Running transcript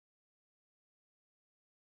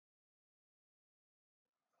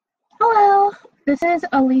Hello, this is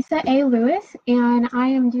Allyssa A Lewis, and I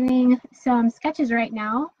am doing some sketches right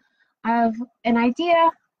now of an idea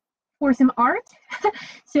for some art.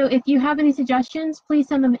 So if you have any suggestions, please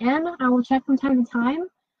send them in. I will check from time to time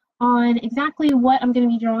on exactly what I'm going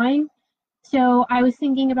to be drawing. So I was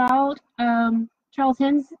thinking about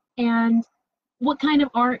Charltons and what kind of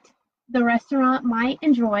art the restaurant might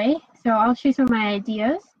enjoy. So I'll show you some of my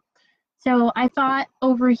ideas. So I thought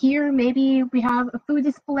over here, maybe we have a food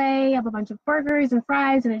display of a bunch of burgers and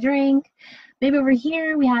fries and a drink. Maybe over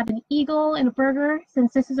here we have an eagle and a burger,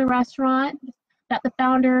 since this is a restaurant that the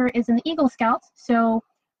founder is an Eagle Scout. So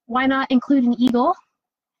why not include an eagle?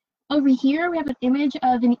 Over here we have an image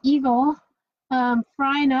of an eagle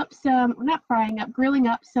grilling up some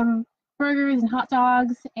burgers and hot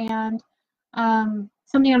dogs and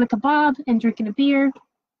something on a kebab and drinking a beer.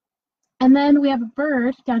 And then we have a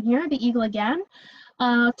bird down here, the eagle again,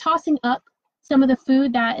 tossing up some of the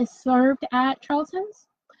food that is served at Charlton's.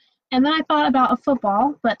 And then I thought about a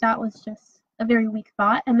football, but that was just a very weak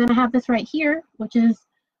thought. And then I have this right here, which is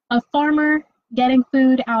a farmer getting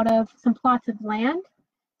food out of some plots of land.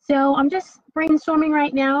 So I'm just brainstorming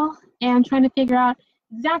right now and trying to figure out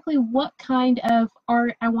exactly what kind of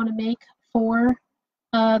art I want to make for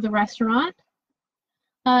the restaurant.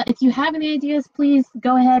 If you have any ideas, please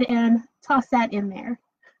go ahead and toss that in there.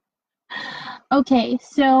 Okay,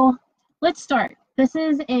 so let's start. This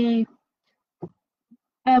is a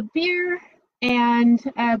beer and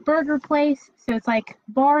a burger place, so it's like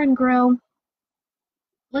bar and grill.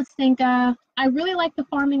 Let's think, I really like the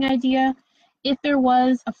farming idea. If there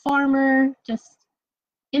was a farmer just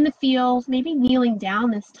in the field, maybe kneeling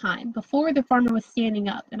down this time. Before the farmer was standing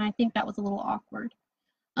up, and I think that was a little awkward.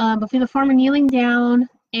 Before the farmer kneeling down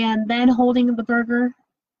and then holding the burger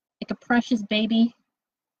like a precious baby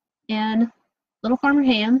in little farmer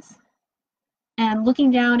hands and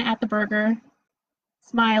looking down at the burger,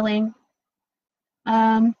 smiling.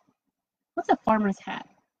 What's a farmer's hat?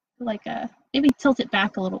 Like maybe tilt it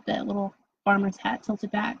back a little bit, little farmer's hat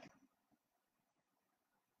tilted back.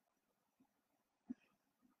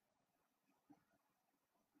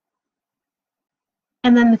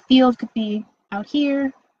 And then the field could be out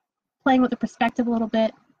here, playing with the perspective a little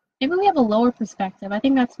bit. Maybe we have a lower perspective. I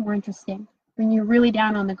think that's more interesting when you're really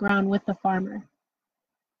down on the ground with the farmer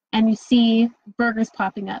and you see burgers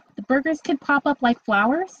popping up. The burgers could pop up like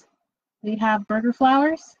flowers. We'd have burger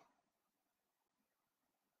flowers.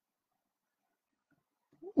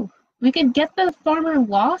 Ooh, we could get the farmer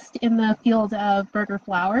lost in the field of burger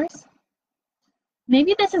flowers.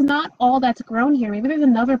 Maybe this is not all that's grown here. Maybe there's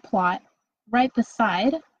another plot right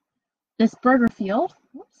beside this burger field.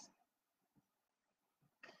 Oops.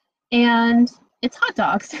 And it's hot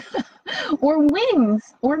dogs or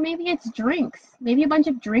wings, or maybe it's drinks. Maybe a bunch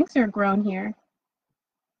of drinks are grown here.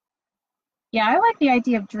 Yeah, I like the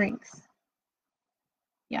idea of drinks.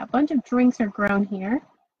 Yeah, a bunch of drinks are grown here.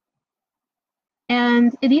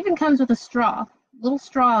 And it even comes with a straw, little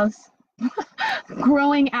straws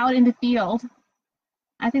growing out in the field.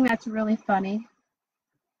 I think that's really funny.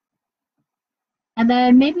 And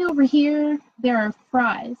then maybe over here, there are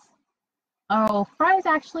fries. Oh, fries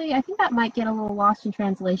actually, I think that might get a little lost in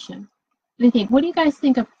translation. What do you think? What do you guys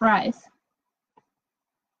think of fries?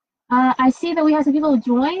 I see that we have some people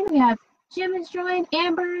join. We have Jim has joined,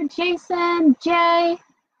 Amber, Jason, Jay,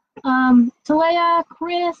 Talea,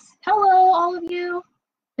 Chris. Hello, all of you.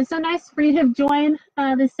 It's so nice for you to join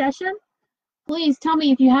this session. Please tell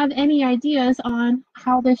me if you have any ideas on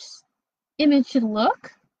how this image should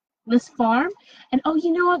look, this farm. And oh,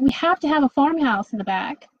 you know what? We have to have a farmhouse in the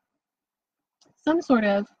back. Some sort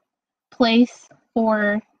of place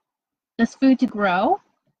for this food to grow,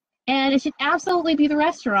 and it should absolutely be the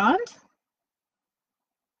restaurant.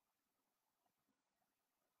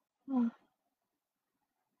 Oh.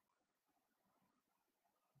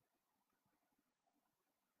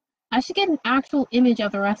 I should get an actual image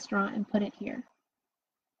of the restaurant and put it here.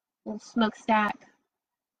 A little smokestack.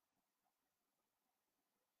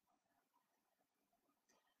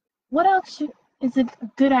 What else is a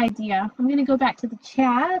good idea? I'm going to go back to the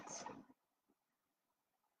chat.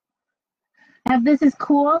 This is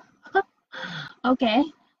cool. Okay,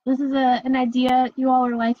 this is an idea you all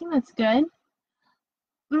are liking. That's good.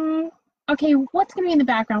 Okay, what's going to be in the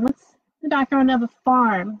background? What's the background of a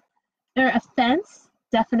farm? There's a fence,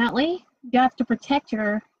 definitely. You have to protect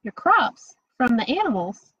your crops from the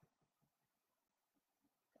animals.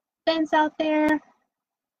 Fence out there.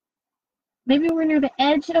 Maybe we're near the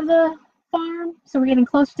edge of the farm, so we're getting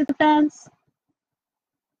closer to the fence.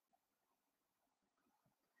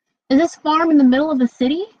 Is this farm in the middle of the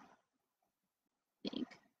city? I think.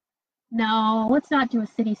 No, let's not do a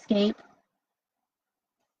cityscape.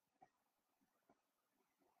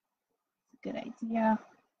 Good idea.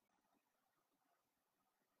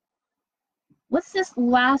 What's this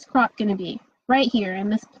last crop going to be? Right here in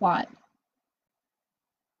this plot.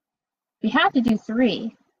 We have to do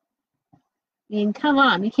 3. I mean, come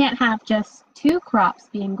on, we can't have just 2 crops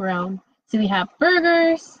being grown. So we have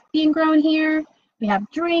burgers being grown here. We have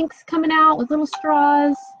drinks coming out with little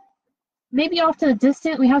straws. Maybe off to the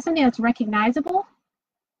distance, we have something that's recognizable.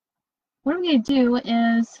 What I'm going to do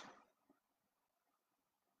is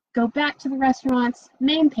go back to the restaurant's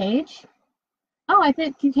main page. Oh, I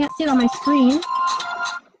think you can't see it on my screen.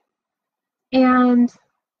 And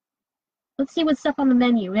let's see what's up on the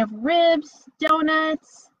menu. We have ribs,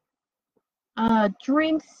 donuts,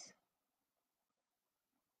 drinks,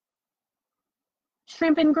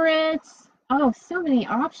 shrimp and grits. Oh, so many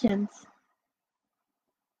options.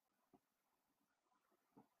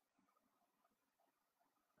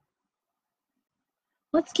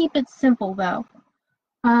 Let's keep it simple though.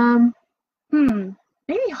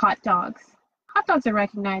 Maybe hot dogs. Hot dogs are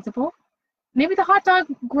recognizable. Maybe the hot dog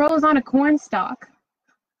grows on a corn stalk.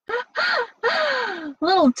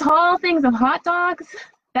 Little tall things of hot dogs.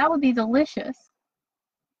 That would be delicious.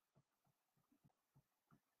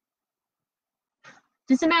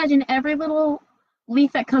 Just imagine every little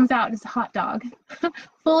leaf that comes out is a hot dog,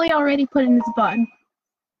 fully already put in its bun.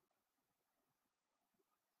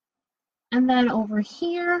 And then over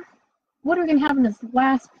here, what are we going to have in this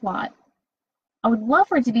last plot? I would love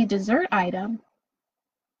for it to be a dessert item.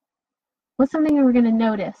 What's something we're going to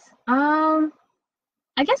notice? I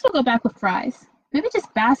guess we'll go back with fries. Maybe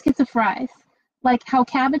just baskets of fries. Like how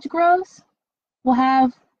cabbage grows, we'll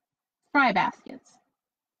have fry baskets.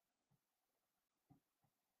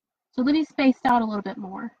 So they'll be spaced out a little bit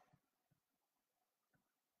more.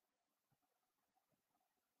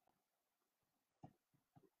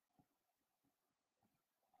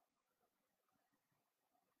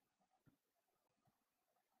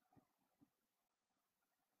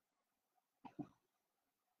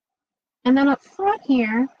 And then up front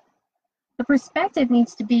here, the perspective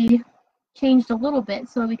needs to be changed a little bit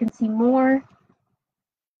so we can see more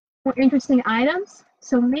interesting items.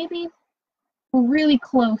 So maybe we're really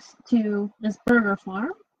close to this burger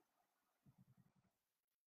farm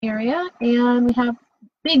area, and we have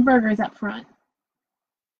big burgers up front.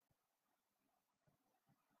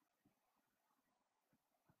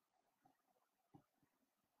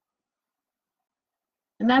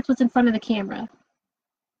 And that's what's in front of the camera.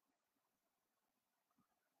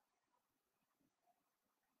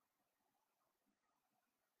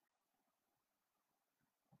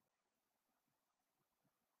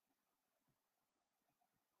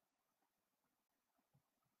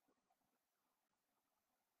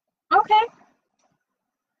 Okay.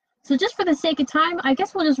 So just for the sake of time, I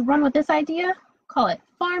guess we'll just run with this idea. Call it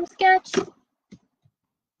farm sketch.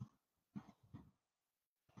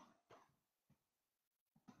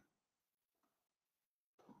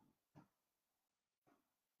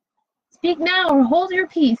 Speak now or hold your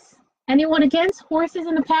peace. Anyone against horses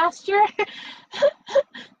in the pasture?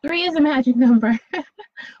 3 is a magic number.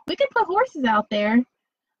 We could put horses out there.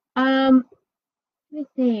 Let me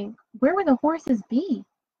think. Where would the horses be?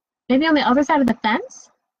 Maybe on the other side of the fence?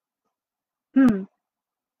 And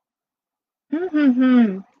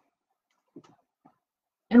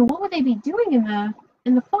what would they be doing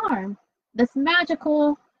in the farm? This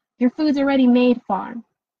magical, your food's already made farm.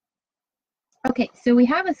 Okay, so we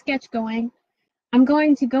have a sketch going. I'm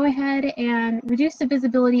going to go ahead and reduce the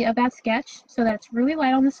visibility of that sketch so that it's really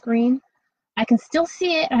light on the screen. I can still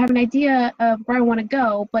see it. I have an idea of where I want to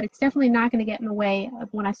go, but it's definitely not going to get in the way of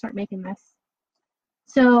when I start making this.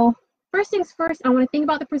 So first things first, I want to think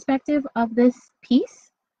about the perspective of this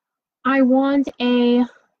piece. I want a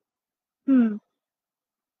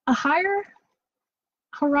higher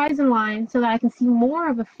horizon line so that I can see more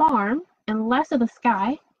of the farm and less of the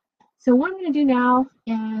sky. So what I'm going to do now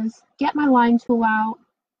is get my line tool out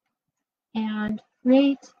and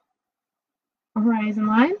create a horizon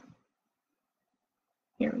line.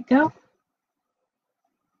 Here we go.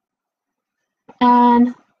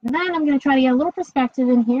 And then I'm going to try to get a little perspective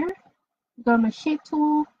in here. Go to my shape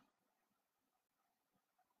tool,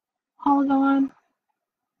 polygon.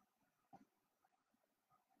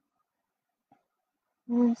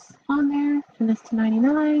 This on there, turn this to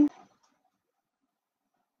 99.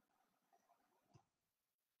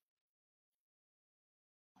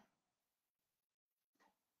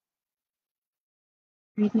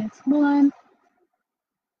 Radius 1.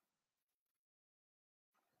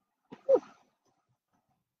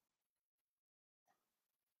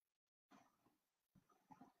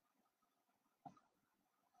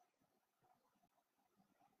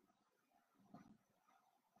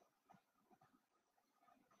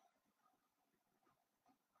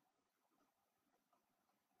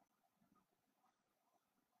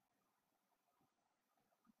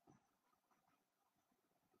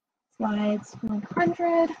 slides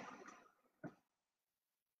 100.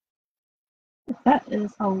 That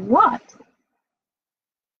is a lot.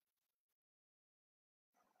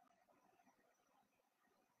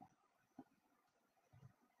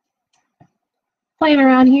 Playing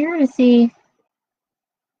around here to see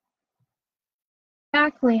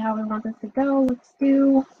exactly how we want this to go. Let's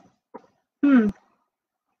do, it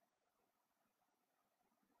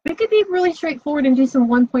could be really straightforward and do some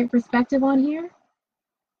 1-point perspective on here.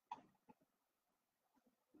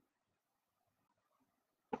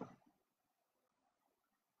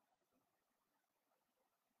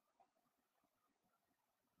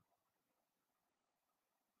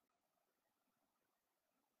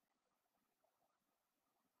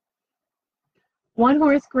 One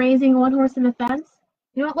horse grazing, one horse in the fence.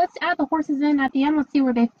 You know what, let's add the horses in at the end. Let's see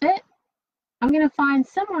where they fit. I'm going to find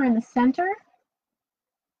somewhere in the center.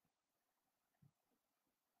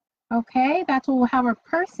 Okay, that's where we'll have our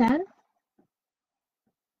person.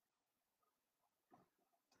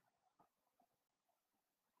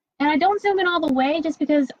 And I don't zoom in all the way just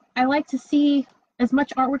because I like to see as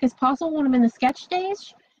much artwork as possible when I'm in the sketch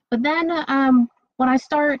stage. But then when I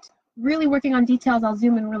start really working on details, I'll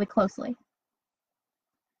zoom in really closely.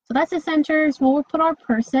 So that's the centers where we'll put our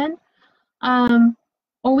person.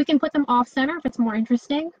 Or we can put them off center if it's more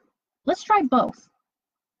interesting. Let's try both.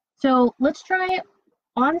 So let's try it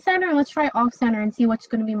on center and let's try off center and see what's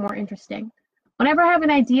going to be more interesting. Whenever I have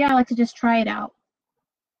an idea, I like to just try it out.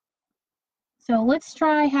 So let's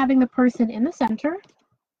try having the person in the center.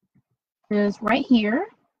 It is right here.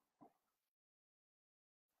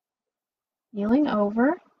 Kneeling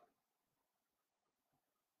over.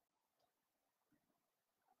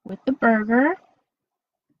 With the burger.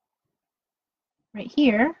 Right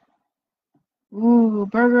here. Ooh,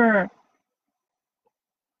 burger.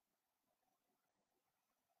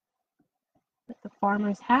 With the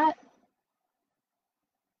farmer's hat.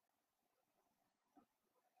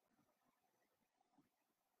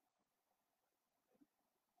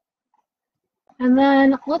 And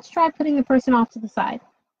then let's try putting the person off to the side.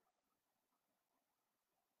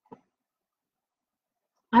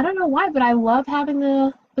 I don't know why, but I love having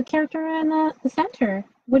the character in the center.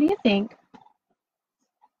 What do you think?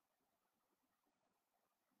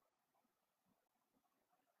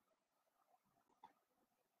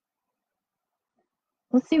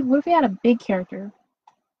 Let's see, what if we had a big character?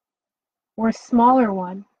 Or a smaller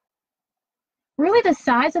one? Really, the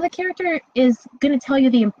size of the character is going to tell you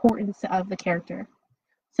the importance of the character.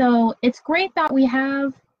 So it's great that we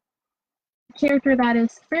have a character that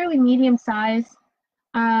is fairly medium sized.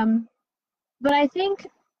 But I think,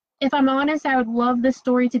 if I'm honest, I would love this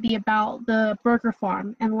story to be about the burger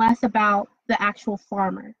farm and less about the actual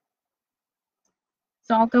farmer.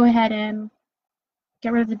 So I'll go ahead and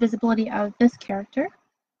get rid of the visibility of this character.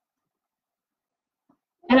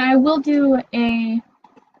 And I will do a,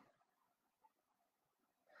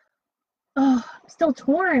 oh, I'm still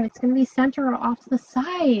torn. It's going to be center or off to the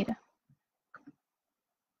side.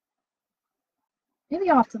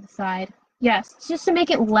 Maybe off to the side. Yes, just to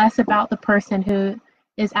make it less about the person who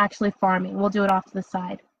is actually farming. We'll do it off to the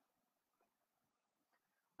side.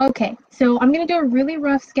 Okay, so I'm going to do a really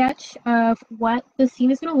rough sketch of what the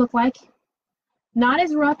scene is going to look like. Not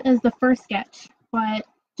as rough as the first sketch, but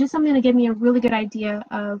just something to give me a really good idea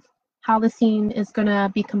of how the scene is going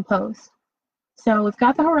to be composed. So we've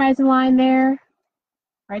got the horizon line there,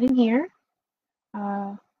 right in here.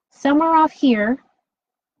 Somewhere off here,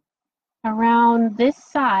 around this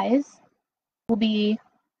size, will be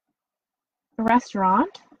the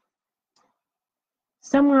restaurant.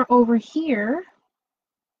 Somewhere over here,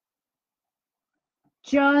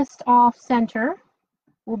 just off center,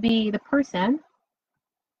 will be the person.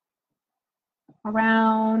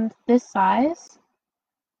 Around this size.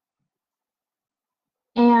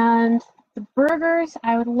 And the burgers,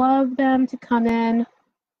 I would love them to come in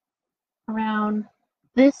around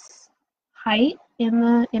this height in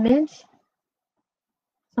the image.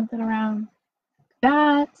 Something around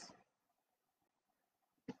that.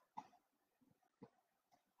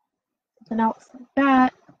 Something else like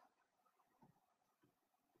that.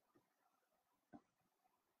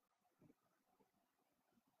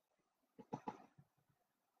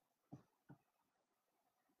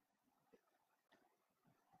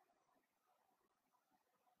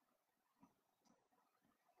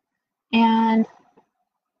 And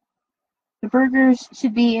the burgers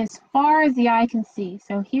should be as far as the eye can see.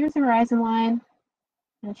 So here's the horizon line,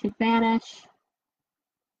 and it should vanish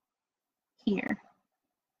here.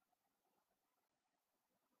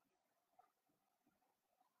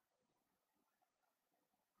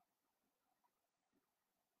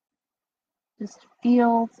 Just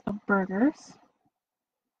fields of burgers.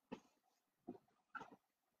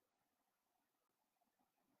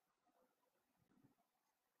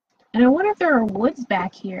 And I wonder if there are woods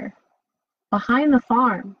back here, behind the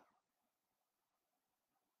farm.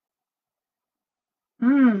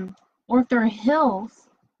 Or if there are hills.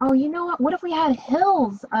 Oh, you know what? What if we had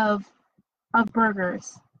hills of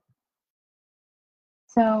burgers?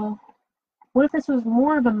 So what if this was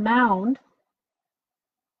more of a mound?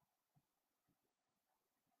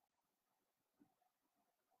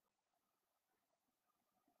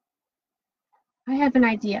 I have an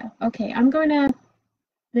idea. Okay, I'm going to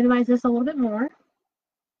minimize this a little bit more.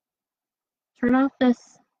 Turn off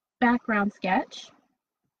this background sketch.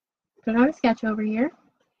 Put another sketch over here.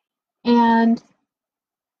 And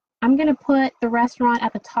I'm going to put the restaurant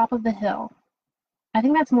at the top of the hill. I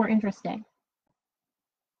think that's more interesting.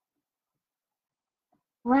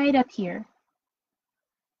 Right up here.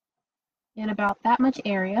 In about that much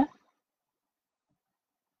area.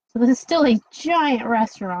 So this is still a giant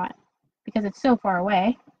restaurant because it's so far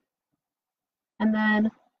away. And then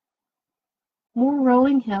more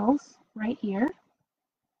rolling hills right here.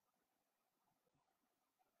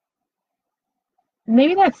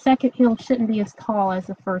 Maybe that second hill shouldn't be as tall as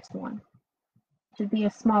the first one. It should be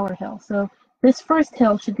a smaller hill. So this first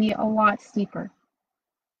hill should be a lot steeper.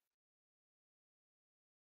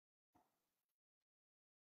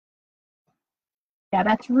 Yeah,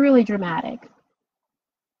 that's really dramatic.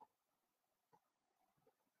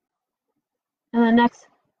 And the next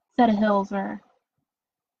set of hills are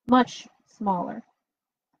much smaller.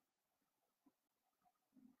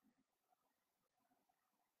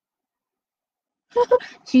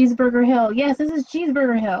 Cheeseburger Hill. Yes, this is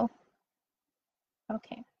Cheeseburger Hill.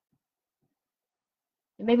 Okay.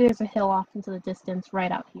 And maybe there's a hill off into the distance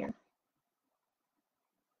right out here.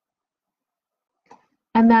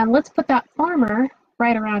 And then let's put that farmer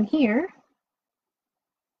right around here.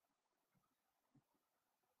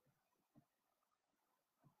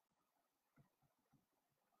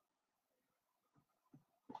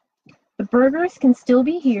 The burgers can still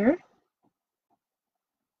be here.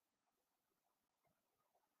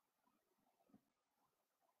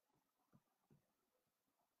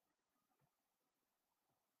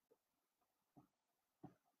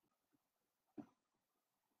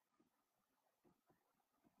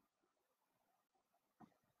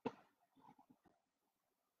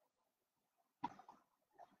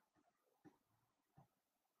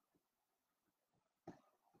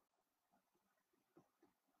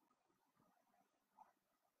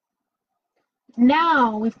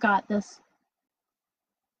 Now we've got this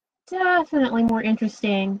definitely more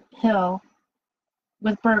interesting hill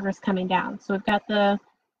with burgers coming down. So we've got the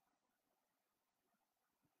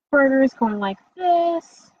burgers going like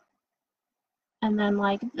this, and then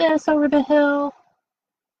like this over the hill.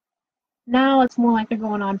 Now it's more like they're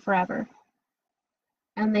going on forever.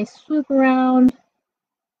 And they swoop around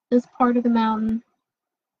this part of the mountain,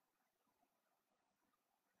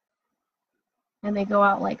 and they go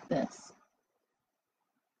out like this.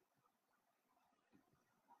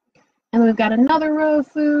 And we've got another row of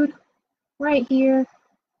food right here.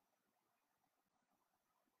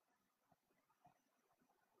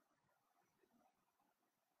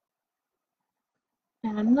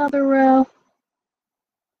 And another row.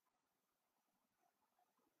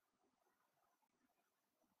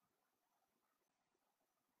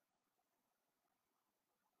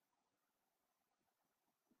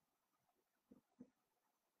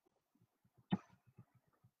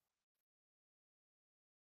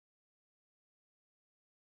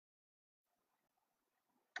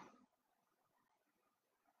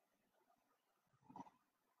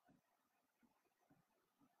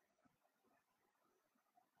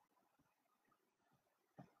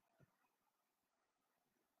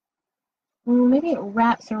 Maybe it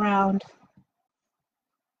wraps around.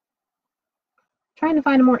 Trying to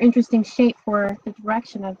find a more interesting shape for the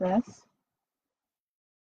direction of this.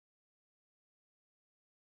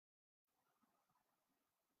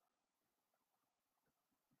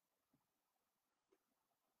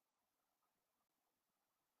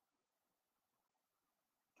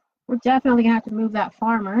 We're definitely gonna have to move that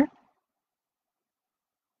farmer.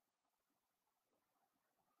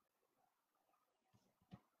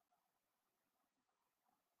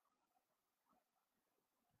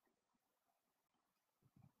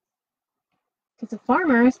 Because the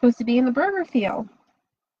farmer is supposed to be in the burger field.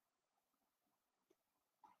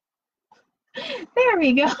 There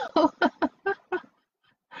we go.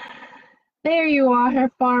 There you are,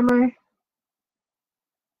 farmer.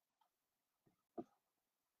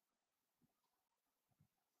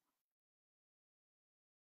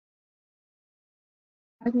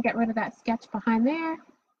 I can get rid of that sketch behind there.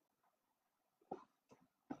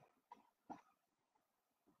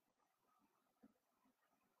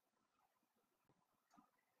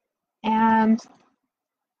 And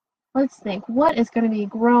let's think, what is going to be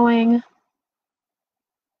growing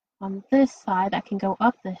on this side that can go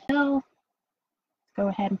up the hill? Let's go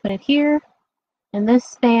ahead and put it here. And this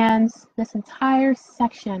spans this entire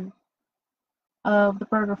section of the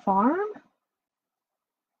burger farm.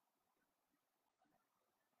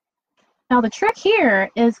 Now the trick here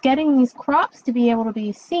is getting these crops to be able to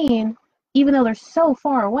be seen even though they're so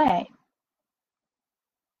far away.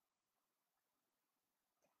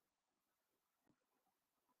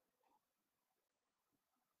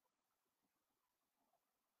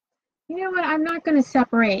 You know what, I'm not going to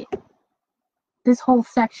separate this whole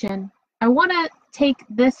section. I want to take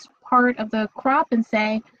this part of the crop and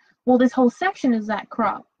say, well, this whole section is that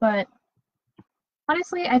crop. But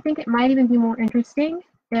honestly, I think it might even be more interesting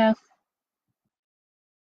if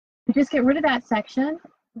we just get rid of that section,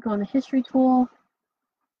 go in the history tool,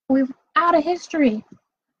 we're out of history,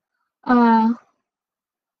 and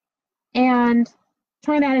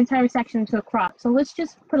turn that entire section into a crop. So let's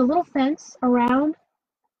just put a little fence around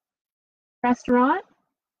the restaurant.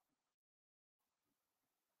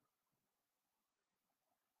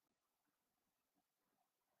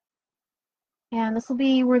 And this will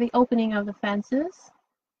be where the opening of the fence is.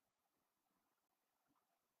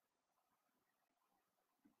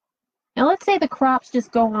 Now let's say the crops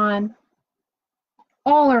just go on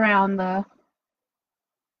all around the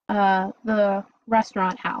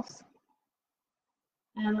restaurant house.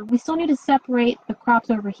 And we still need to separate the crops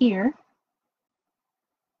over here.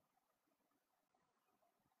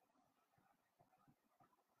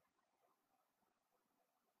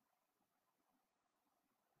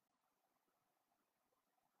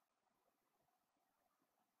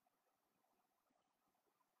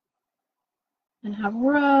 And have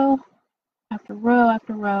row after row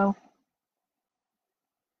after row.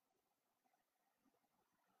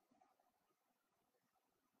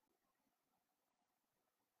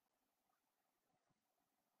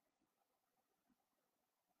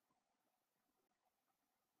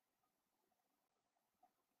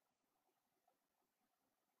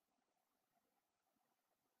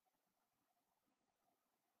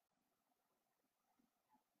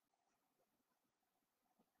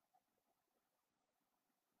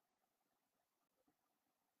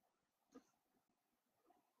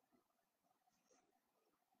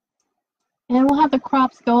 And we'll have the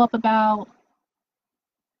crops go up about,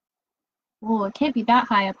 well, it can't be that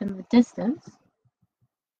high up in the distance.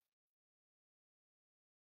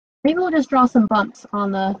 Maybe we'll just draw some bumps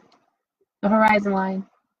on the horizon line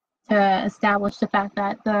to establish the fact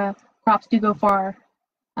that the crops do go far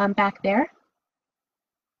back there.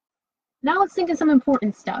 Now let's think of some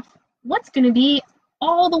important stuff. What's going to be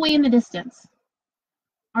all the way in the distance?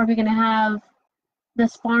 Are we going to have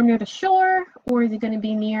this farm near the shore, or is it going to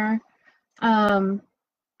be near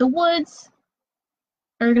the woods?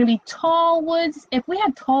 Are there going to be tall woods? If we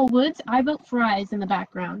had tall woods, I vote fries in the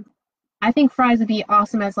background. I think fries would be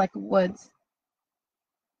awesome as like woods.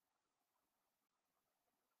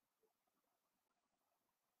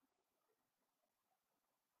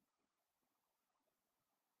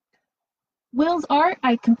 Will's art,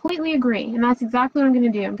 I completely agree, and that's exactly what I'm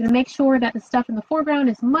going to do. I'm going to make sure that the stuff in the foreground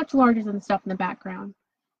is much larger than the stuff in the background.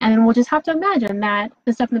 And then we'll just have to imagine that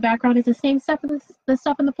the stuff in the background is the same stuff as the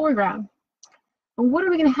stuff in the foreground. But what are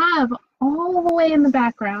we going to have all the way in the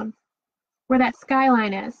background where that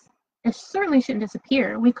skyline is? It certainly shouldn't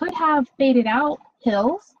disappear. We could have faded out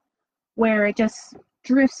hills where it just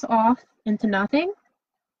drifts off into nothing.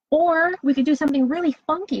 Or we could do something really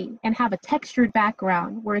funky and have a textured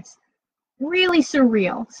background where it's really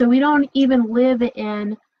surreal. So we don't even live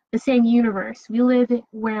in the same universe. We live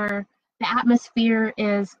where the atmosphere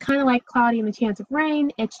is kind of like cloudy and the chance of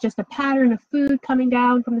rain. It's just a pattern of food coming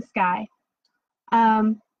down from the sky.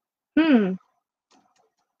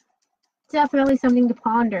 Definitely something to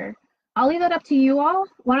ponder. I'll leave that up to you all.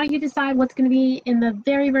 Why don't you decide what's going to be in the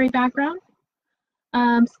very, very background?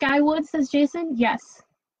 Skywood, says Jason. Yes,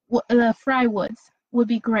 the fry woods would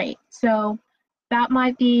be great. So that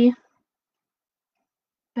might be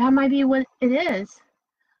what it is.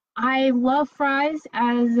 I love fries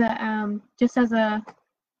as just as a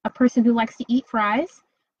person who likes to eat fries,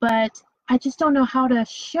 but I just don't know how to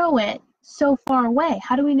show it so far away.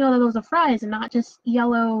 How do we know that those are fries and not just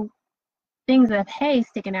yellow things of hay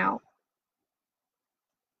sticking out?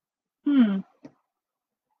 So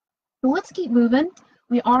let's keep moving.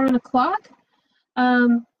 We are on a clock.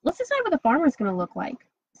 Let's decide what the farmer is going to look like.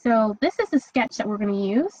 So this is the sketch that we're going to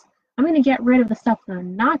use. I'm going to get rid of the stuff that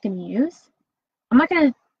I'm not going to use. I'm not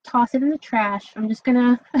going to toss it in the trash. I'm just going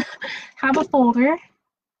to have a folder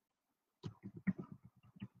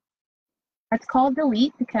that's called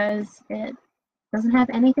delete because it doesn't have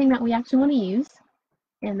anything that we actually want to use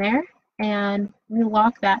in there. And we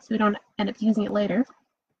lock that so we don't end up using it later.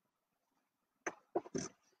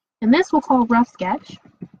 And this we'll call rough sketch.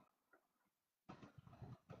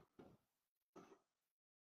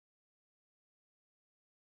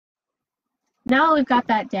 Now we've got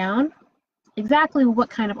that down, exactly what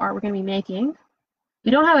kind of art we're going to be making.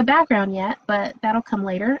 We don't have a background yet, but that'll come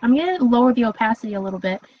later. I'm going to lower the opacity a little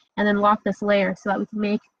bit and then lock this layer so that we can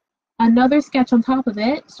make another sketch on top of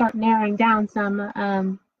it, start narrowing down some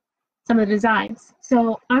of the designs.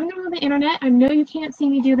 So I'm going on the internet. I know you can't see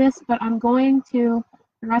me do this, but I'm going to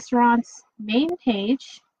the restaurant's main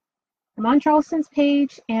page. I'm on Charlton's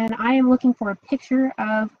page, and I am looking for a picture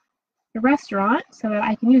of the restaurant so that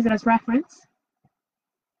I can use it as reference.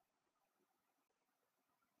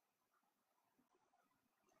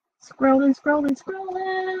 Scrolling, scrolling,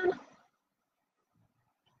 scrolling.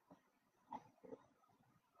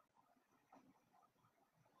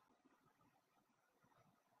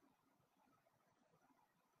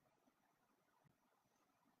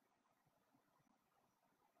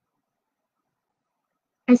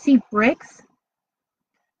 I see bricks.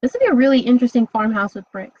 This would be a really interesting farmhouse with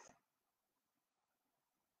bricks.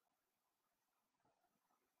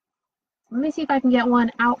 Let me see if I can get one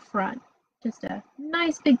out front. Just a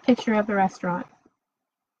nice big picture of the restaurant.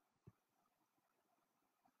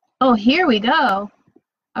 Oh, here we go.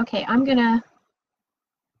 Okay, I'm gonna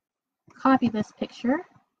copy this picture.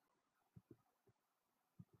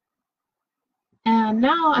 And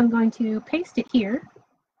now I'm going to paste it here.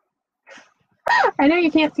 I know you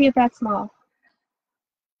can't see it that small.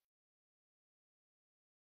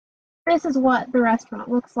 This is what the restaurant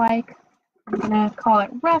looks like. I'm gonna call it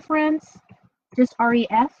reference, just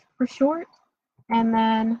REF for short. And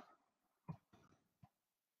then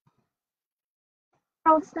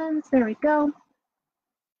Charltons, there we go.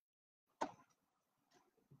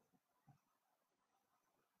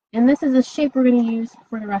 And this is the shape we're going to use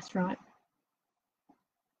for the restaurant.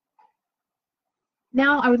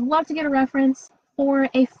 Now, I would love to get a reference for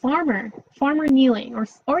a farmer kneeling,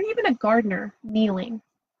 or even a gardener kneeling.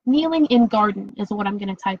 Kneeling in garden is what I'm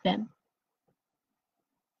going to type in.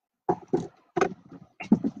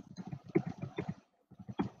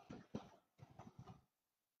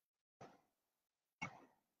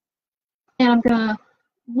 And I'm going to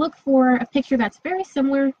look for a picture that's very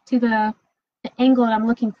similar to the angle that I'm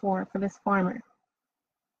looking for this farmer.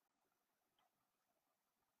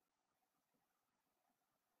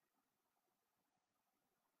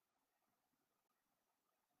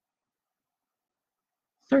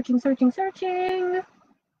 Searching, searching, searching.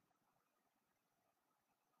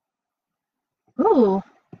 Ooh,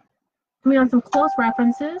 coming on some close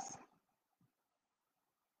references.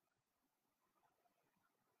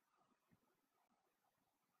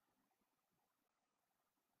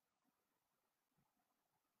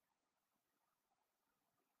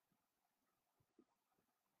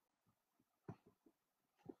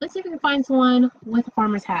 Let's see if we can find someone with a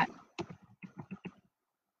farmer's hat.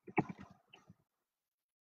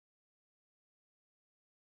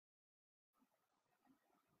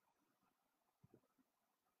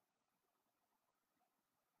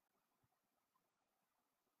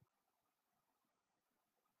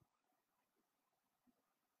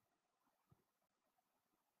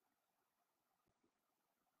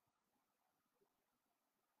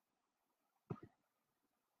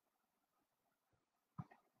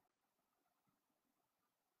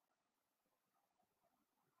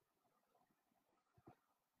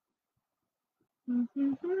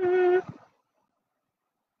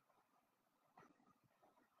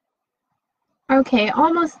 Okay,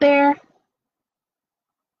 almost there.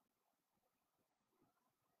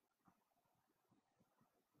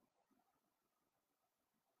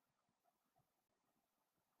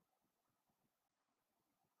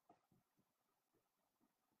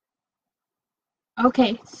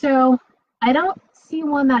 Okay, so I don't see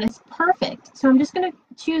one that is perfect. So I'm just going to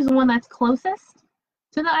choose the one that's closest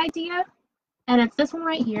to the idea. And it's this one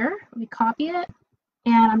right here. Let me copy it.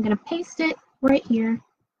 And I'm going to paste it right here.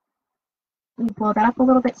 Let me blow that up a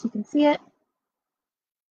little bit so you can see it.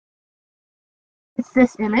 It's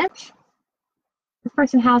this image. This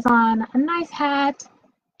person has on a nice hat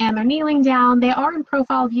and they're kneeling down. They are in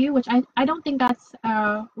profile view, which I don't think that's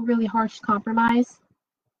a really harsh compromise.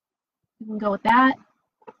 You can go with that.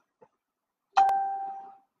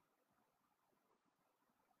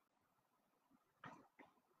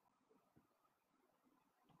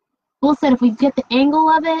 Will said if we get the angle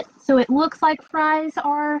of it, so it looks like fries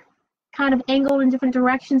are kind of angled in different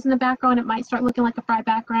directions in the background, it might start looking like a fry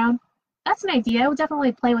background. That's an idea. We'll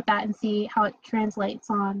definitely play with that and see how it translates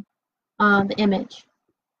on the image.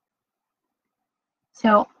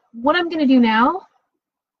 So what I'm going to do now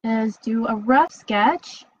is do a rough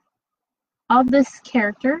sketch of this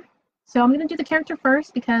character. So I'm going to do the character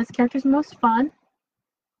first because the character is most fun.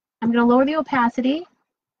 I'm going to lower the opacity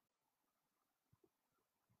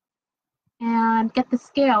and get the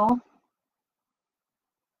scale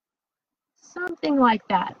something like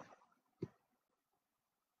that.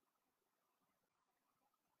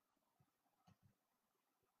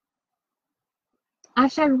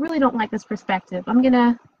 Actually, I really don't like this perspective. I'm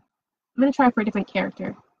gonna try for a different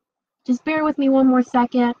character. Just bear with me one more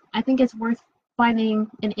second. I think it's worth finding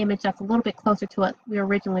an image that's a little bit closer to what we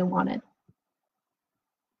originally wanted.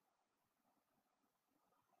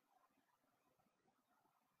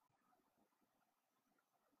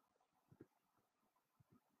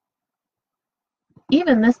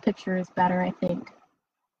 Even this picture is better, I think.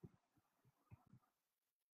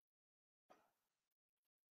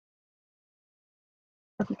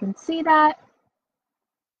 If you can see that.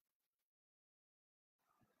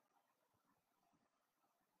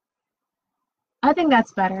 I think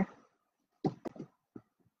that's better.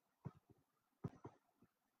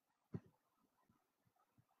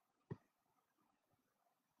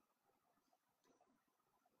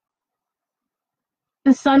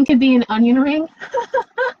 The sun could be an onion ring.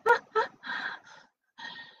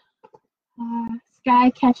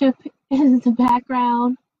 Sky ketchup is the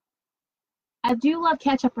background. I do love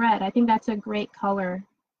ketchup red. I think that's a great color.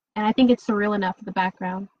 And I think it's surreal enough for the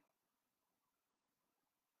background.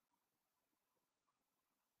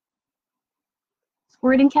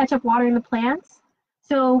 Squirting ketchup water in the plants.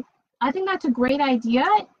 So I think that's a great idea,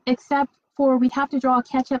 except for we'd have to draw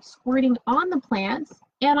ketchup squirting on the plants.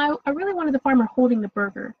 And I really wanted the farmer holding the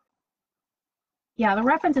burger. Yeah, the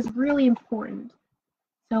reference is really important.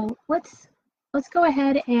 So let's go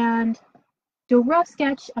ahead and do a rough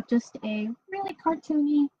sketch of just a really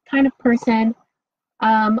cartoony kind of person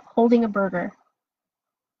holding a burger.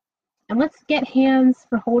 And let's get hands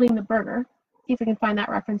for holding the burger. See if we can find that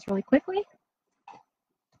reference really quickly.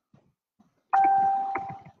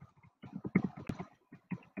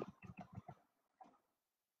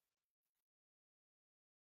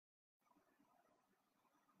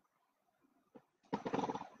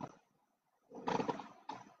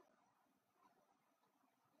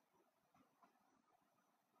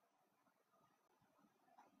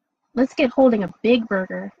 Let's get holding a big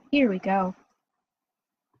burger. Here we go.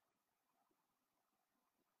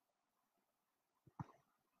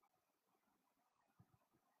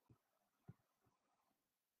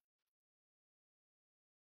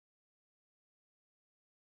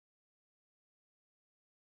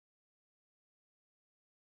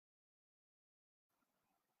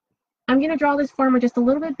 I'm going to draw this farmer just a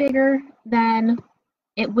little bit bigger than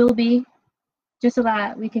it will be, just so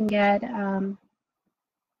that we can get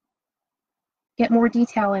more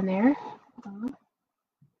detail in there.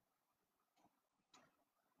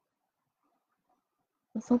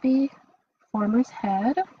 This will be farmer's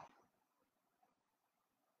head.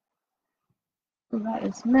 Ooh, that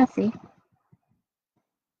is messy.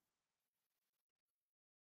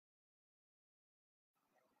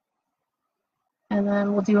 And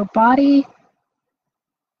then we'll do a body.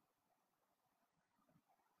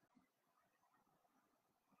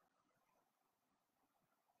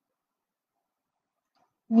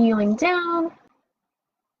 Kneeling down.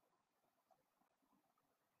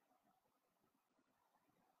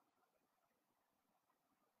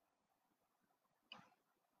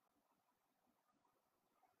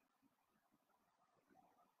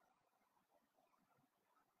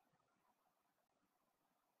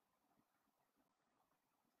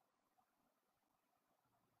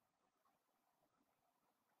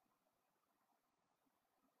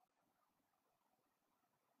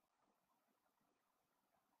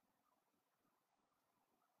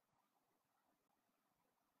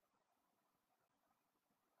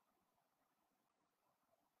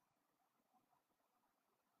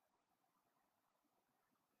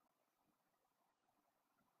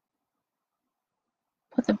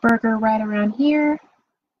 Put the burger right around here.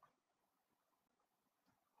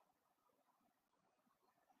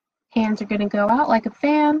 Hands are going to go out like a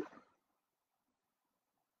fan.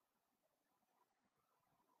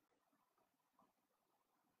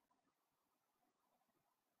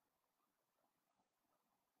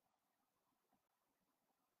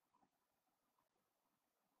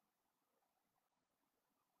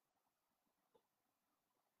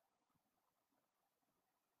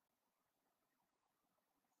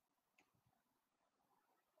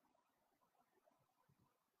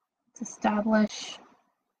 Let's establish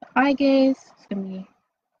the eye gaze. It's going to be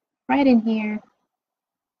right in here.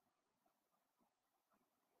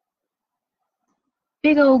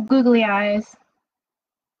 Big old googly eyes.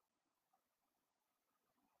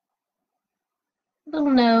 Little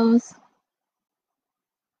nose.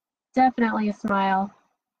 Definitely a smile.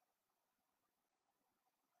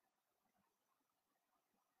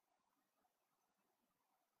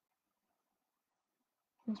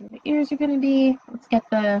 Here's where the ears are going to be. Let's get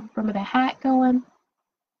the brim of the hat going.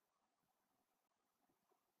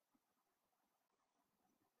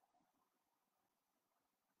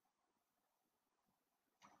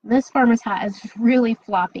 This farmer's hat is really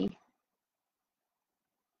floppy.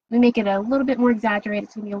 We make it a little bit more exaggerated.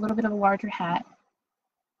 It's going to be a little bit of a larger hat.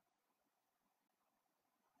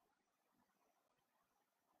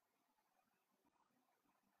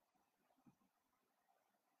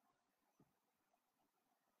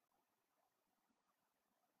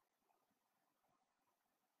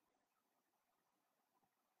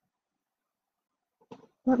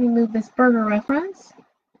 Let me move this burger reference.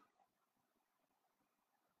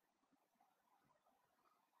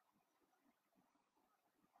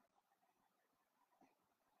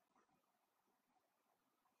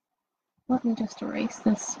 Let me just erase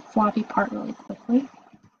this floppy part really quickly.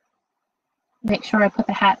 Make sure I put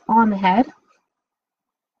the hat on the head.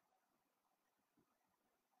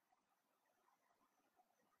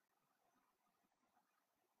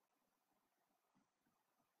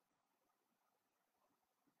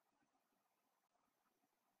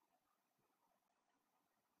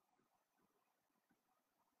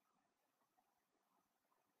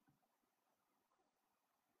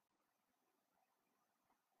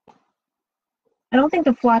 I don't think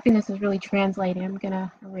the floppiness is really translating. I'm going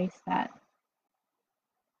to erase that.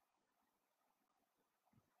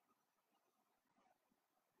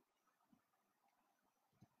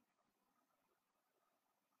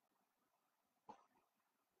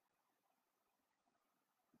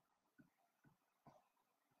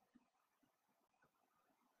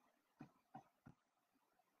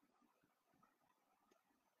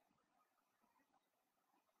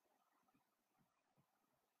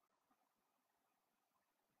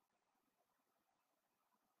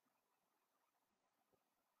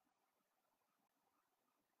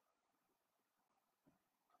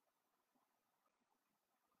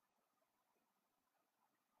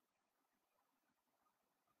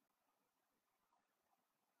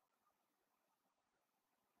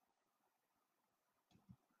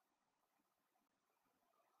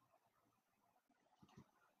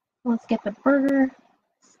 Let's get the burger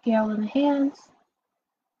scaled in the hands.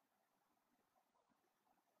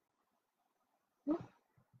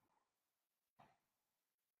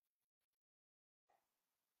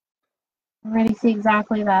 Already see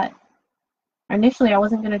exactly that. Initially, I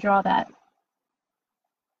wasn't going to draw that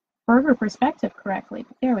burger perspective correctly,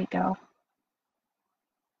 but there we go.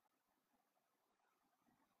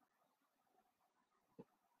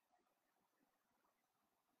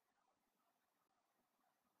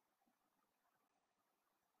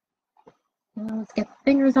 Now let's get the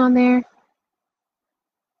fingers on there.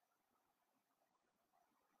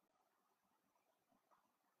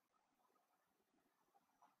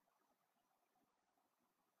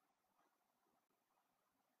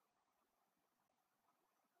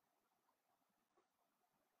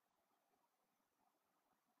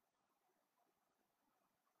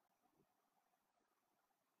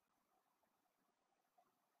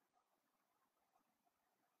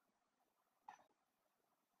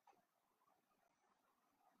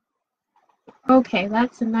 Okay,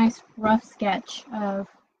 that's a nice rough sketch of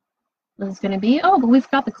what it's going to be. Oh, but we've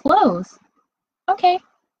got the clothes. Okay,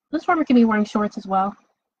 this farmer can be wearing shorts as well.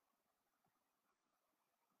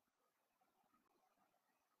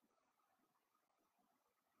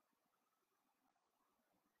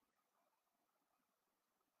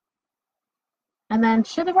 And then,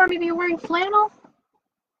 should the farmer be wearing flannel?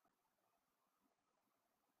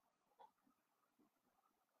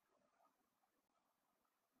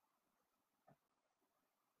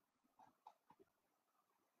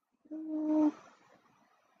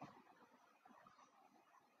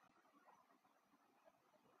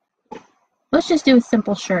 Let's just do a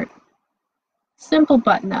simple shirt. Simple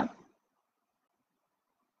button up.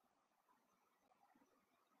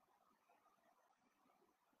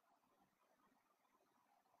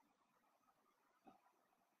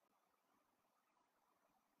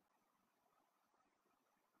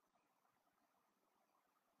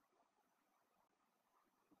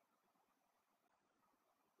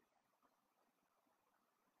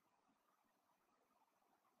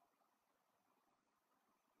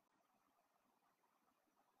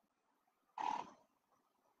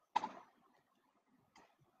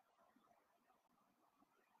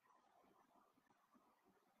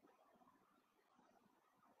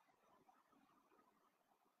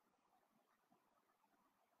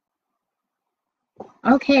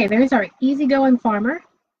 Okay, there's our easygoing farmer.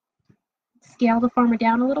 Scale the farmer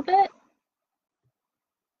down a little bit.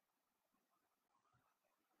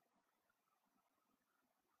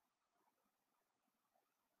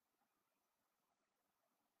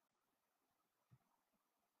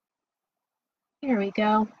 There we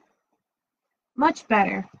go. Much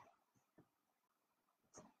better.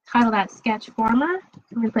 Title that sketch farmer.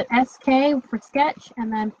 I'm going to put SK for sketch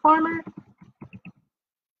and then farmer.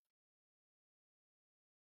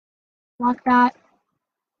 Lock that.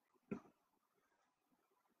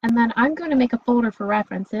 And then I'm going to make a folder for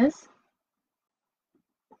references.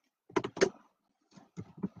 I'm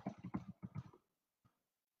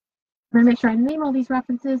going to make sure I name all these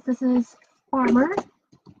references. This is farmer.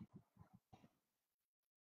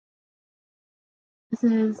 This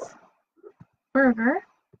is burger.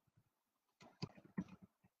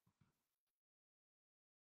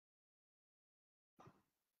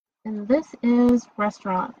 And this is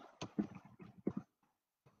restaurant.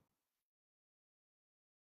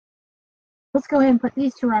 Let's go ahead and put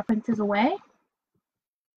these two references away.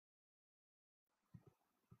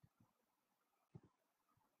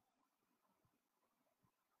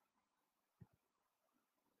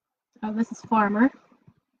 Oh, this is farmer.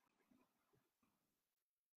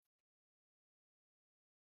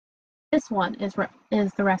 This one is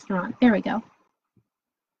the restaurant. There we go.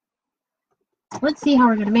 Let's see how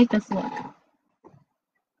we're going to make this look.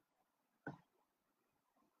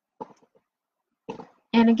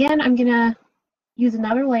 And again, I'm going to use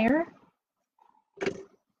another layer.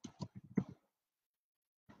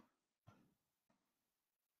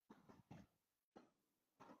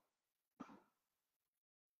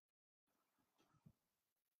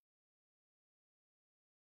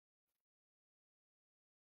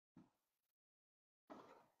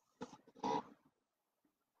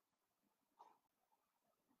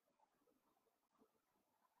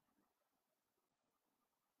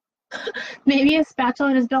 Maybe a spatula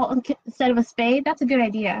in his belt instead of a spade. That's a good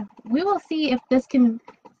idea. We will see if this can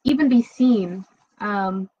even be seen.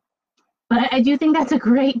 But I do think that's a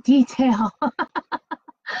great detail.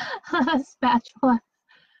 Spatula.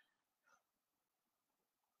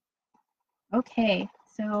 Okay,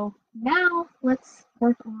 so now let's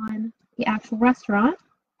work on the actual restaurant.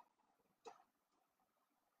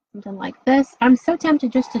 Something like this. I'm so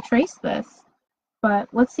tempted just to trace this, but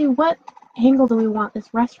let's see, what angle do we want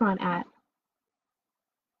this restaurant at?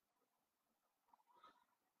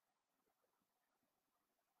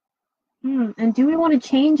 And do we want to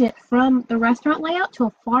change it from the restaurant layout to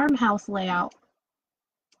a farmhouse layout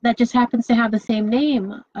that just happens to have the same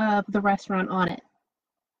name of the restaurant on it?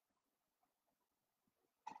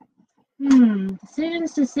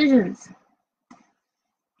 Decisions.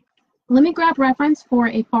 Let me grab reference for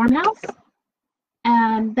a farmhouse,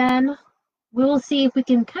 and then we will see if we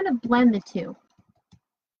can kind of blend the two.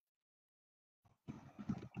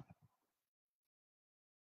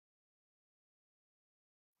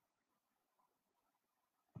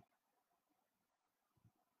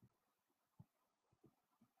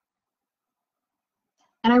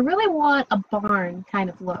 And I really want a barn kind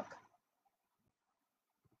of look.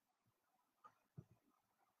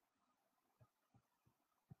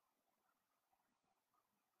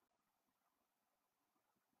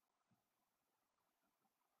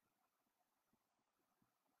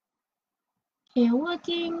 Okay,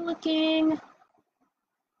 looking.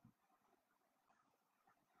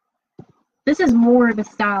 This is more the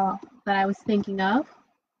style that I was thinking of.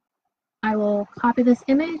 I will copy this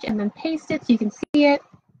image and then paste it so you can see it.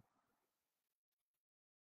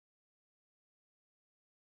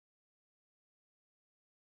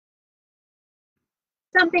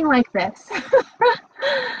 Something like this.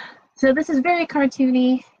 So this is very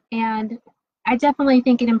cartoony, and I definitely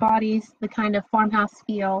think it embodies the kind of farmhouse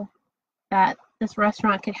feel that this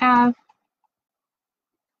restaurant could have.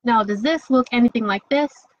 Now, does this look anything like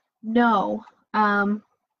this? No.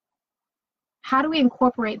 How do we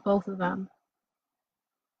incorporate both of them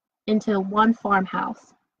into one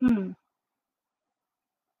farmhouse?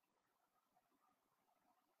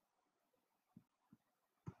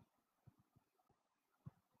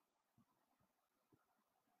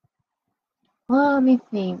 Well, let me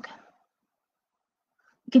think.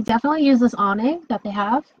 We could definitely use this awning that they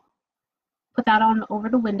have. Put that on over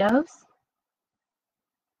the windows.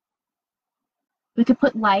 We could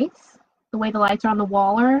put lights, the way the lights are on the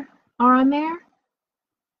wall are on there.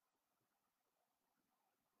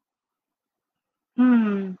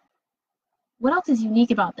 What else is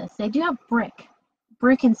unique about this? They do have brick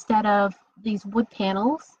instead of these wood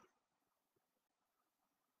panels.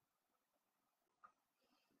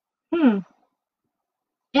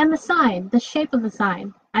 And the sign, the shape of the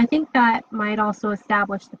sign. I think that might also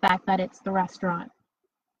establish the fact that it's the restaurant.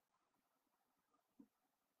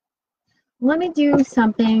 Let me do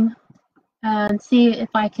something and see if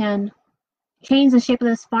I can change the shape of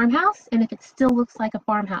this farmhouse and if it still looks like a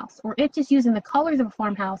farmhouse, or if just using the colors of a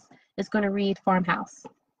farmhouse is going to read farmhouse.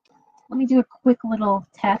 Let me do a quick little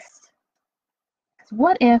test.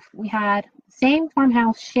 What if we had the same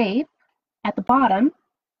farmhouse shape at the bottom,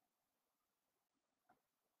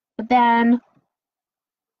 but then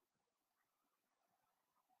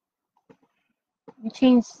we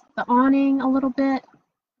change the awning a little bit,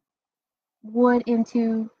 wood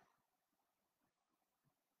into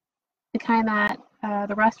the kind that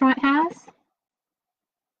the restaurant has,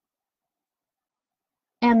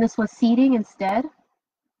 and this was seating instead.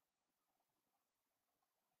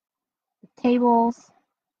 Tables.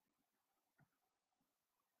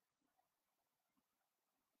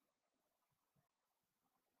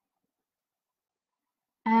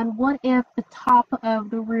 And what if the top of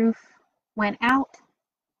the roof went out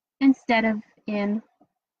instead of in?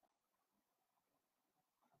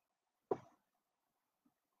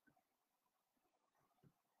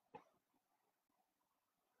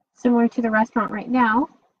 Similar to the restaurant right now.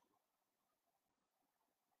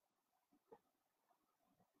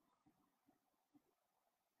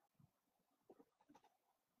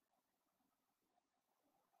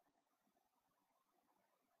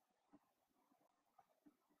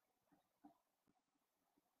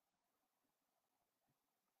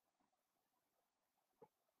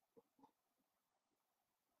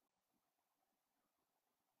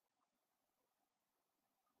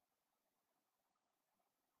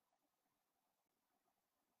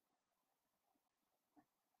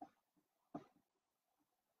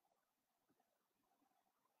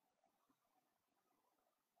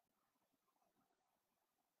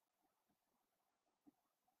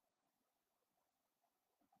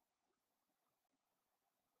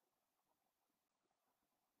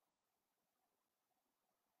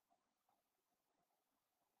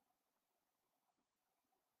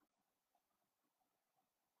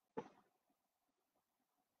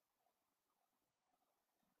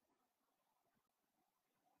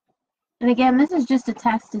 And again, this is just a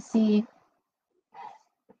test to see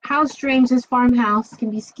how strange this farmhouse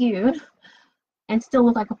can be skewed and still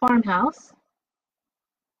look like a farmhouse.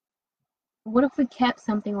 What if we kept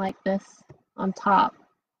something like this on top?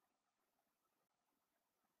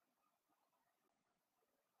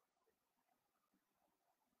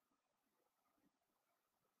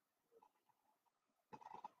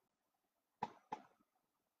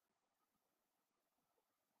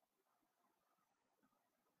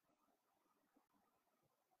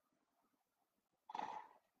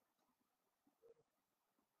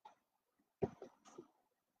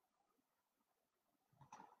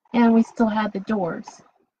 And we still had the doors.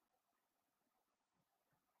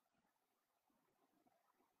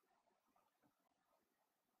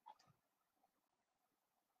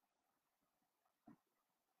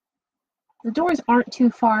 The doors aren't too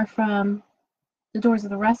far from the doors of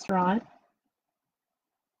the restaurant.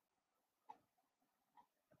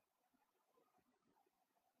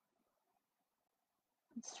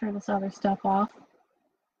 Let's turn this other stuff off.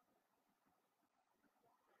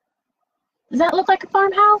 Does that look like a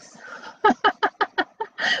farmhouse?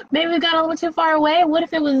 Maybe we got a little too far away. What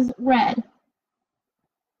if it was red?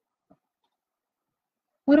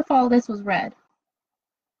 What if all this was red?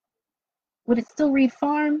 Would it still read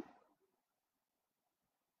farm?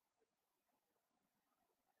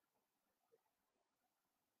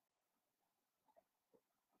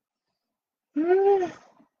 We're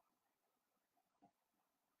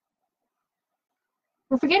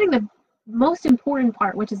forgetting the most important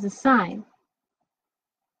part, which is the sign.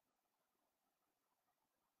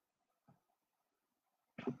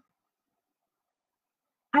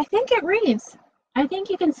 I think it reads. I think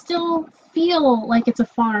you can still feel like it's a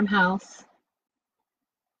farmhouse.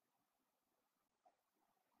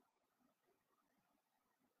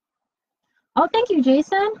 Oh, thank you,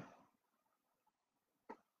 Jason.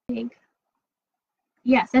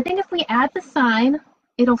 Yes, I think if we add the sign,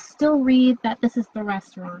 it'll still read that this is the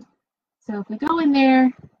restaurant. So if we go in there,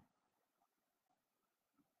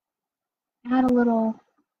 add a little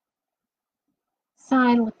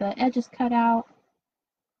sign with the edges cut out,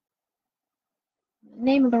 the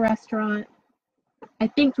name of the restaurant, I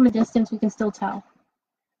think from a distance we can still tell.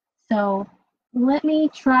 So let me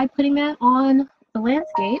try putting that on the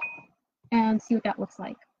landscape and see what that looks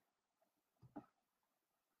like.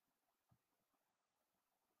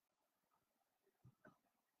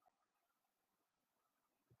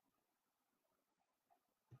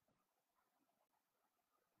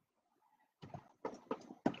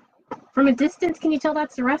 From a distance, can you tell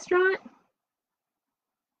that's the restaurant?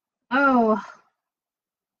 Oh,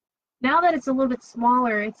 now that it's a little bit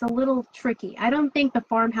smaller, it's a little tricky. I don't think the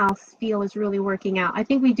farmhouse feel is really working out. I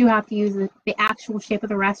think we do have to use the actual shape of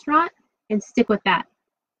the restaurant and stick with that.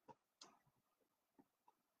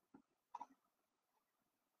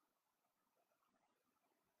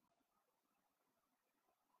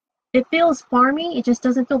 It feels farmy, it just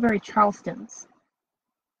doesn't feel very Charltons.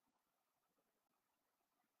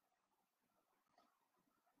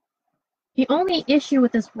 The only issue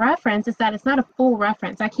with this reference is that it's not a full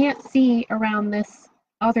reference. I can't see around this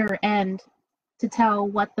other end to tell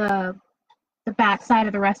what the back side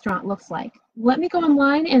of the restaurant looks like. Let me go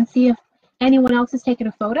online and see if anyone else has taken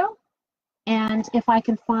a photo and if I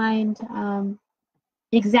can find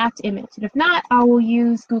the exact image. And if not, I will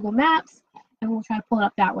use Google Maps and we'll try to pull it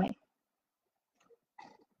up that way.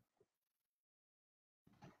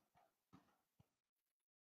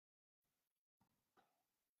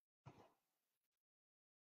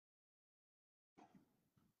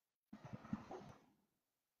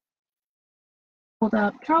 Pulled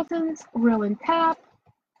up Charlton's Grill and Tap.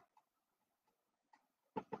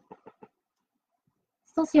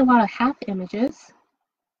 Still see a lot of half images.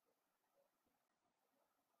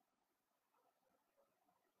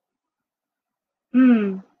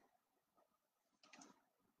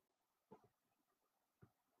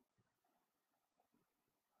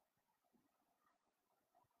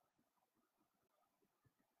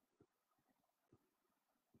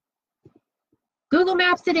 Google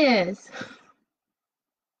Maps it is.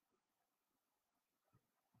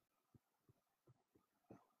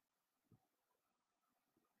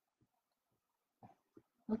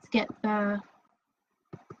 Let's get the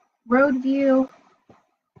road view.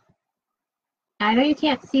 I know you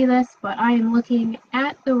can't see this, but I am looking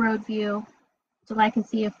at the road view so that I can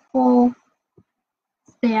see a full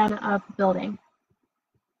span of the building.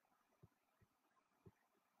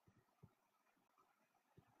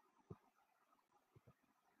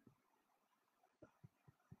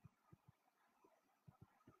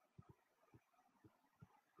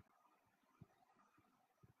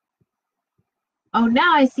 Oh,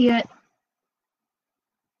 now I see it.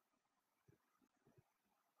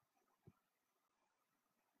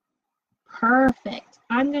 Perfect.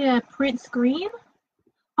 I'm gonna print screen.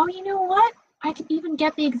 Oh, you know what? I can even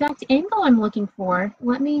get the exact angle I'm looking for.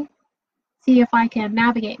 Let me see if I can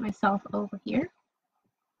navigate myself over here.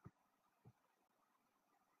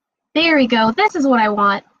 There we go. This is what I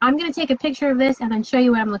want. I'm gonna take a picture of this and then show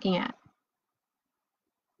you what I'm looking at.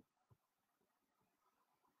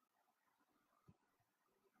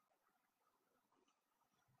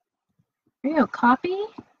 There you go. Copy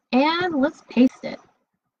and let's paste it.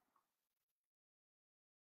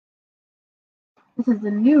 This is the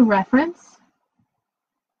new reference.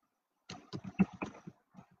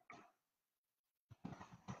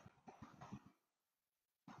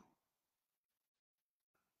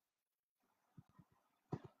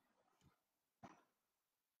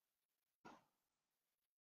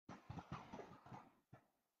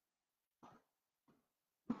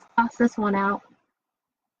 Let's toss this one out.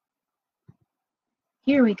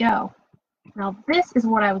 Here we go. Now this is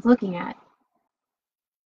what I was looking at.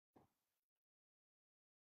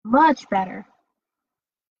 Much better.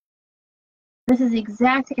 This is the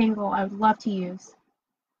exact angle I would love to use.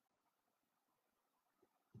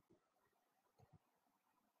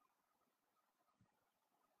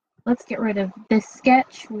 Let's get rid of this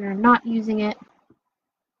sketch. We are not using it.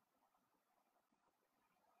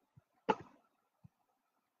 Put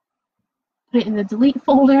it in the delete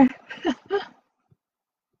folder.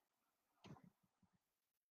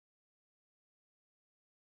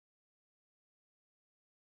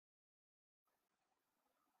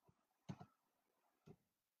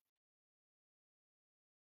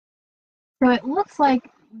 So it looks like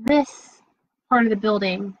this part of the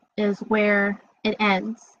building is where it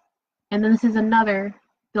ends. And then this is another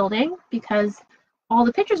building because all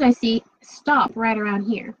the pictures I see stop right around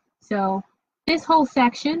here. So this whole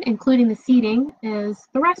section, including the seating, is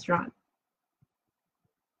the restaurant.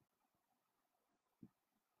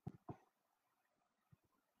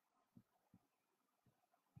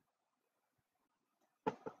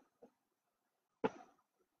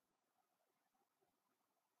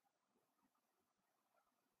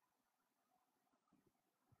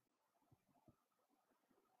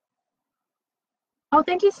 Oh,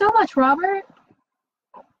 thank you so much, Robert.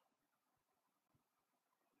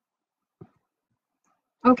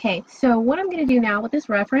 Okay, so what I'm going to do now with this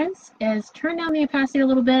reference is turn down the opacity a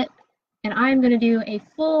little bit, and I'm going to do a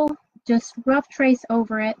full, just rough trace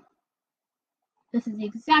over it. This is the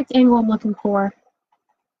exact angle I'm looking for.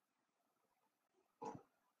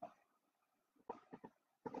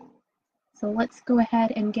 So let's go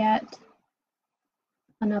ahead and get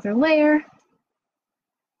another layer.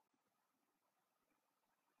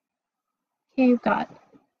 Okay, we've got a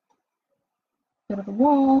bit of a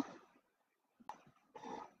wall.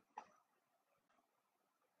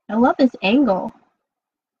 I love this angle.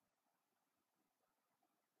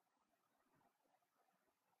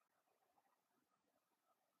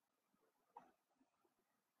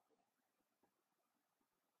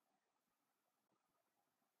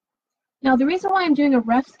 Now, the reason why I'm doing a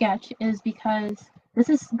rough sketch is because this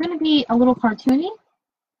is going to be a little cartoony,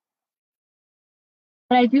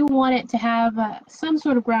 but I do want it to have some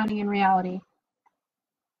sort of grounding in reality.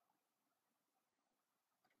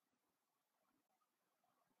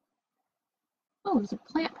 Oh, there's a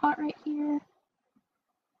plant pot right here.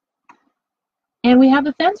 And we have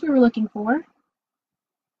the fence we were looking for.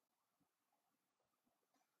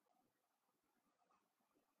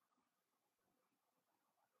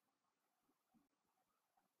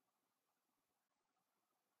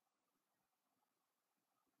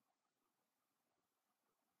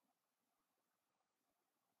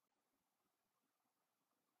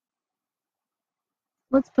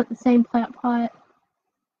 Let's put the same plant pot.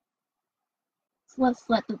 So let's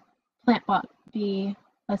let the plant pot be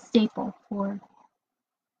a staple for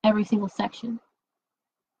every single section.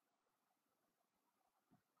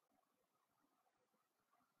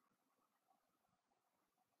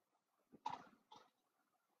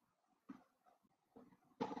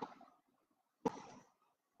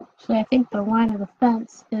 Actually, I think the line of the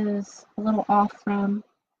fence is a little off from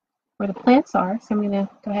where the plants are, so I'm going to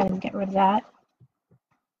go ahead and get rid of that.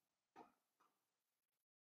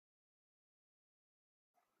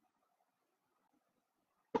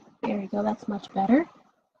 There we go, that's much better.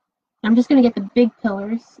 I'm just going to get the big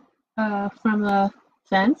pillars from the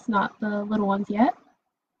fence, not the little ones yet.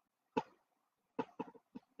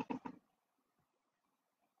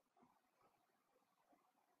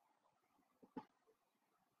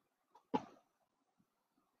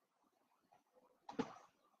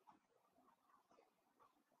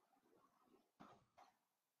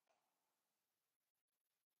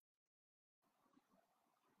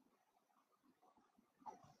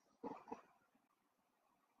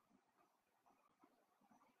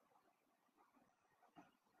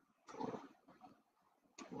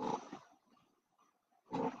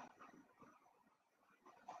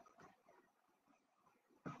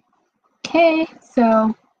 Okay,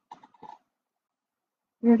 so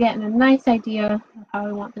we're getting a nice idea of how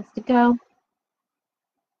we want this to go.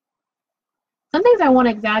 Some things I want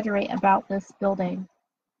to exaggerate about this building.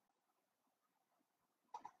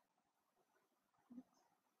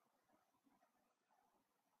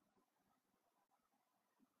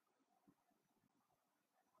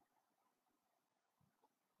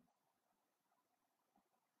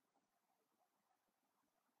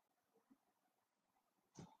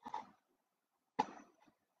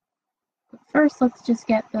 First, let's just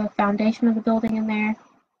get the foundation of the building in there.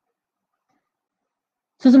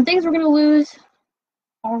 So some things we're going to lose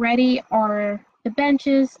already are the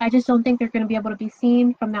benches. I just don't think they're going to be able to be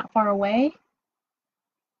seen from that far away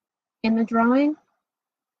in the drawing.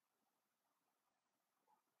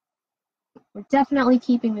 We're definitely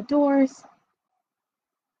keeping the doors.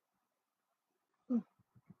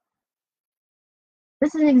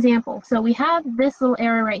 This is an example. So we have this little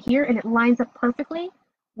area right here, and it lines up perfectly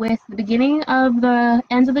with the beginning of the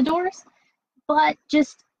ends of the doors, but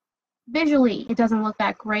just visually, it doesn't look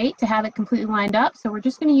that great to have it completely lined up. So we're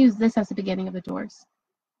just going to use this as the beginning of the doors.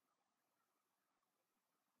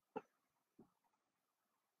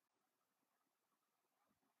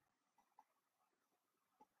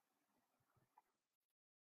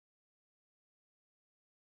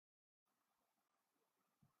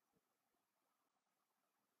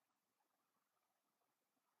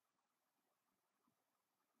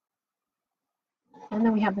 And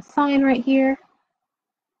then we have the sign right here.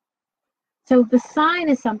 So the sign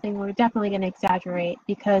is something we're definitely going to exaggerate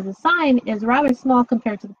because the sign is rather small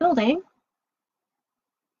compared to the building.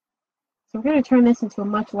 So we're going to turn this into a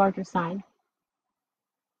much larger sign.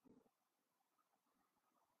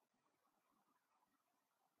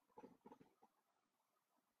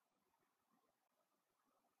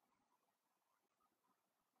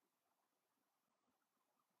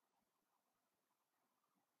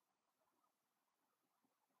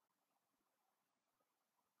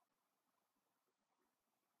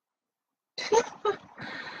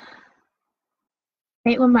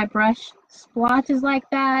 Hate when my brush splotches like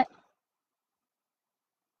that.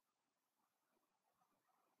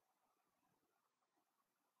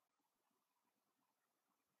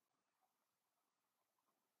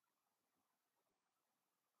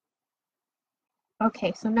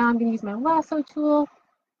 Okay, so now I'm going to use my lasso tool.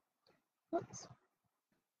 Oops.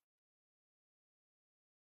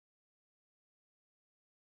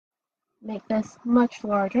 Make this much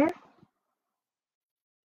larger.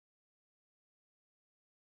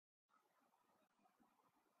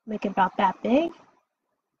 Make it about that big.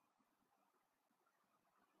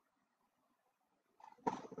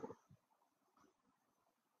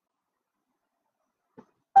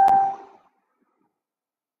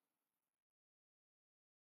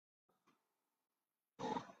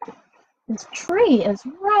 This tree is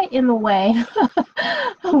right in the way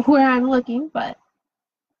of where I'm looking, but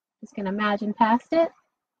just gonna imagine past it.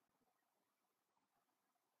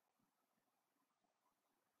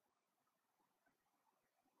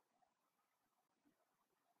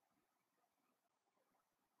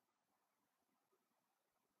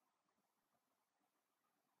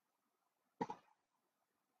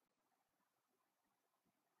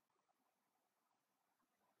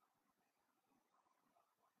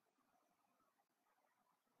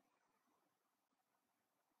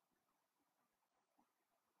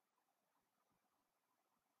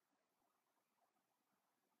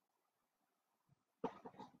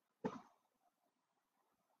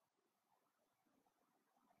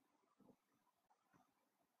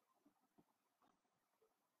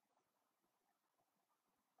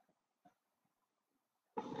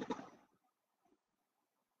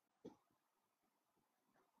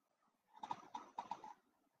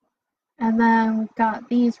 And then we've got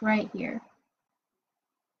these right here.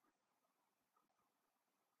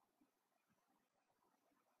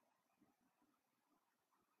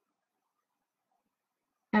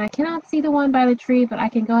 And I cannot see the one by the tree, but I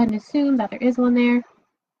can go ahead and assume that there is one there.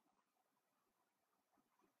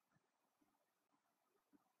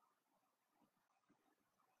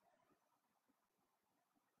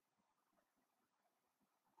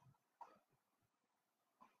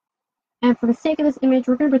 And for the sake of this image,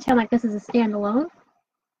 we're going to pretend like this is a standalone.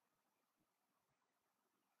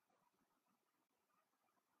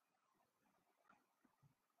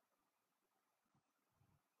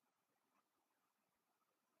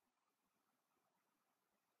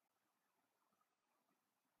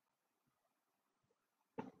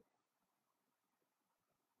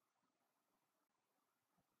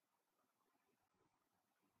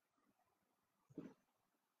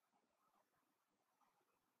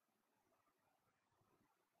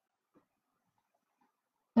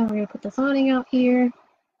 And we're going to put this awning out here.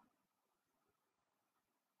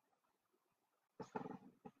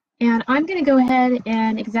 And I'm going to go ahead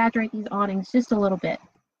and exaggerate these awnings just a little bit.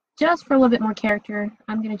 Just for a little bit more character,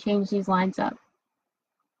 I'm going to change these lines up.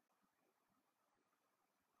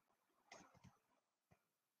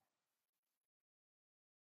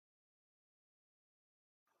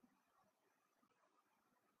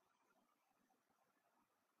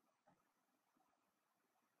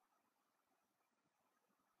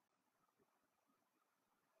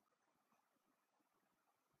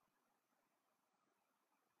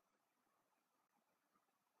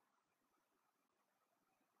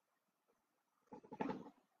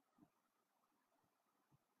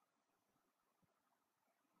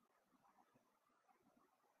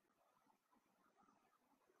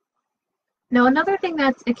 Now, another thing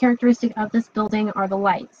that's a characteristic of this building are the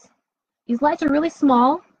lights. These lights are really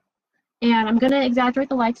small, and I'm going to exaggerate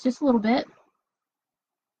the lights just a little bit.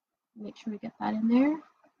 Make sure we get that in there.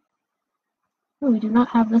 Oh, we do not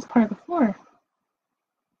have this part of the floor.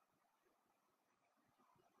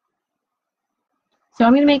 So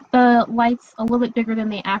I'm going to make the lights a little bit bigger than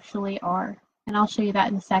they actually are, and I'll show you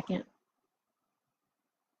that in a second.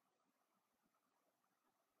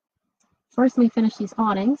 First, let me finish these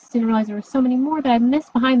awnings. Didn't realize there were so many more that I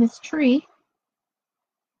missed behind this tree.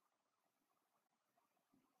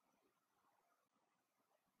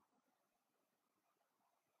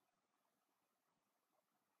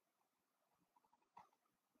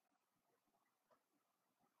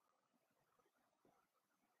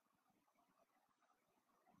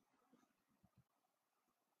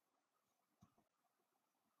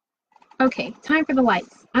 Okay, time for the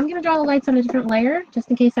lights. I'm going to draw the lights on a different layer, just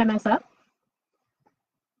in case I mess up.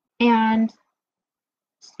 And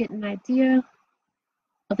just get an idea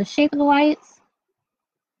of the shape of the lights.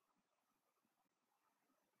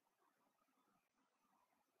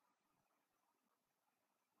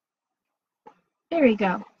 There we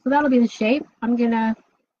go. So that'll be the shape. I'm going to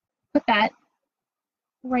put that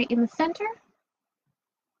right in the center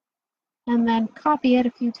and then copy it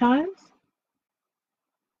a few times.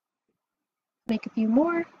 Make a few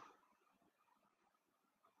more.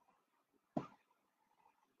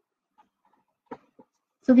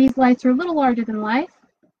 So these lights are a little larger than life.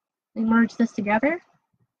 We merge this together.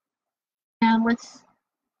 And let's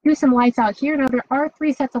do some lights out here. Now there are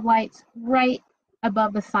 3 sets of lights right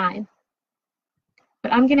above the sign,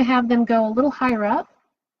 but I'm going to have them go a little higher up.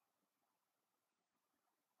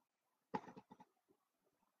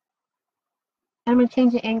 I'm going to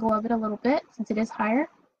change the angle of it a little bit since it is higher.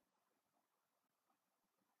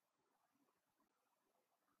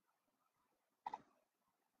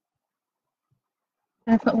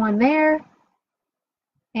 I'm going to put one there,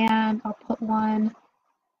 and I'll put one,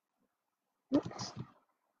 oops,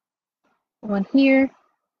 one here.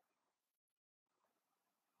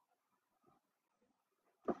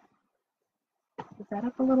 Put that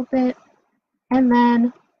up a little bit, and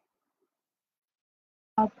then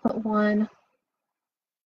I'll put one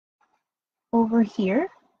over here,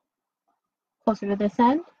 closer to this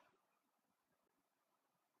end.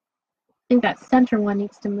 I think that center one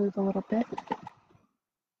needs to move a little bit.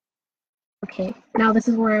 Okay, now this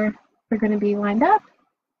is where we're going to be lined up.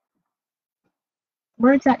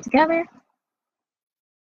 Merge that together.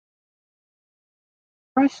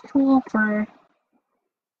 Brush tool for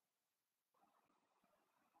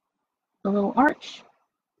the little arch.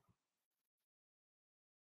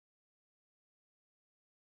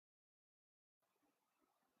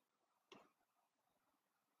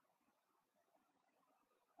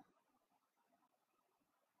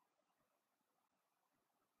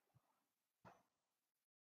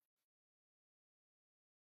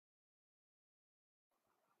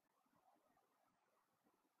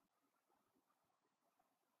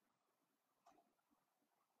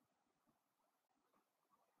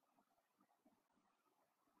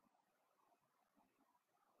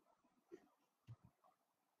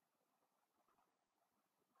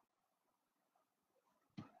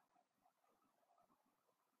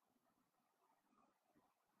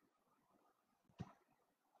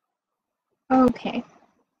 Okay.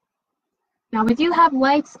 Now we do have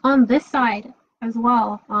lights on this side as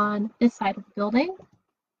well, on this side of the building.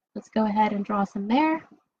 Let's go ahead and draw some there.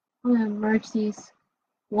 I'm going to merge these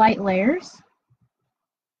light layers.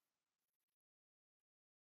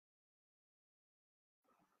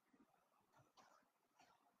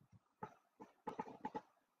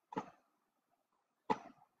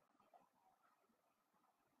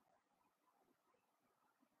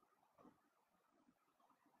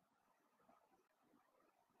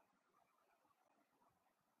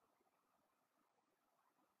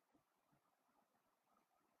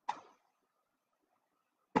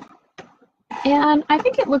 And I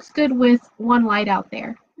think it looks good with one light out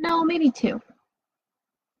there. No, maybe 2.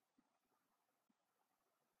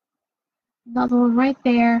 Another one right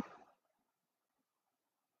there.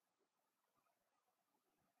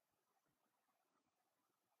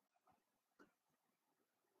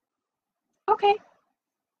 Okay.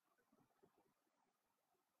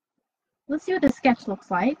 Let's see what the sketch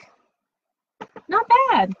looks like. Not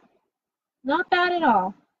bad. Not bad at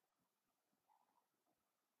all.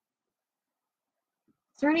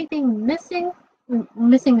 Is there anything missing? We're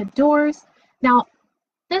missing the doors. Now,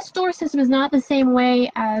 this door system is not the same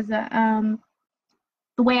way as the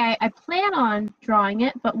way I plan on drawing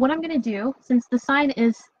it, but what I'm going to do, since the sign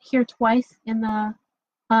is here twice in the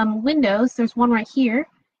windows, there's one right here,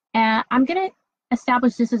 and I'm going to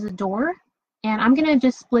establish this as a door, and I'm going to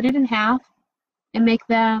just split it in half and make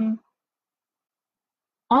them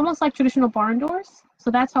almost like traditional barn doors.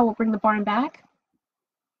 So that's how we'll bring the barn back.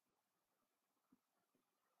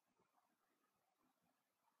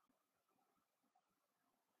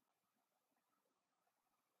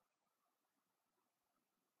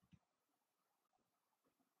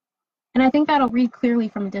 And I think that'll read clearly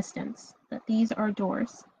from a distance that these are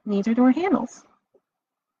doors and these are door handles.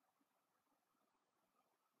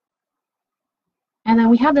 And then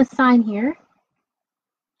we have this sign here.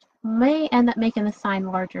 May end up making the sign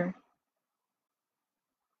larger.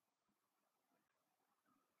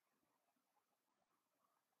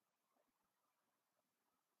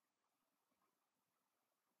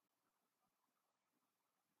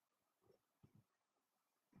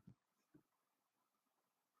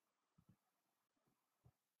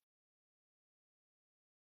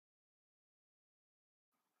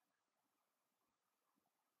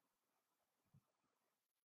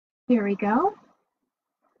 Here we go.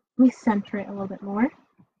 Let me center it a little bit more.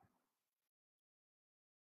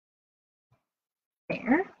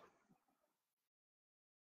 There.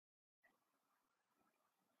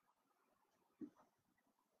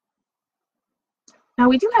 Now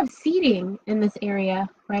we do have seating in this area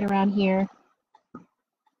right around here. Oh,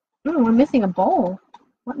 we're missing a bowl.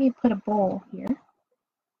 Let me put a bowl here.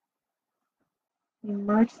 Let me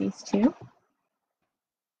merge these two.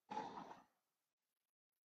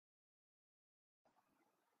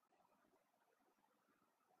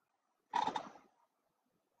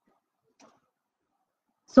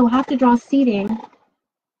 So we'll have to draw seating.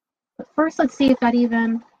 But first, let's see if that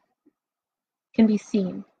even can be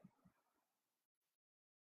seen.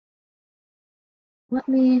 Let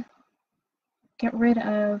me get rid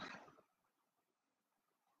of,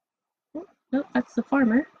 oh, nope, that's the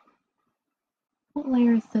farmer. What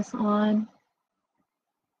layer is this on?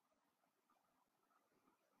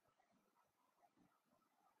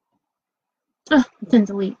 Oh, it's in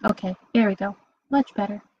delete. Okay, there we go. Much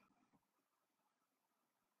better.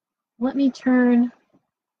 Let me turn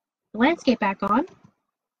the landscape back on.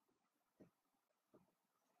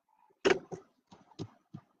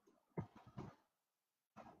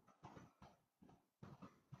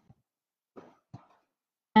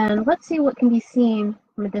 And let's see what can be seen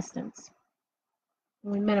from a distance.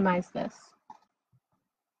 We minimize this.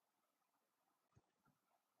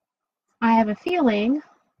 I have a feeling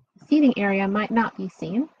the seating area might not be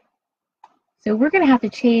seen. So we're going to have to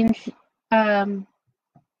change the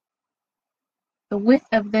width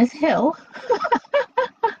of this hill.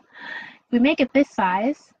 If we make it this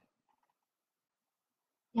size,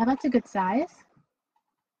 yeah, that's a good size.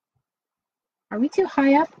 Are we too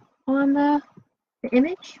high up on the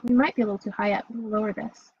image? We might be a little too high up. We'll lower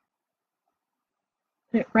this.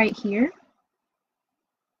 Put it right here.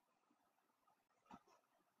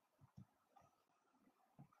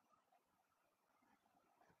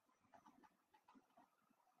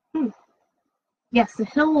 Yes, the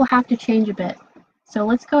hill will have to change a bit. So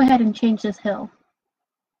let's go ahead and change this hill.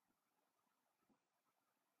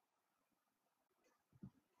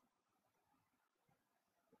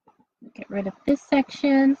 Get rid of this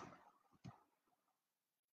section.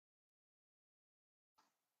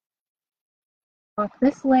 Lock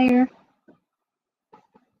this layer.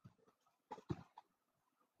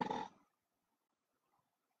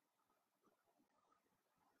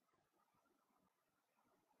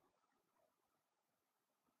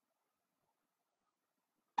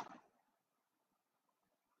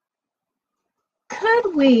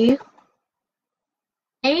 Could we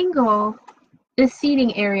angle this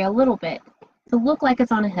seating area a little bit to look like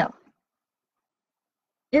it's on a hill?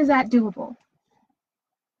 Is that doable?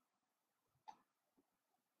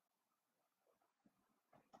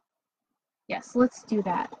 Yes, let's do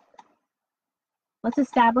that. Let's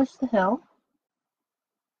establish the hill.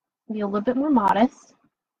 Be a little bit more modest.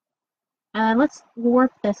 And let's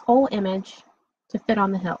warp this whole image to fit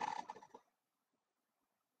on the hill.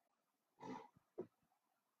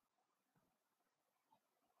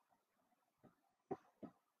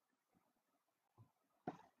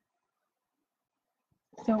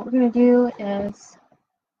 So what we're going to do is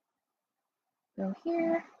go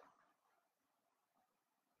here.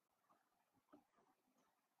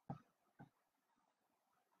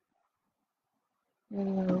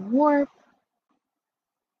 And we're going to warp.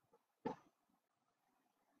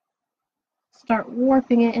 Start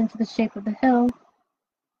warping it into the shape of the hill.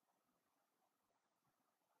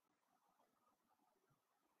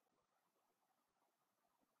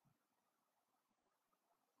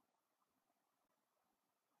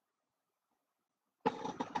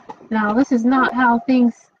 Now, this is not how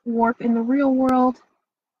things warp in the real world,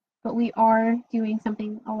 but we are doing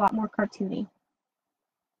something a lot more cartoony.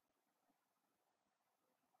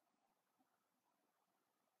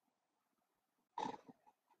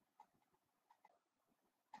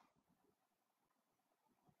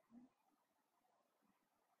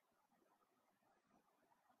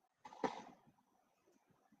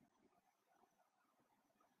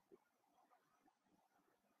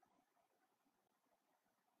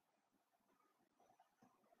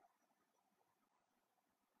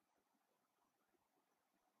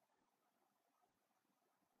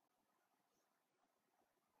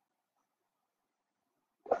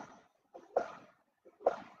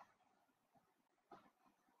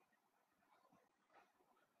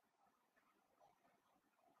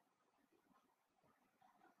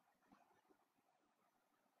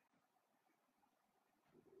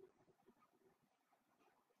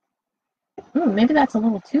 Maybe that's a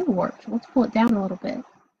little too warped. Let's pull it down a little bit.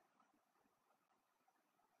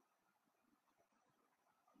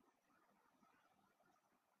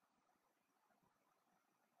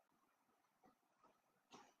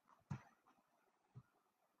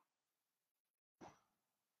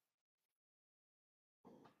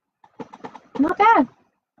 Not bad.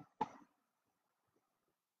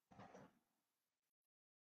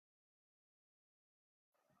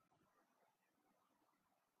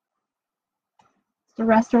 It's the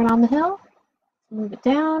restaurant on the hill. Move it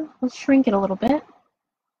down. Let's shrink it a little bit.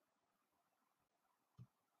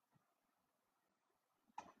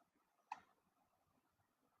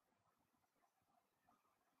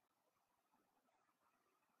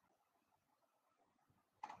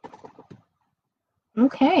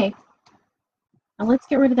 Okay. Now let's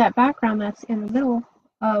get rid of that background that's in the middle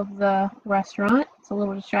of the restaurant. It's a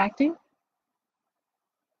little distracting.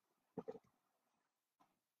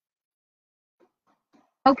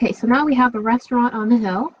 Okay, so now we have the restaurant on the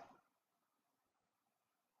hill.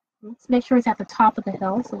 Let's make sure it's at the top of the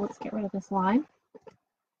hill, so let's get rid of this line.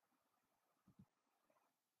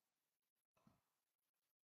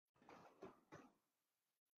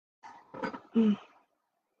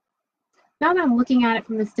 Now that I'm looking at it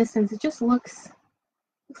from this distance, it just looks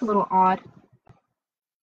a little odd.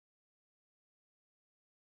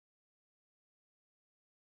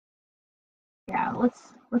 Yeah,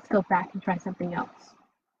 let's go back and try something else.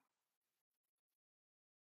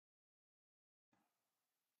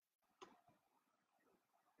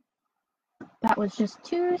 That was just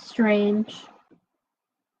too strange.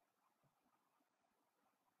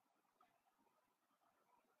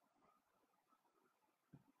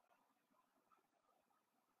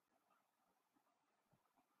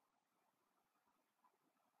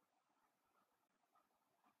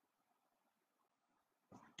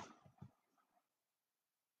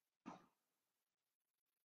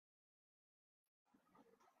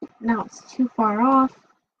 Now it's too far off.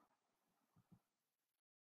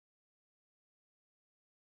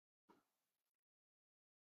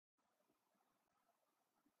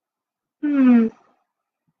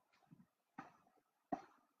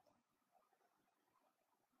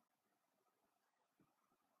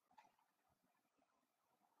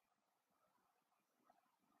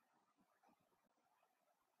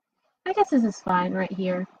 I guess this is fine right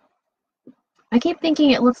here. I keep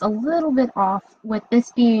thinking it looks a little bit off with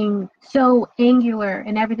this being so angular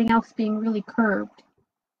and everything else being really curved.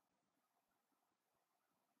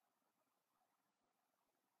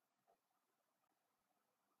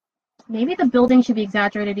 Maybe the building should be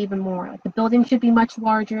exaggerated even more. Like the building should be much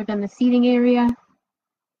larger than the seating area.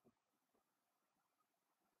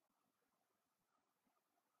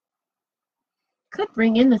 Could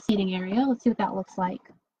bring in the seating area. Let's see what that looks like.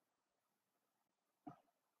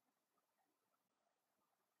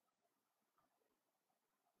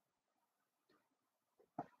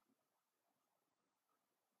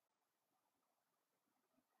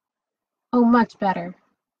 Oh, much better.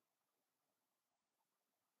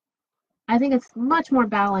 I think it's much more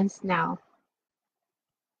balanced now.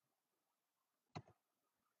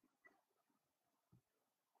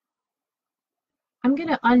 I'm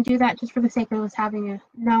gonna undo that just for the sake of us having a.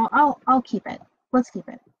 No, I'll keep it. Let's keep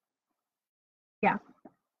it. Yeah,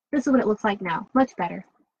 this is what it looks like now. Much better.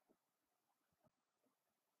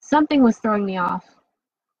 Something was throwing me off.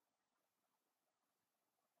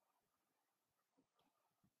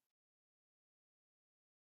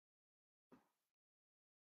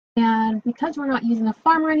 And because we're not using the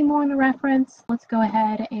farmer anymore in the reference, let's go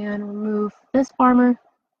ahead and remove this farmer.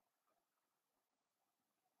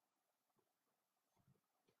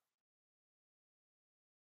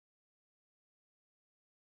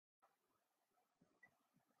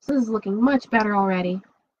 So this is looking much better already.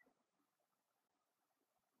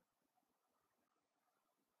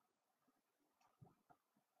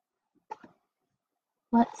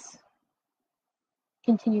 Let's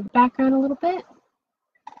continue the background a little bit.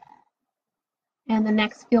 And the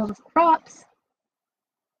next field of crops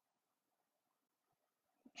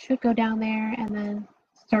should go down there and then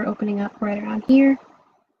start opening up right around here.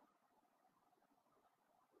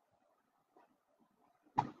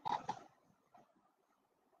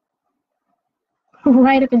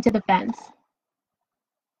 Right up into the fence.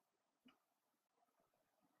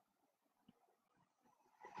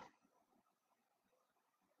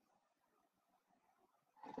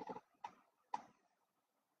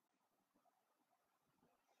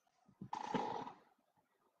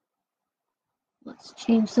 Let's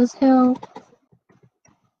change this hill.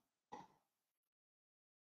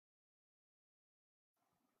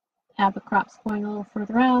 Have the crops going a little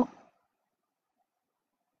further out.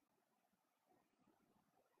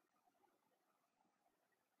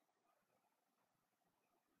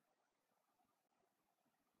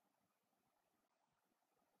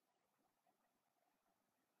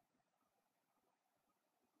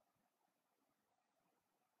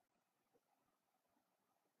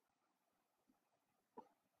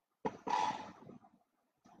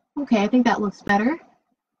 Okay, I think that looks better.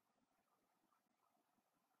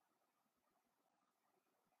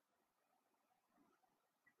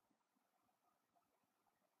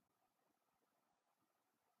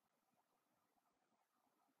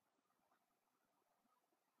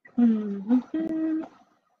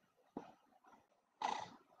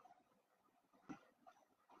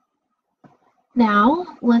 Now,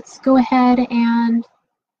 let's go ahead and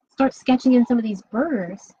start sketching in some of these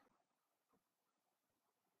burgers.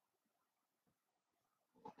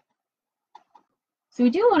 So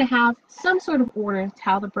we do want to have some sort of order to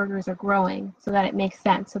how the burgers are growing so that it makes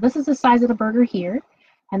sense. So this is the size of the burger here,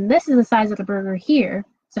 and this is the size of the burger here.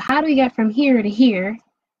 So how do we get from here to here,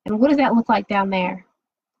 and what does that look like down there?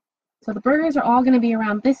 So the burgers are all going to be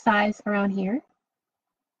around this size around here.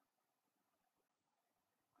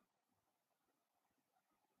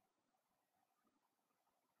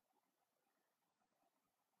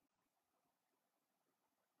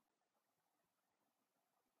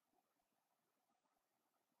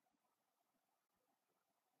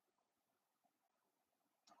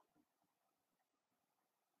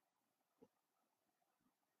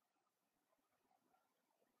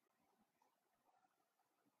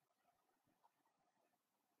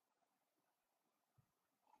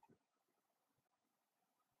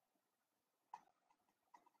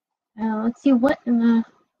 Let's see what the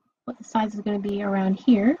size is going to be around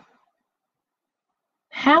here.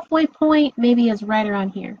 Halfway point maybe is right around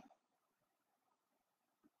here.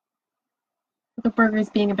 The burgers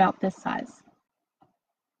being about this size.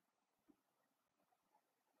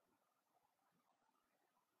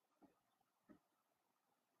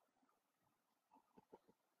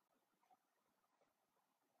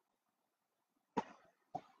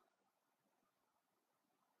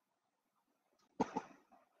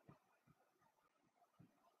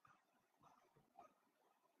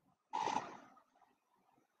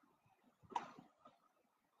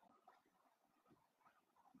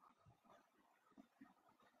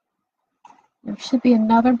 There should be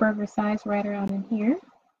another burger size right around in here.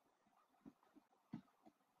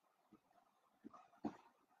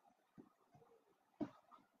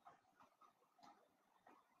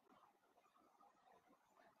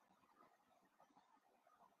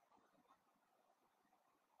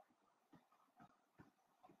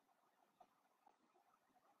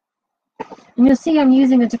 And you'll see I'm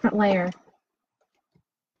using a different layer.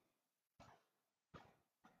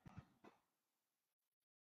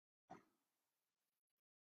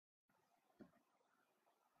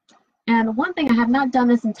 And one thing I have not done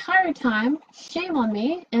this entire time, shame on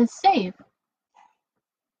me, is save.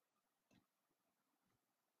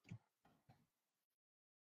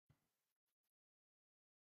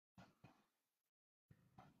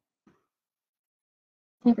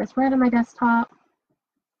 Take this right on my desktop.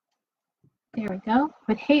 There we go.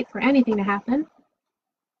 Would hate for anything to happen.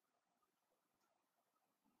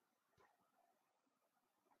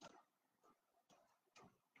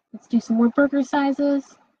 Let's do some more burger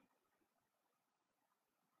sizes.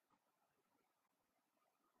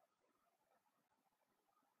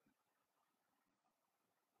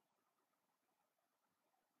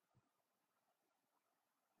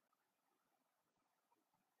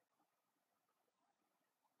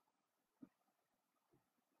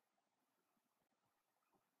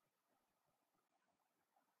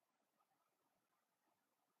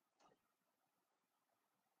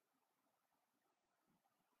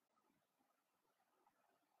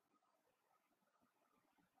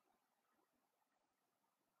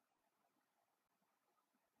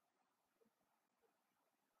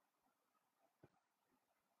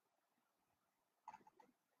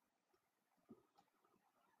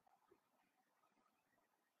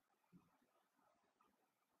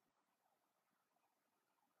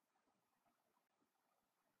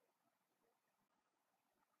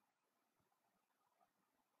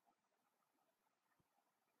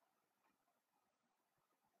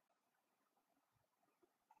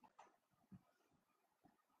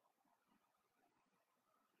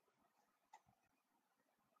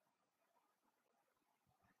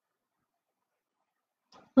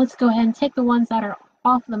 Let's go ahead and take the ones that are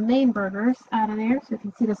off the main burgers out of there so you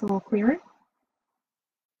can see this a little clearer.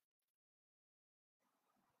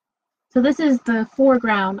 So this is the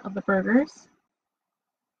foreground of the burgers.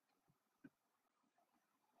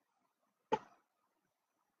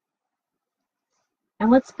 And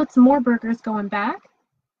let's put some more burgers going back.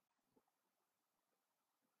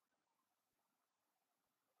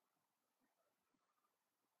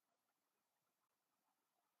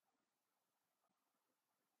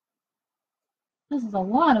 This is a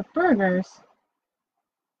lot of burgers.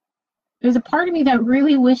 There's a part of me that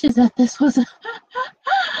really wishes that this was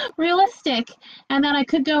realistic and that I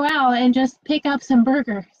could go out and just pick up some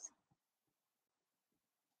burgers.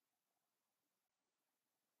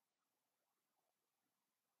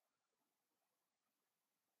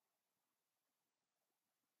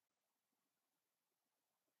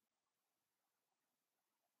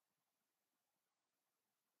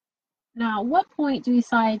 Now, at what point do we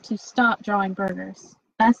decide to stop drawing burgers?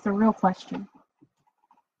 That's the real question.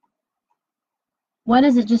 when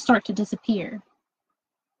does it just start to disappear?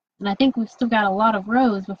 And I think we've still got a lot of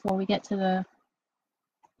rows before we get to the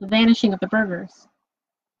vanishing of the burgers.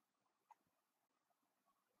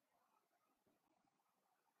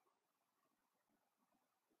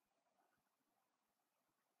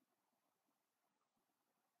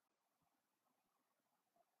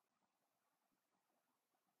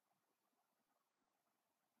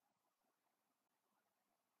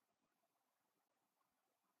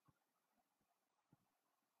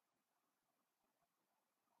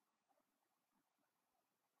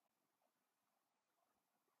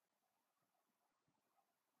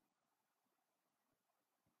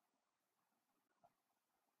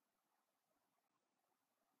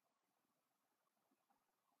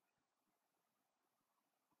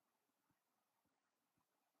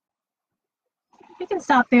 We can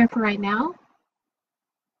stop there for right now.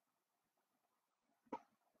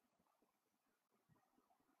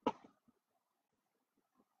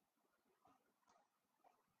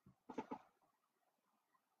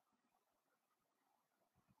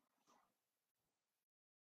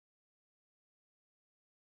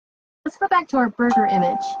 Let's go back to our burger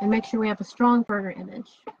image and make sure we have a strong burger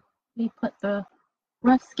image. We put the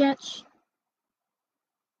rough sketch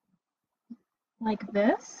like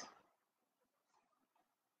this.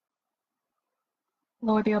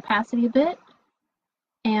 Lower the opacity a bit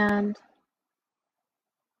and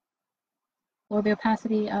lower the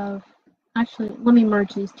opacity of, actually, let me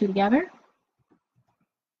merge these two together.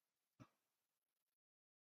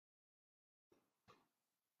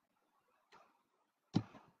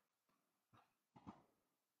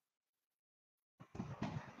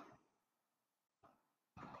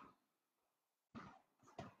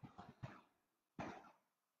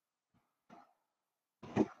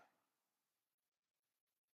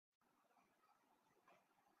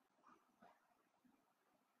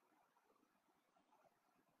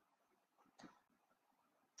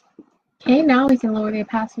 Okay, now we can lower the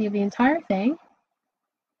opacity of the entire thing.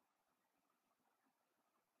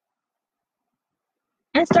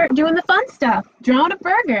 And start doing the fun stuff. Drawing a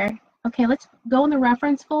burger. Okay, let's go in the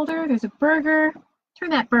reference folder. There's a burger.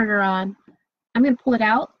 Turn that burger on. I'm going to pull it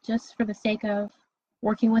out just for the sake of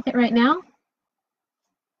working with it right now.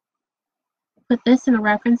 Put this in the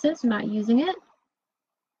references. I'm not using it.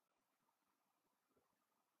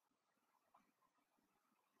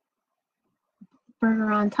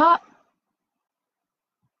 Burger on top.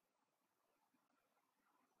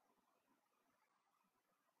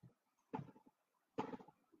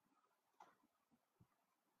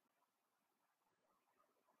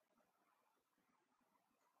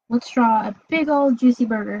 Let's draw a big old juicy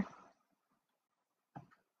burger.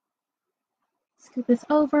 Scoop this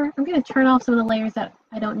over. I'm going to turn off some of the layers that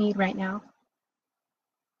I don't need right now.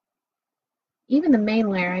 Even the main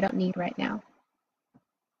layer I don't need right now.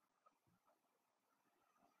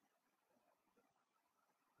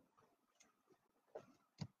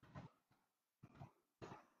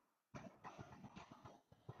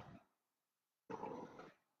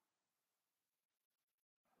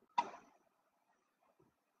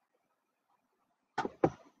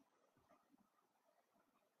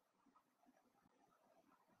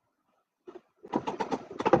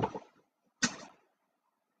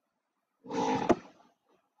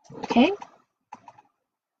 Okay,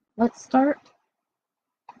 let's start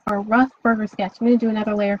our rough burger sketch. I'm going to do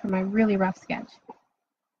another layer for my really rough sketch.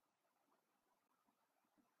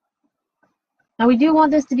 Now we do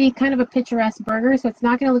want this to be kind of a picturesque burger, so it's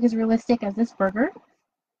not going to look as realistic as this burger.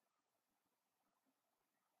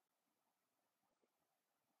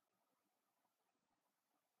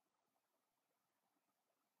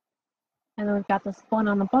 And then we've got this bun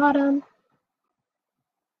on the bottom.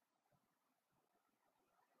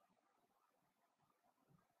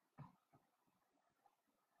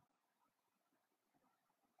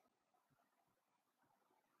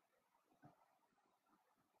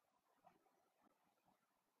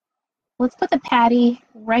 Let's put the patty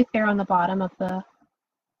right there on the bottom of the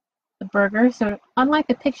burger. So unlike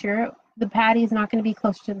the picture, the patty is not going to be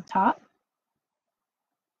close to the top.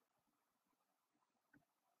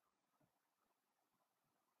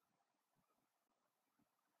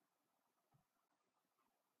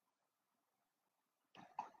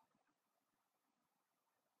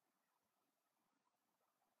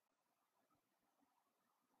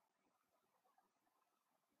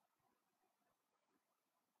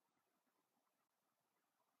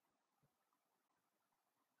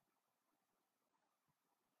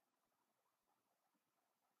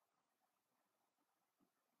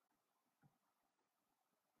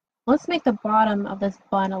 Let's make the bottom of this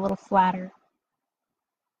bun a little flatter.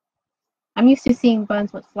 I'm used to seeing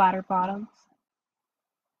buns with flatter bottoms.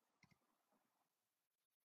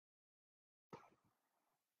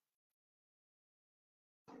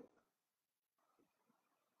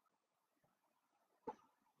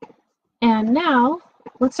 And now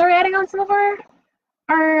let's start adding on some of our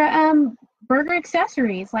burger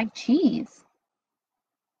accessories like cheese.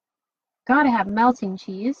 Gotta have melting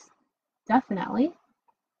cheese, definitely.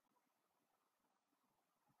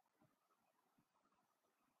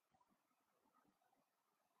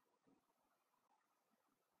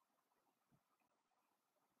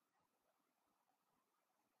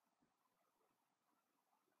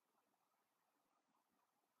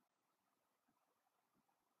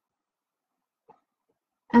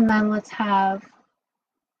 And then let's have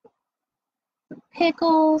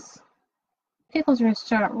pickles. Pickles are going to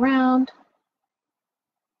start round.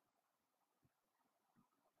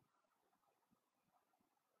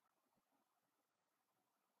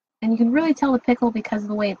 And you can really tell the pickle because of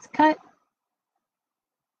the way it's cut.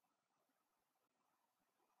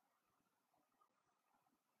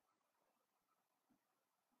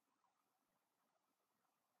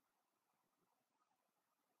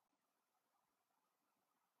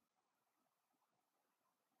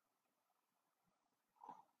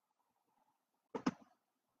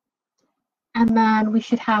 And then we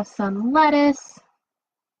should have some lettuce.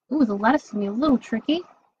 Ooh, the lettuce can be a little tricky.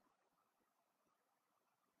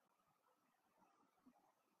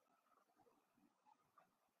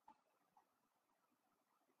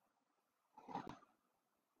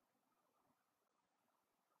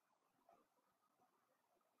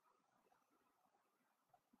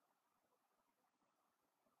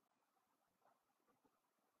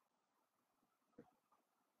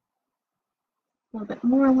 A little bit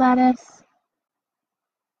more lettuce.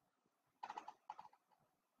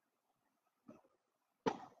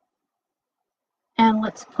 And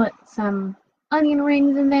let's put some onion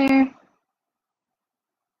rings in there.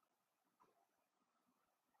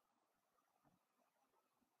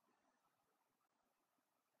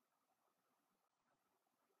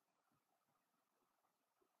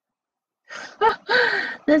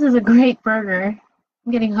 This is a great burger.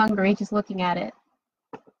 I'm getting hungry just looking at it.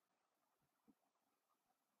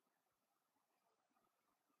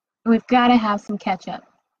 We've got to have some ketchup.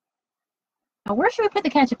 Now, where should we put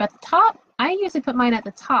the ketchup? At the top? I usually put mine at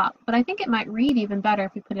the top, but I think it might read even better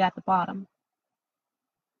if we put it at the bottom.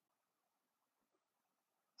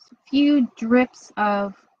 Just a few drips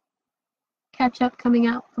of ketchup coming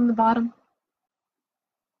out from the bottom.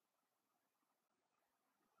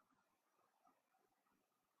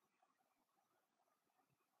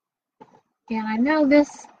 And I know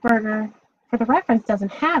this burger, for the reference,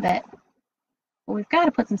 doesn't have it, but we've got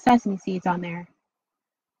to put some sesame seeds on there.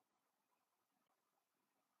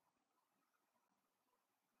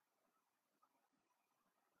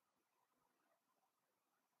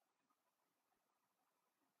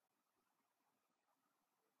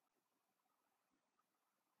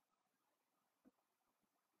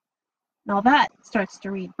 Now that starts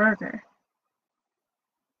to read burger.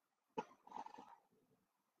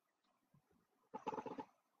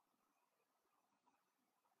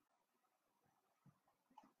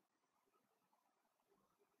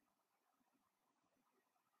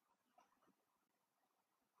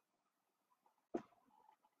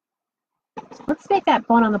 So let's make that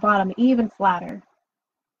bun on the bottom even flatter.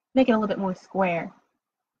 Make it a little bit more square.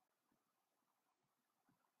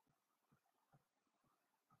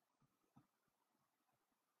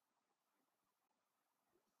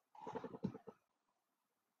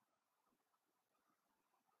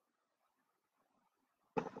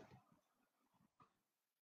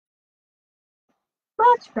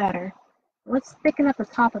 Much better. Let's thicken up the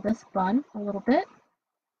top of this bun a little bit.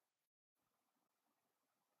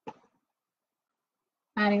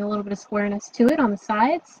 Adding a little bit of squareness to it on the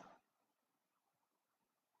sides.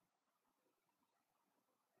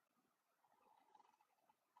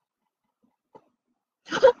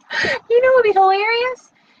 You know what would be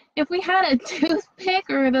hilarious? If we had a toothpick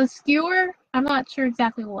or the skewer, I'm not sure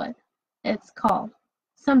exactly what it's called.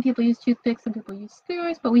 Some people use toothpicks, some people use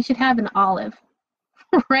skewers, but we should have an olive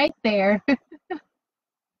right there.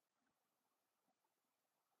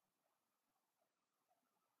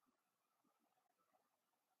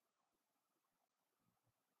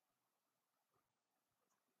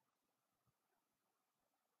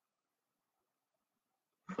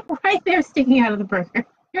 Right there sticking out of the burger.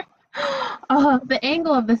 The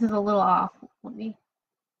angle of this is a little off. Let me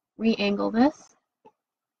re-angle this.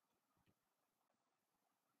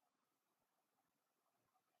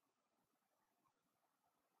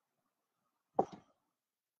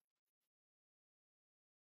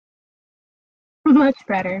 Much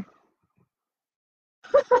better.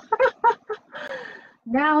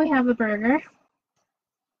 Now we have the burger.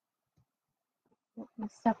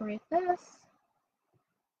 Let's separate this.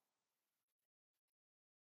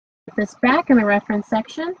 Put this back in the reference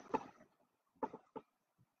section.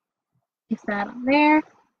 Place that on there.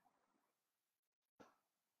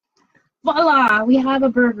 Voila, we have a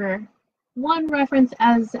burger. One reference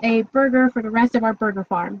as a burger for the rest of our burger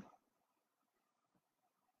farm.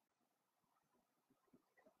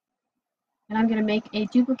 And I'm going to make a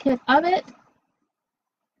duplicate of it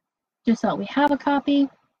just so we have a copy.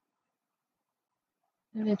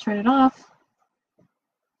 I'm going to turn it off.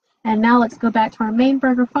 And now let's go back to our main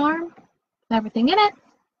burger farm with everything in it.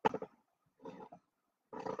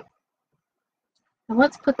 And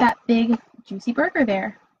let's put that big juicy burger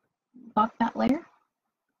there. Lock that layer.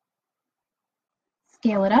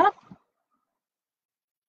 Scale it up.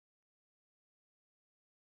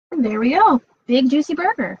 And there we go. Big juicy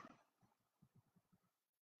burger.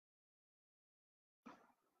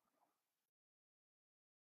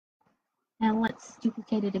 And let's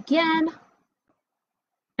duplicate it again.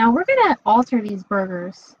 Now we're going to alter these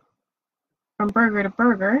burgers from burger to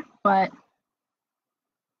burger, but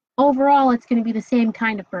overall it's going to be the same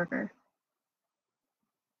kind of burger.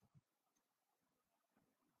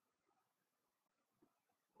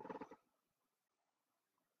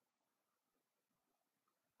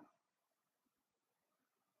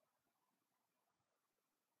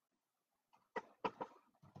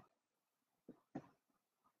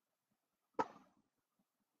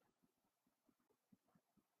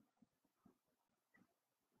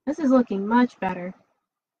 This is looking much better.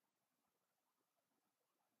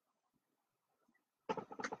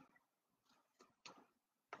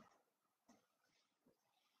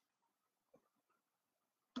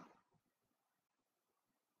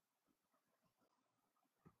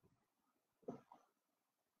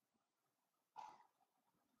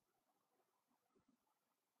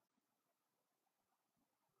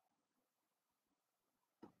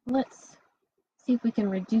 Let's see if we can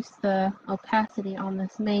reduce the opacity on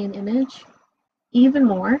this main image even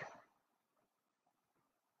more.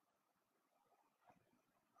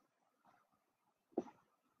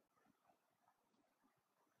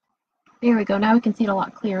 There we go, now we can see it a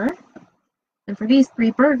lot clearer. And for these three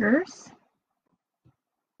burgers,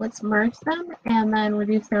 let's merge them and then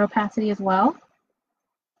reduce their opacity as well.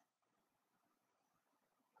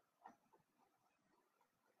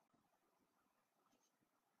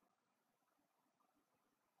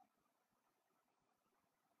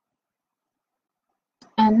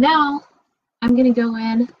 And now I'm going to go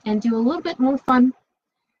in and do a little bit more fun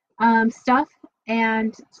stuff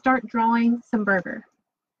and start drawing some burger.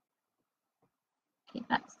 Okay,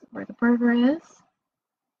 that's where the burger is.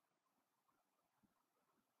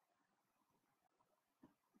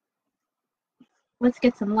 Let's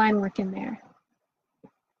get some line work in there.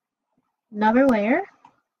 Another layer.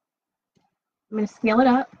 I'm going to scale it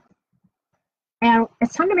up. And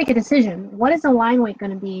it's time to make a decision. What is the line weight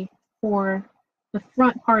going to be for the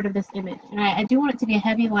front part of this image? And I do want it to be a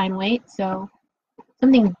heavy line weight, so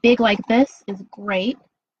something big like this is great.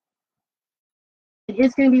 It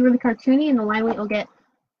is going to be really cartoony, and the line weight will get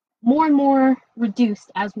more and more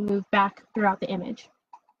reduced as we move back throughout the image.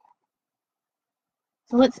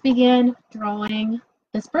 So let's begin drawing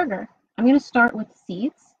this burger. I'm going to start with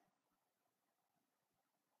seeds.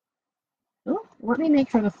 Ooh, let me make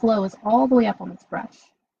sure the flow is all the way up on this brush.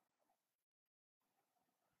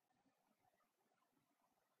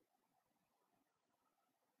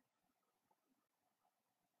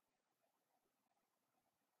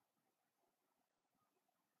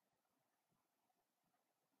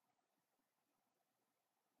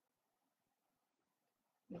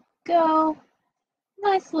 There we go.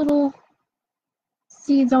 Nice little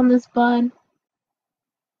seeds on this bun.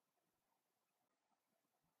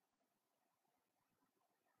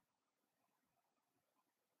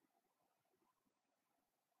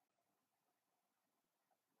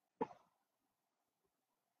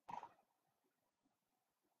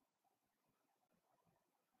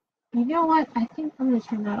 You know what? I think I'm going to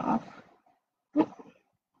turn that off. Oop.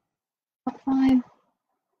 Fine.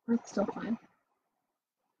 It's still fine.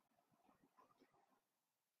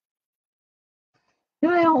 You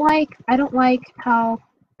know what I don't like? I don't like how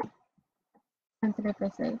sensitive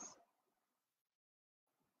this is.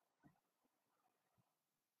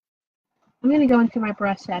 I'm going to go into my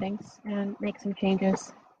brush settings and make some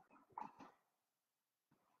changes.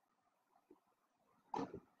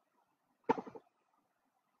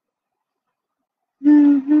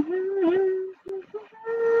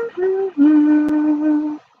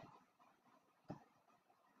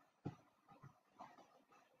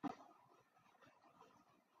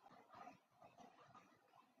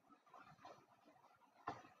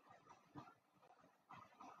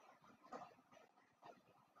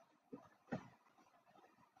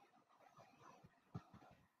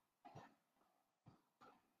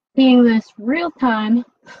 Seeing this real time,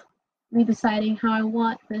 me deciding how I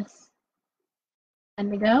want this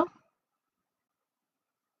end to go.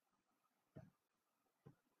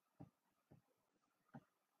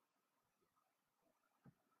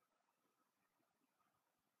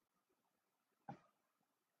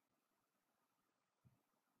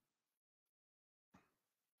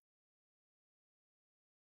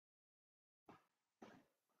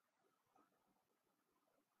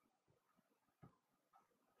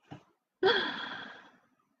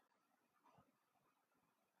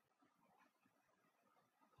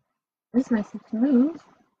 This is nice and smooth.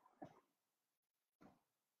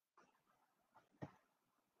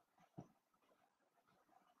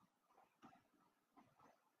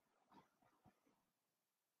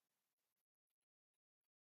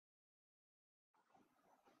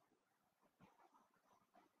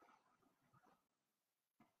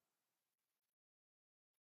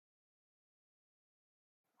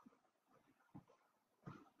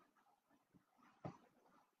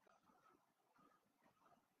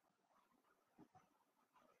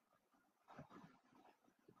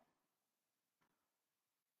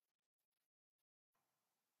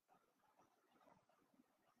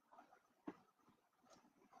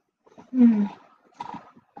 Mm.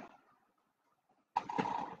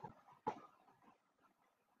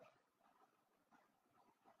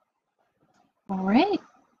 All right.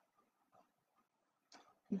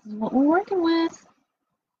 This is what we're working with.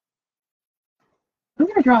 I'm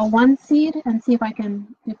going to draw one seed and see if I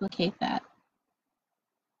can duplicate that.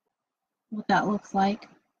 What that looks like.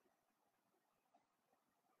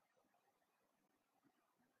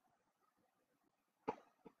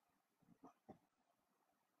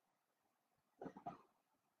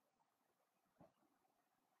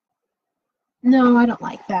 No, I don't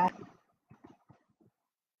like that.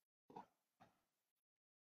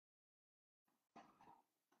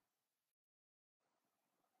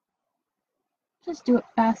 Just do it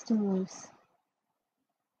fast and loose.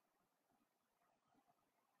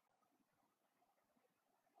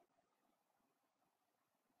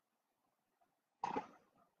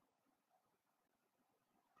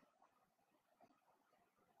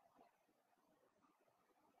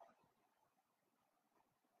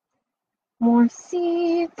 More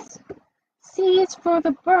seeds. Seeds for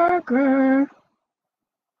the burger.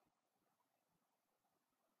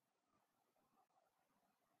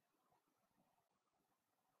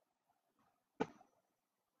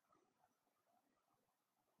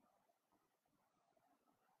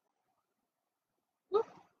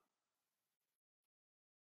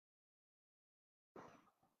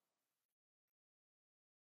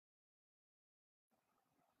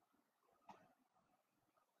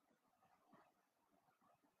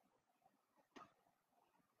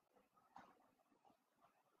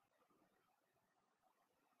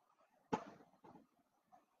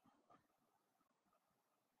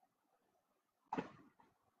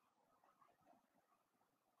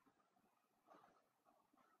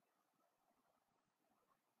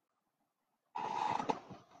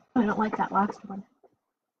 I don't like that last one.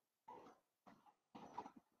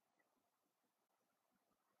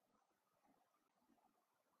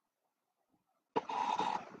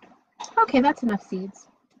 Okay, that's enough seeds.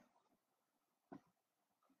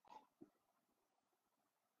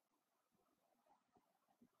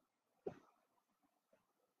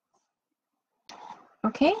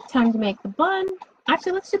 Okay, time to make the bun.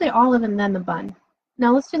 Actually, let's do the olive and then the bun.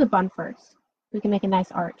 No, let's do the bun first. We can make a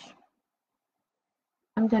nice arch.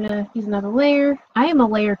 I'm gonna use another layer. I am a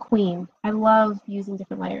layer queen. I love using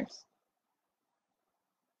different layers.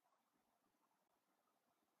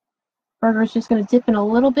 Burger is just gonna dip in a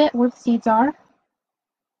little bit where the seeds are.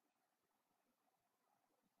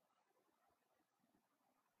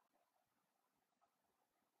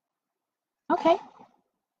 Okay.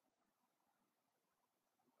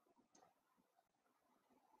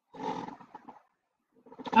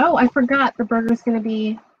 Oh, I forgot the burger's gonna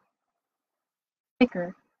be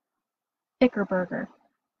thicker. Thicker burger.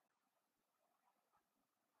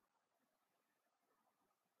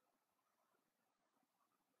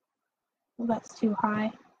 Well, that's too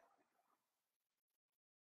high.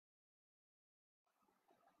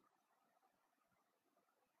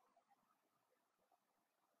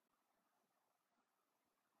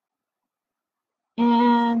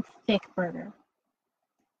 And thick burger.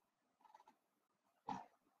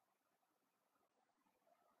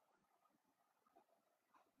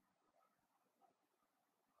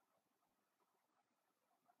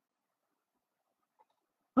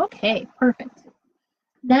 Okay, perfect.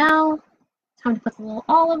 Now, time to put the little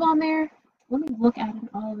olive on there. Let me look at an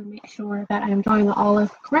olive and make sure that I'm drawing the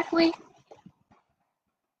olive correctly.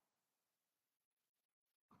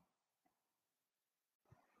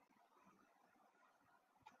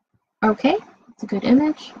 Okay, it's a good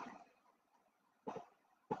image.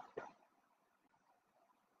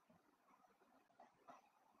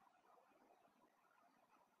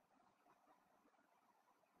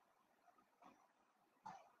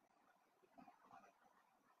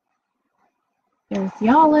 There's the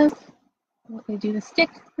olive. Let me do the stick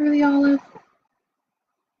through the olive.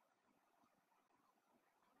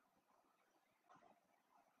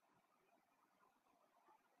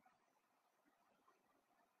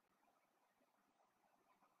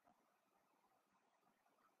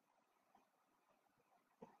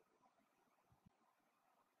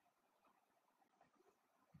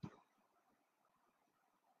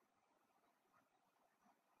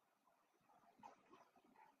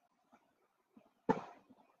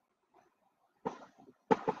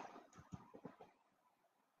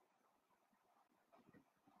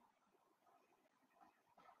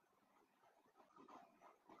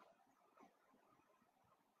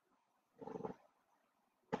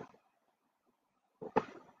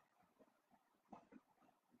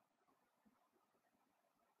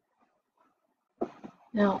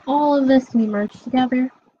 Now all of this can be merged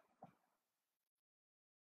together.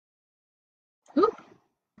 Oop,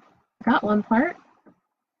 got one part.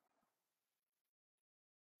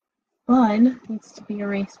 Bun needs to be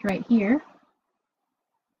erased right here.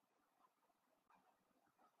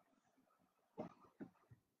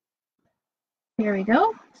 There we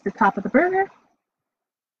go. It's the top of the burger.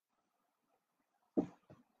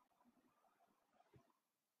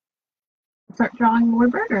 Start drawing more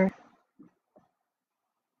burger.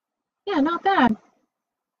 Yeah, not bad.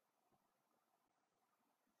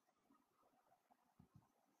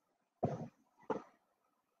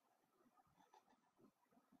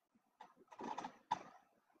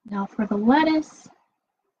 Now for the lettuce.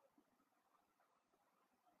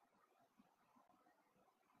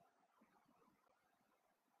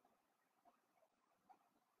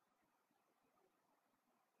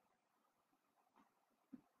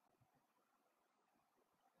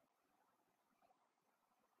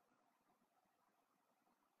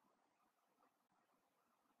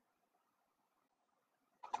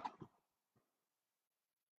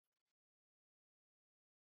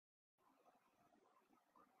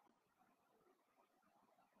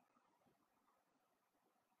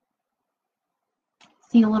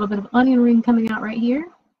 See a little bit of onion ring coming out right here.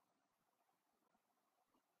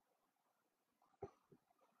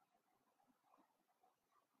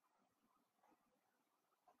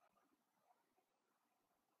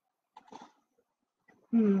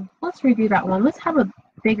 Let's redo that one. Let's have a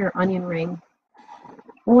bigger onion ring.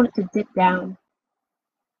 I want it to dip down.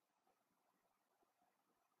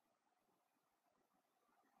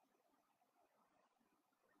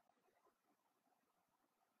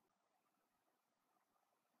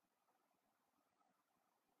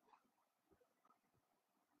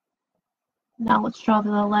 Now let's draw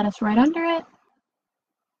the lettuce right under it.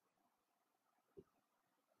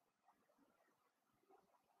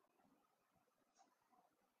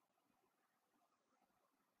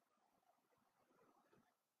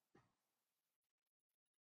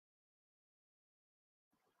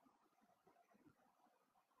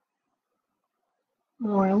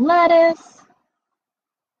 More lettuce.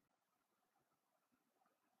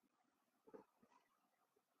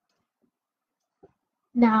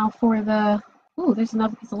 Now for the, there's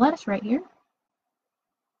another piece of lettuce right here.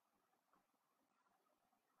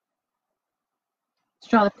 Let's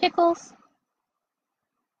draw the pickles.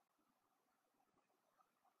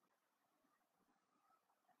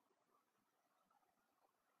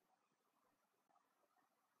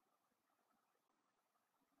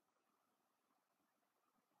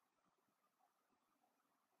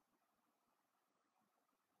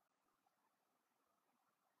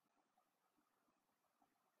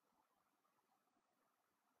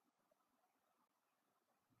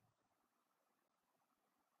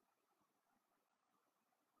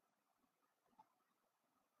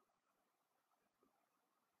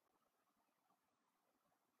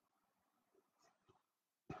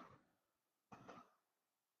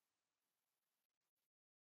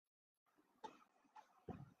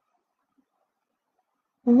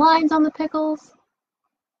 Lines on the pickles.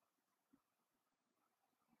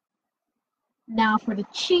 Now for the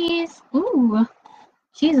cheese. Ooh,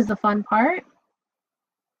 cheese is the fun part.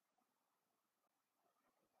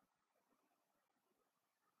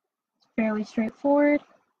 It's fairly straightforward.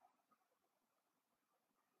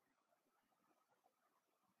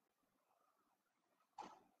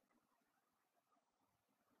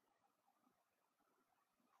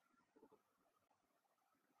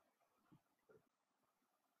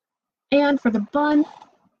 And for the bun,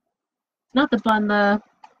 not the bun, the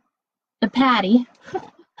the patty.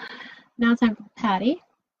 Now it's time for the patty.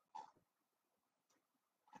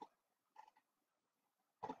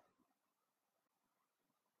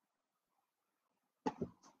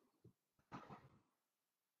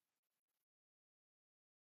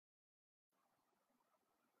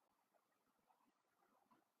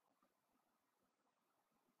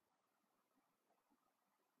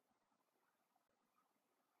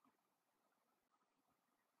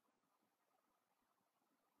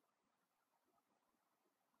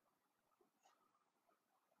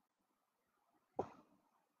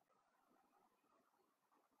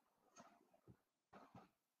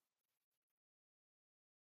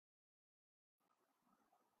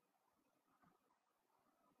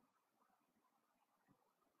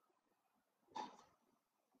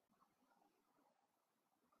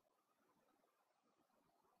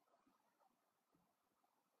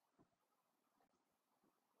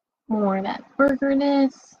 More of that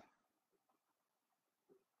burgerness.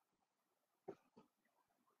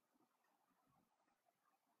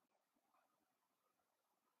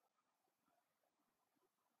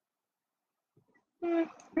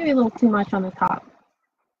 Maybe a little too much on the top.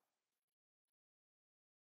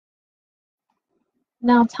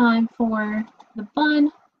 Now time for the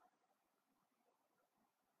bun.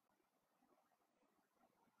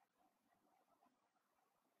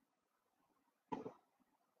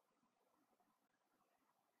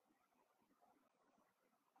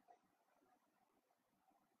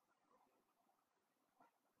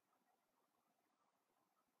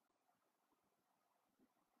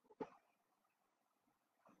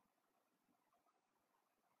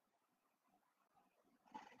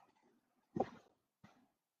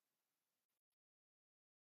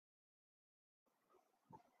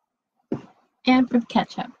 And for the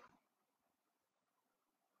ketchup.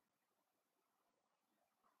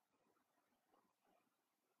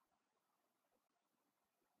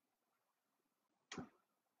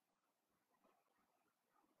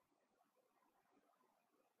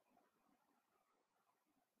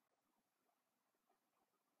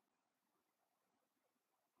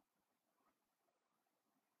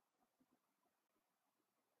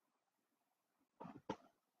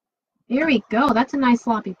 Here we go. That's a nice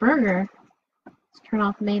sloppy burger. Let's turn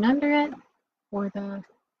off the main under it for the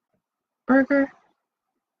burger.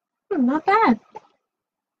 Not bad.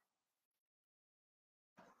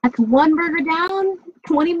 That's one burger down,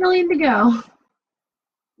 20 million to go.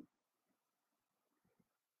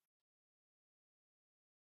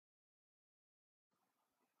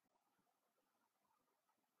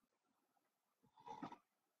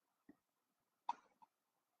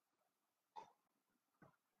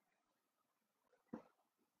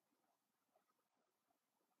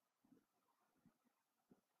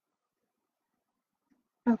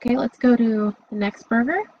 Okay, let's go to the next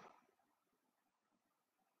burger.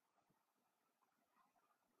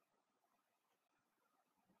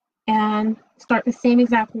 And start the same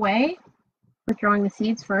exact way. We're throwing the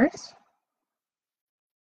seeds first.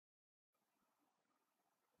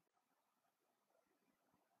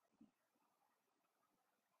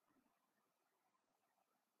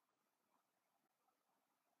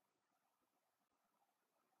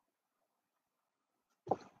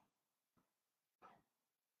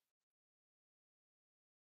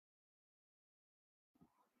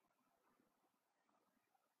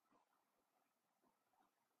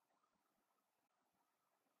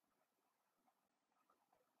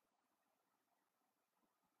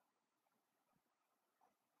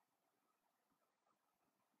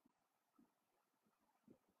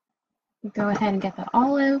 Go ahead and get the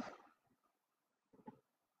olive.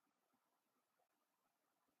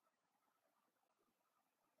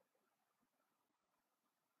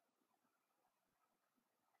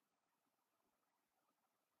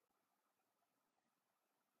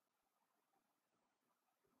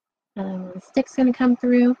 And the stick's going to come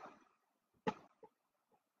through.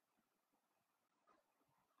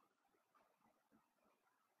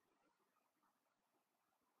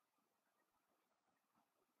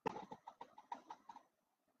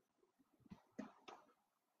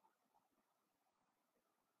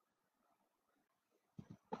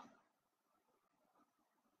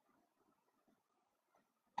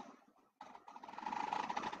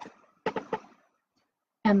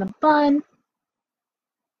 And the bun.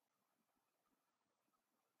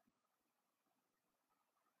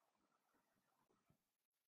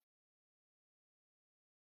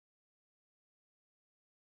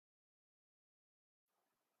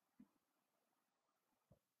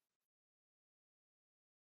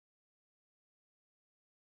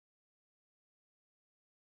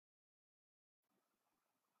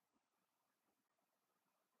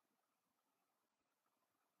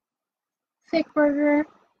 thick burger.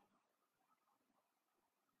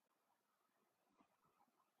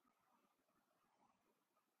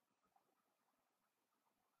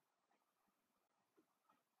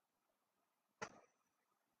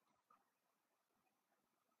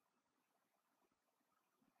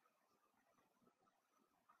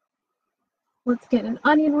 Let's get an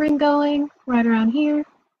onion ring going right around here.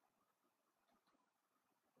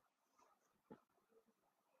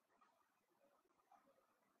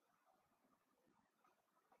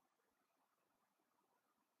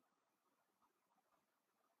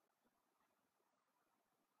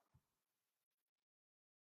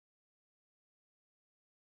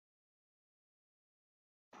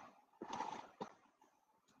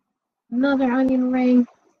 Another onion ring.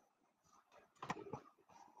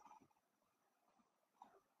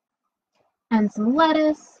 And some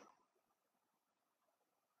lettuce.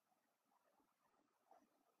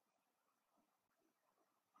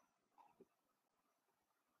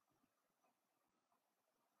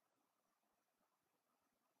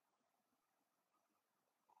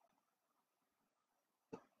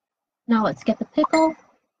 Now let's get the pickle.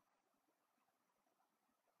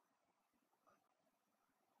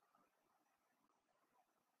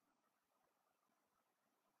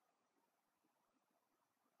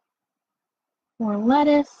 More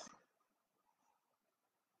lettuce.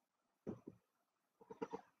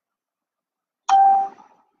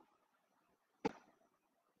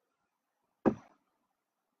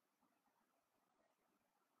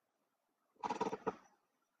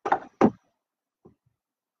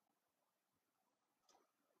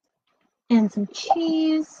 And some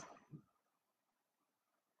cheese.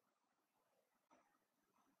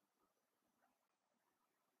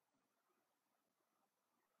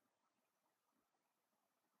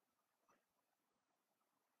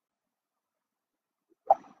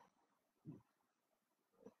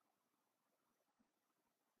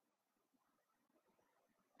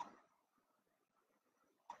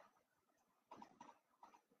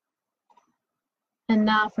 And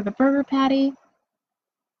now for the burger patty.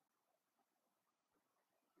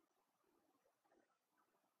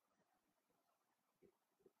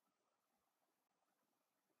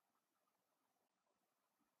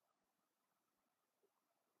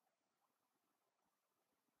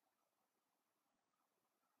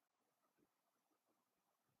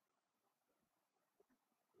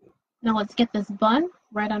 Now let's get this bun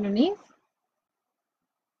right underneath.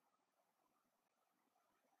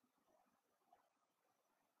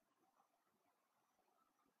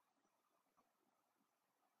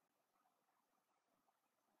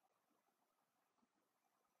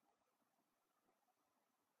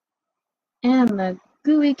 And the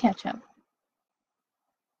gooey ketchup.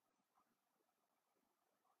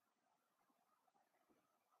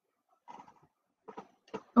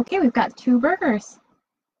 Okay, we've got 2 burgers.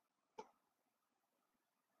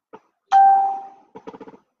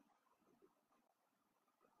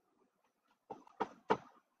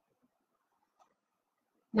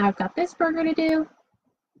 Now I've got this burger to do.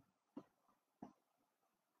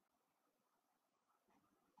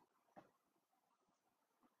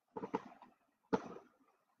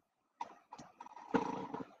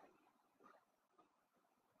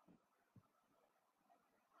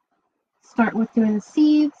 Start with doing the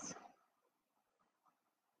seeds.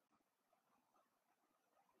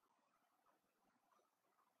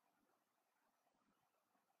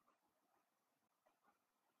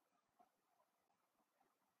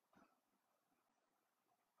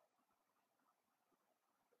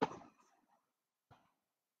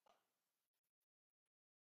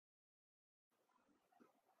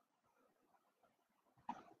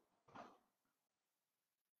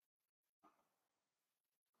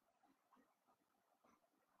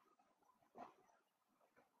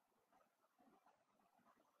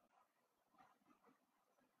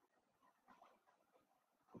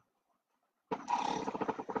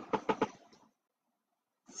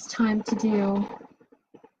 It's time to do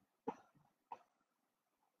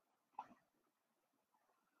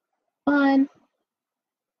bun.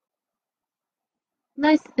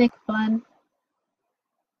 Nice thick bun.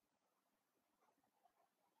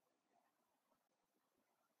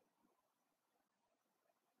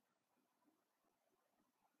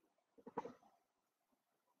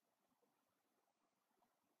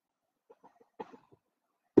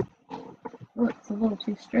 Oh, it's a little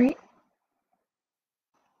too straight.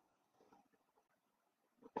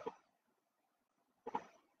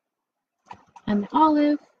 And the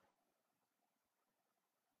olive.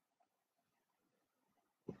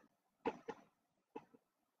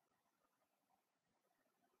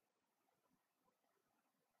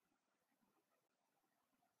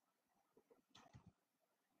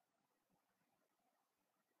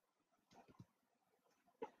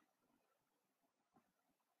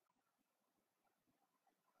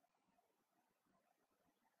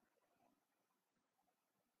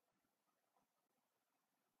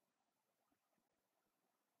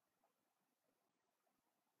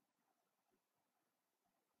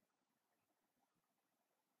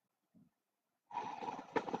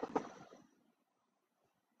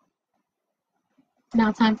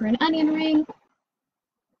 Now time for an onion ring.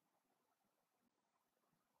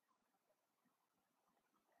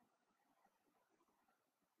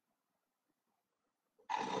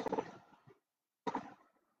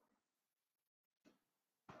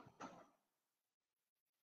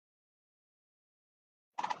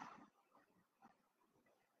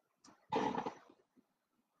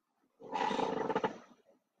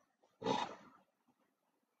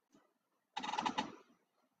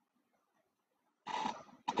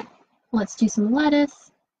 Let's do some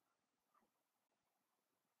lettuce.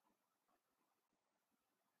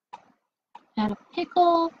 Add a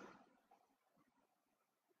pickle.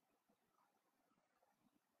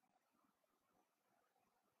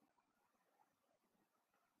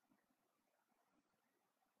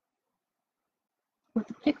 With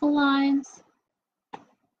the pickle lines. Let's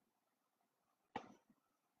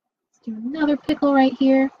do another pickle right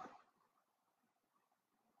here.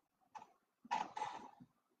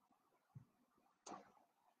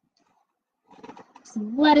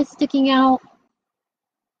 Some lettuce sticking out.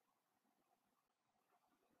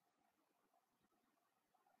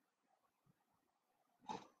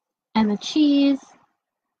 And the cheese.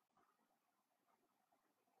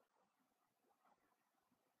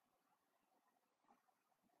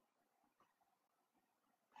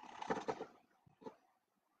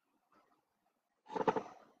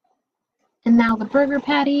 And now the burger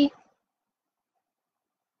patty.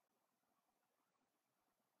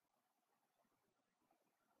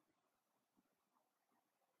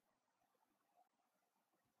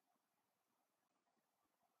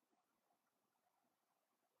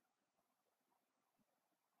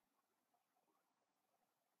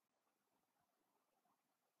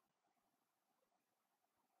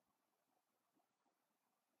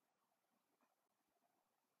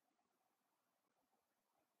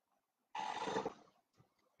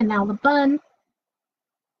 And now the bun.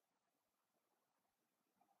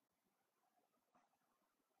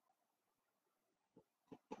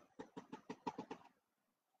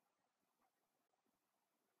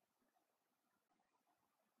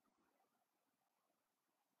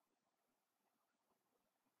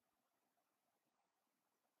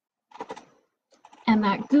 And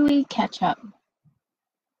that gooey ketchup.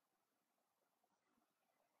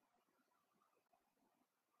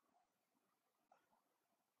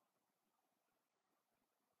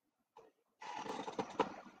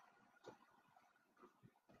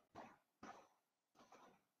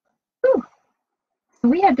 Whew. So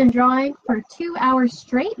we have been drawing for 2 hours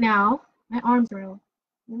straight now. My arms are a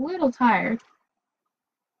little tired.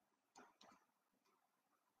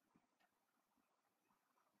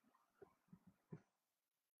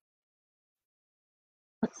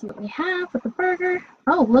 Let's see what we have with the burger.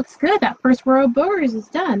 Oh, looks good. That first row of burgers is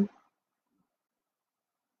done.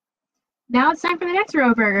 Now it's time for the next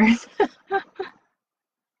row of burgers.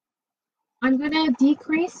 I'm going to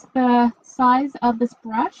decrease the size of this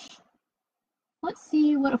brush. Let's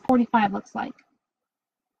see what a 45 looks like.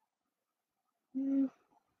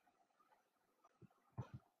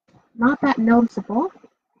 Not that noticeable.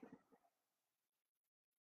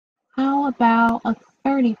 How about a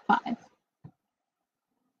 35?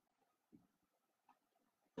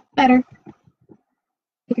 Better.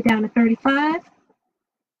 Take it down to 35.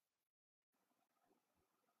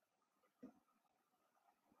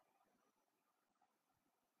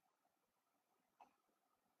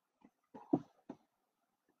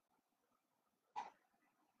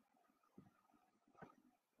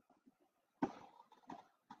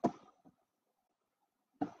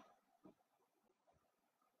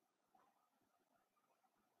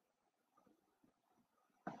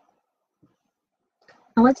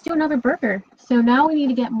 Now let's do another burger. So now we need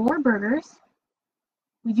to get more burgers.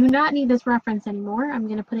 We do not need this reference anymore. I'm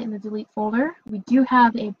going to put it in the delete folder. We do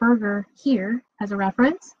have a burger here as a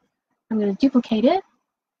reference. I'm going to duplicate it.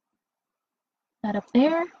 That up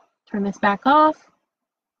there. Turn this back off.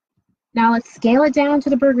 Now let's scale it down to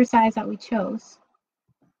the burger size that we chose,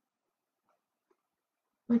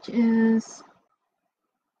 which is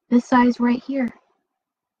this size right here.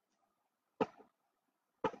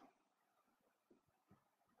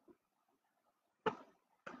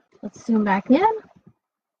 Let's zoom back in.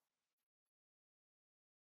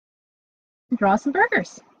 Draw some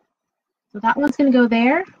burgers. So that one's going to go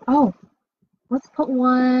there. Oh, let's put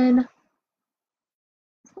one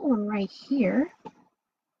right here.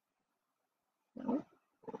 No.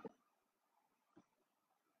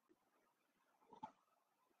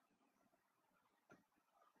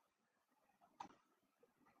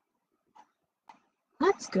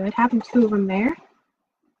 That's good, having two of them there.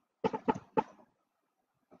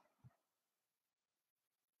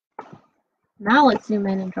 Now let's zoom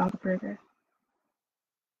in and draw the burger.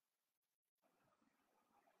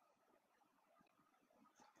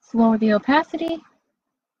 Lower the opacity.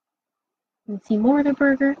 You can see more of the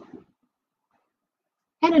burger.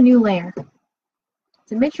 And a new layer.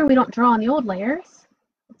 To make sure we don't draw on the old layers,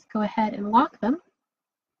 let's go ahead and lock them.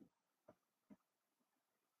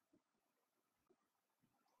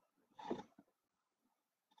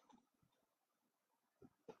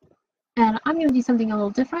 And I'm going to do something a little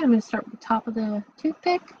different. I'm going to start with the top of the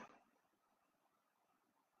toothpick.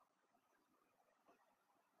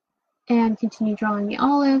 And continue drawing the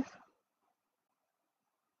olive.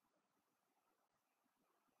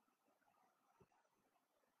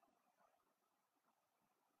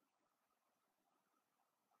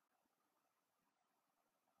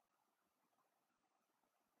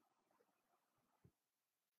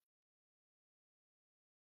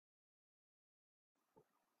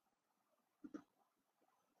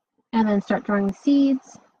 And then start drawing the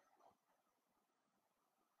seeds.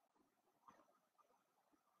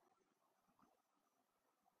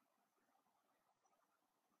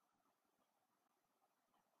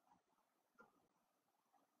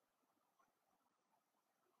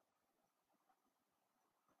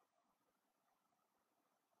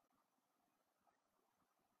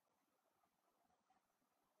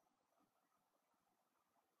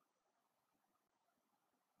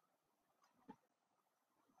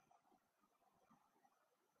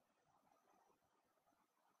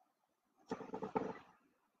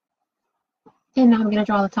 And now I'm going to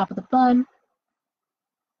draw the top of the bun.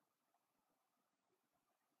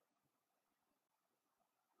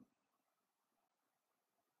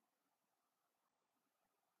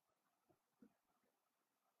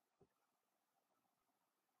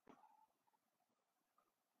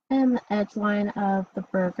 And the edge line of the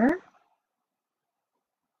burger.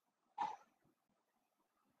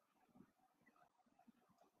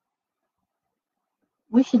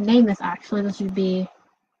 We should name this actually. This should be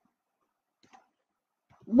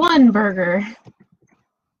one burger.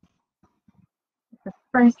 The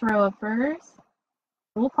first row of burgers.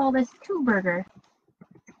 We'll call this two burger.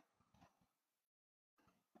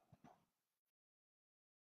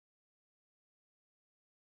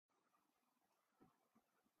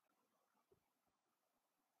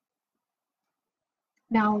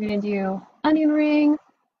 Now we're going to do onion ring.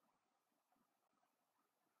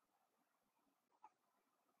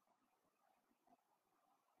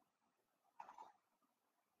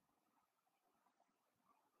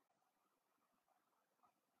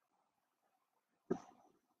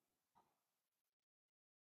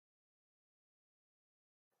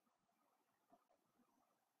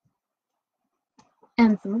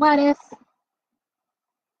 And some lettuce.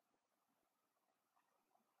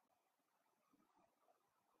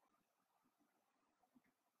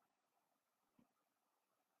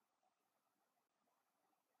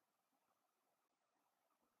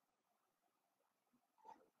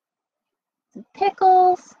 Some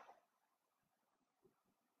pickles.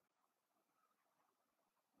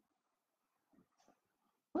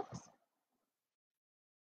 Whoops.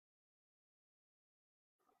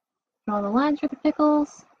 Draw the lines for the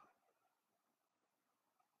pickles.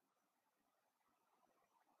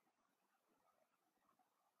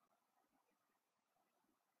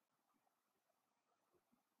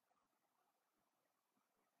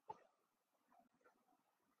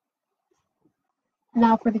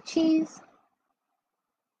 Now for the cheese.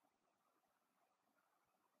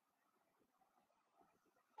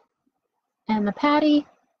 And the patty.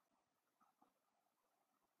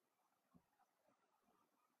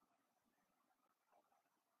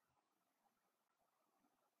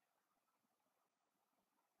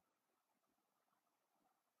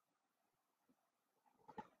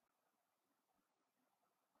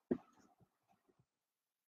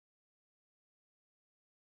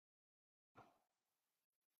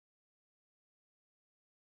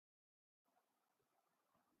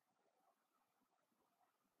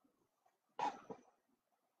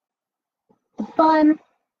 The bun.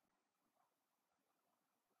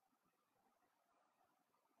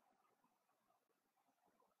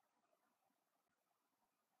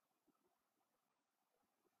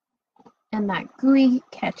 And that gooey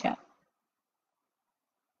ketchup.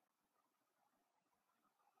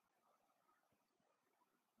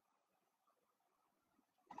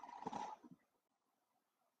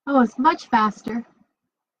 Oh, it's much faster.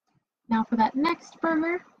 Now for that next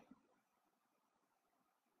burger.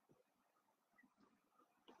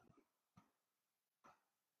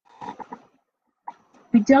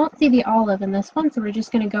 We don't see the olive in this one, so we're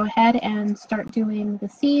just going to go ahead and start doing the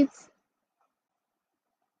seeds.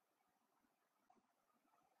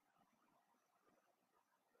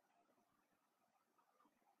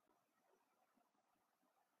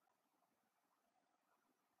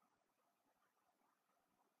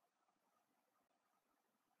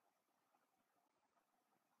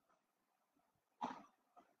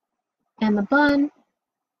 And the bun.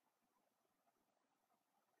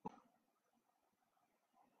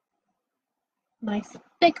 Nice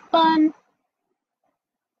thick bun.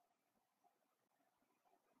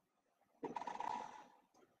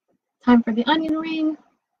 Time for the onion ring.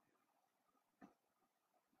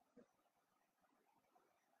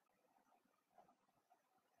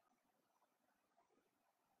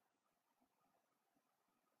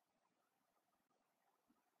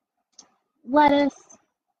 Lettuce.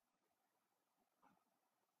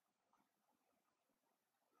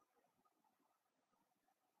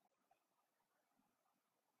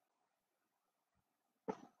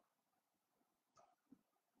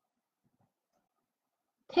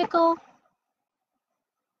 Pickle.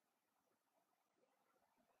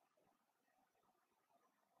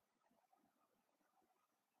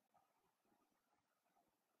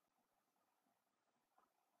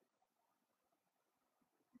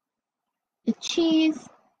 The cheese.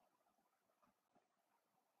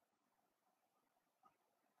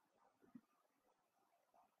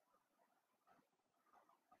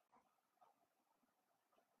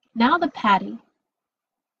 Now the patty.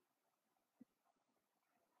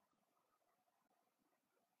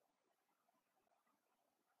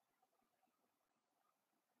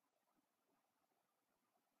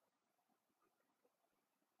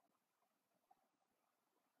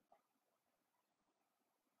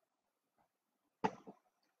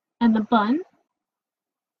 And the bun.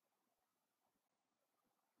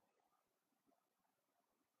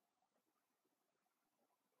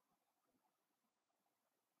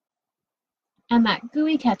 And that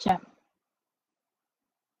gooey ketchup.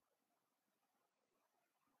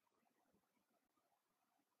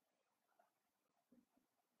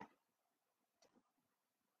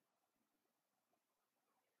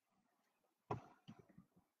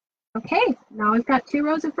 Okay, now we've got 2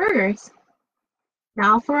 rows of burgers.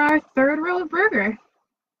 Now for our 3rd row of burger.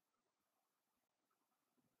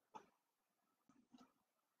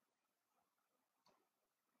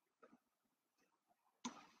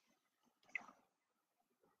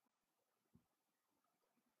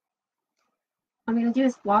 What I'm going to do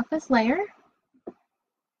is block this layer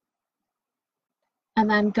and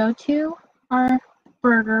then go to our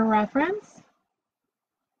burger reference,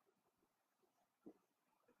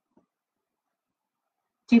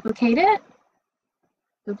 duplicate it,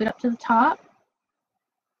 move it up to the top.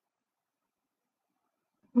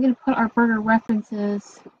 We're going to put our burger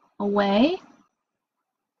references away.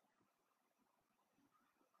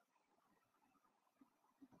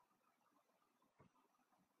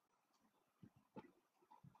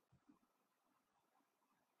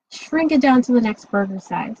 Shrink it down to the next burger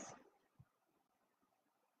size.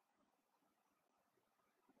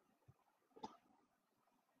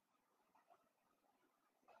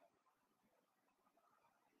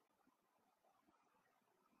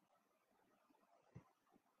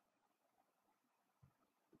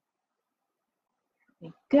 There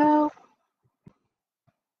we go.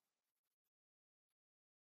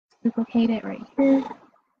 Duplicate it right here.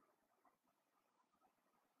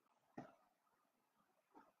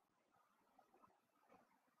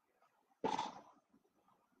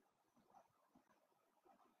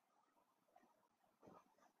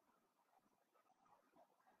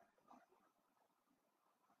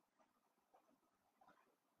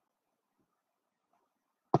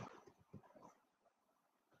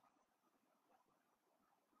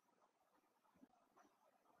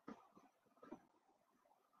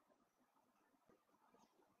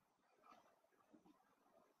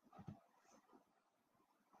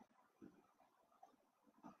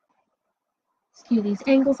 Skew these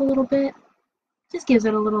angles a little bit. Just gives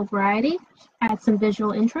it a little variety, adds some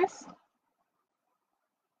visual interest.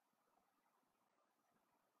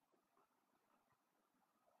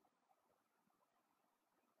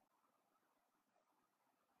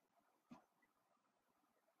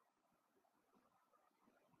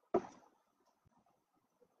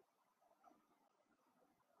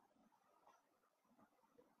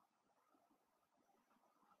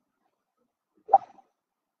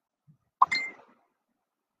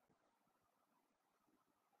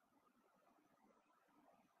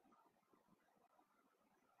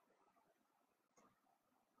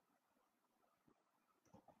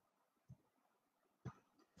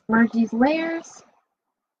 Merge these layers,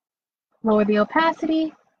 lower the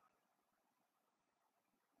opacity,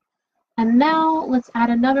 and now let's add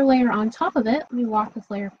another layer on top of it. Let me walk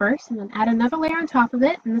this layer first and then add another layer on top of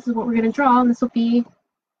it, and this is what we're going to draw, and this will be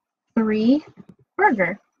 3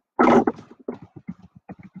 burger.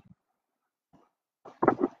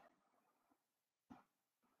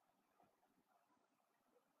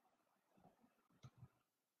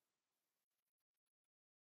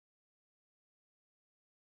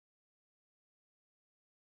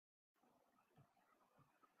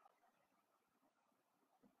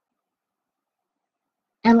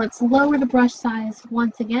 And let's lower the brush size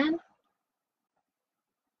once again.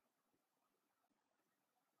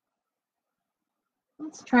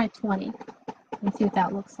 Let's try 20 and see what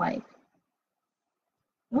that looks like.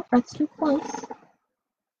 Oh, that's too close.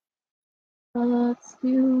 Let's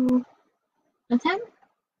do a 10.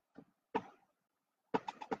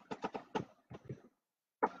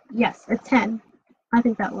 Yes, a 10. I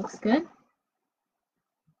think that looks good.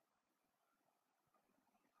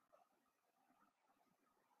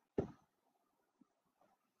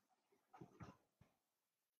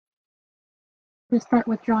 We'll start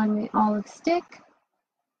with drawing the olive stick,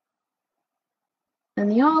 then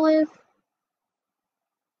the olive,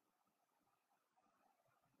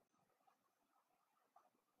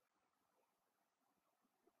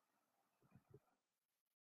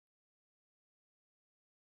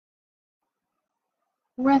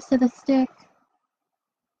 rest of the stick.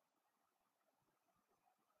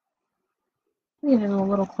 Get it a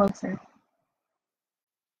little closer.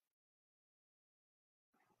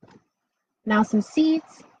 Now some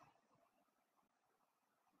seeds.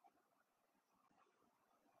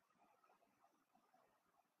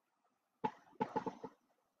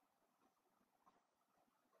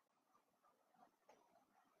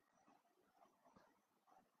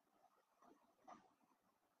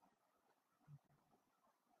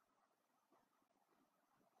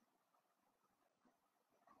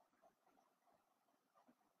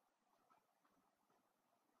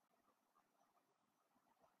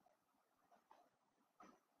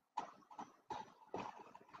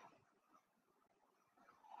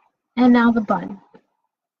 And now the bun.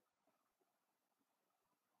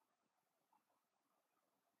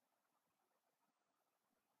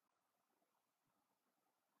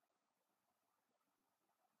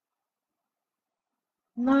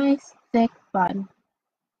 Nice thick bun.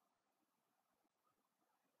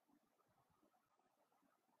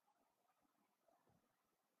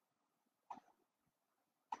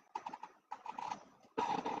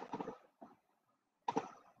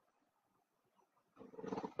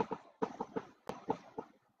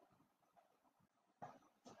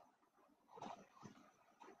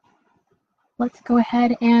 Let's go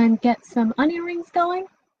ahead and get some onion rings going.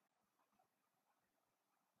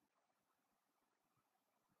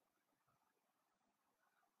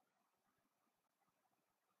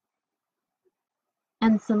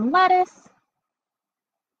 And some lettuce.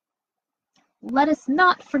 Let us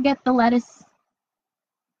not forget the lettuce.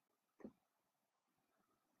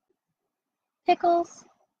 Pickles.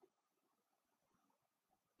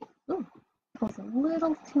 Ooh, pickles a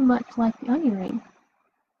little too much like the onion ring.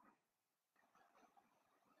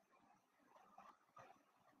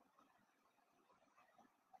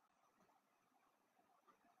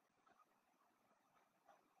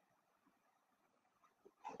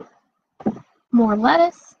 More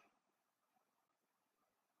lettuce.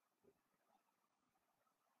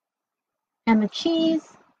 And the cheese.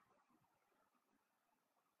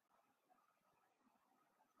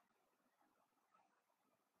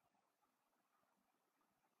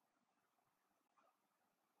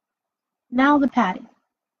 Now the patty.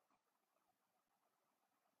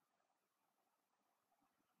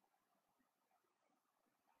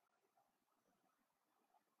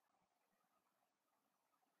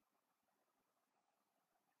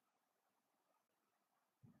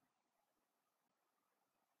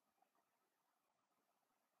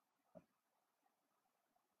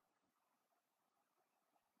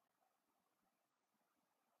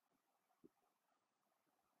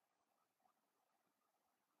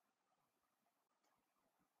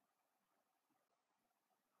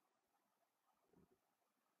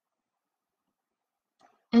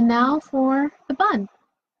 And now for the bun.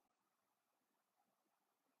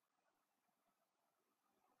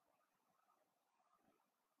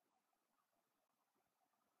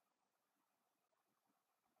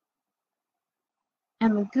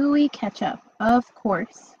 And the gooey ketchup, of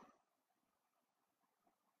course.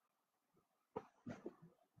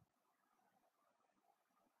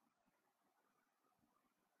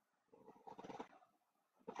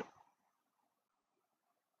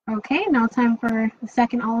 Okay, now time for the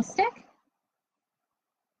second olive stick.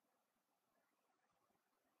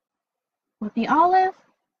 With the olive.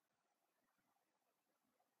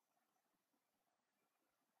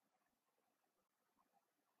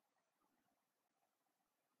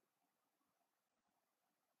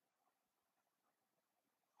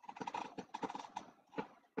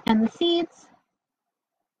 And the seeds.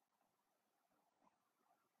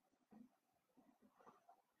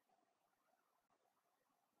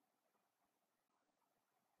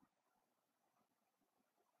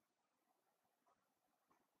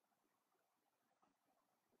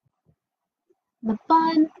 The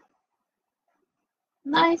bun,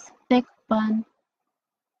 nice thick bun.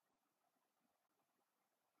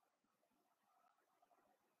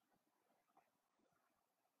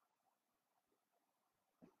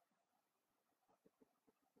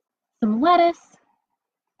 Some lettuce.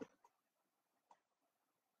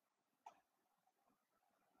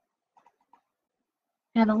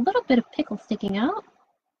 And a little bit of pickle sticking out.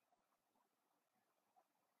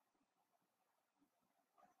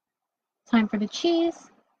 Time for the cheese.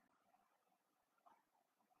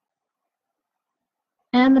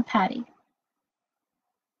 And the patty.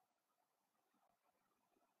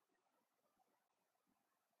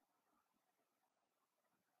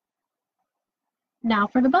 Now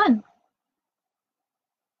for the bun.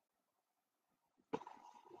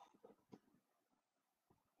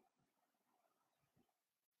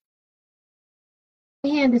 My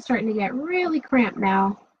hand is starting to get really cramped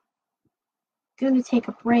now. Going to take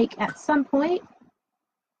a break at some point.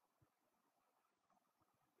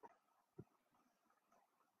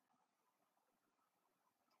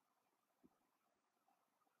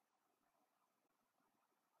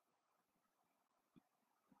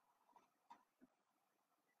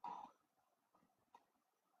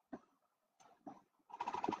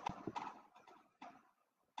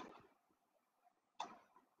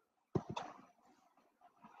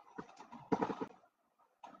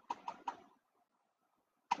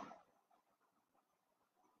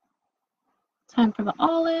 Time for the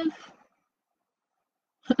olive.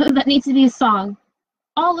 That needs to be a song.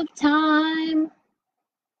 Olive time.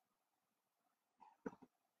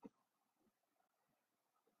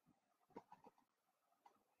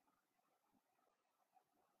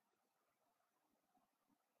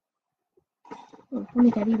 Ooh, let me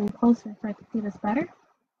get even closer so I can see this better.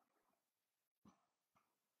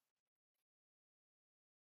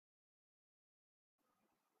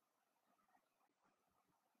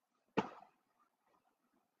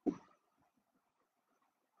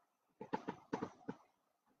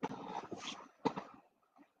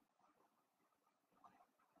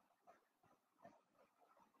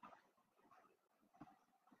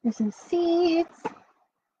 There's some seeds.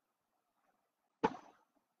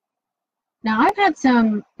 Now I've had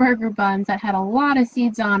some burger buns that had a lot of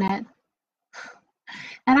seeds on it,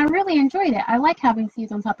 and I really enjoyed it. I like having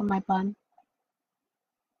seeds on top of my bun.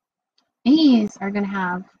 These are going to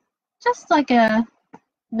have just like a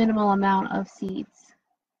minimal amount of seeds.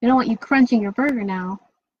 We don't want you crunching your burger now.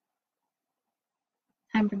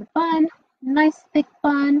 Time for the bun. Nice thick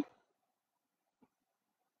bun.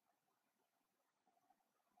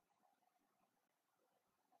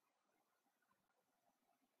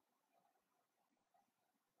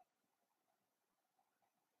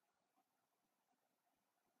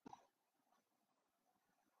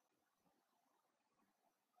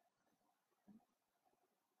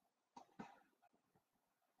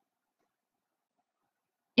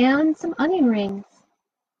 And some onion rings.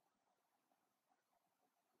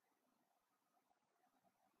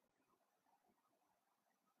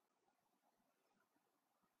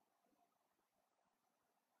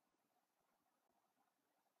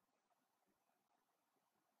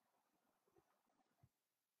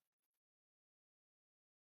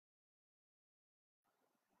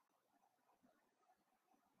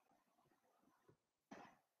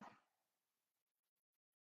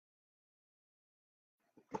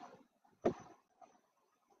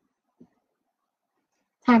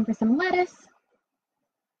 Time for some lettuce.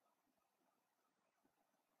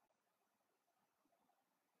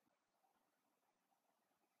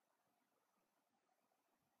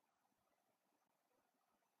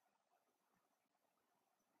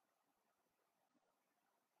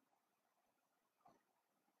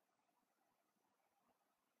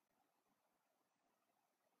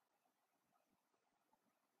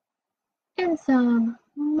 And some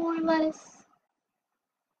more lettuce.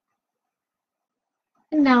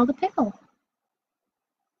 And now the pickle.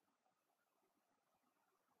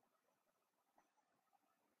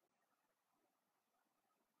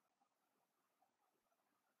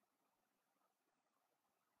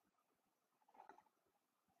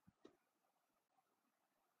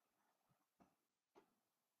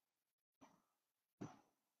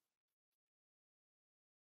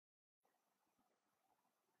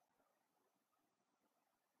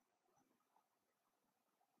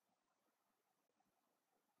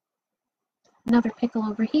 Another pickle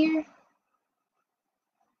over here.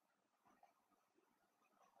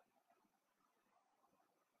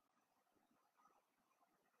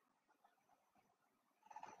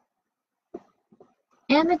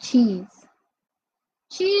 And the cheese.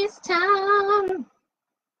 Cheese time!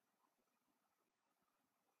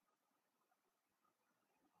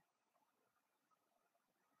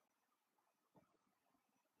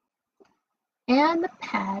 And the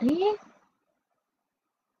patty.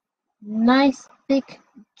 Nice, thick,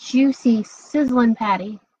 juicy, sizzling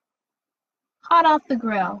patty. Hot off the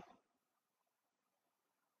grill.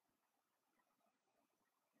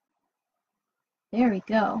 There we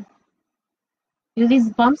go. You know, these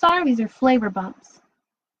bumps are? These are flavor bumps.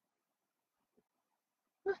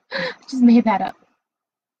 Just made that up.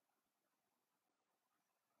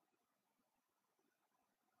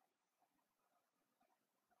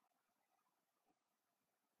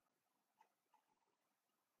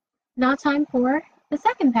 Now time for the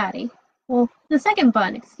second patty. Well, the second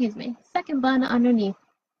bun, excuse me. Second bun underneath.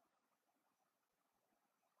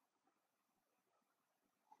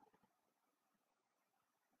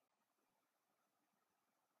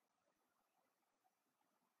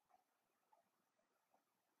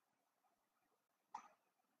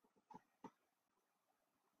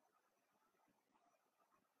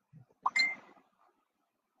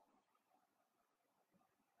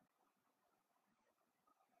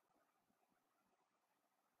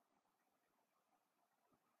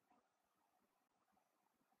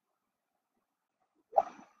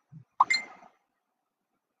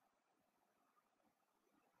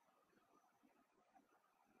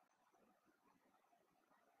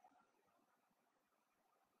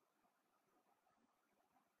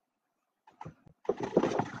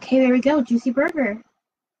 Okay, there we go, juicy burger.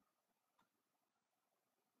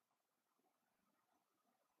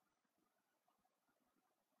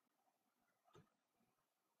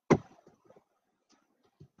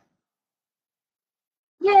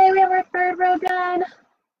 Yay, we have our third row done.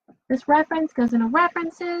 This reference goes into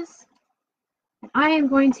references. And I am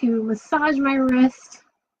going to massage my wrist.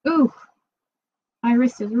 Ooh, my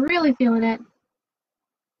wrist is really feeling it.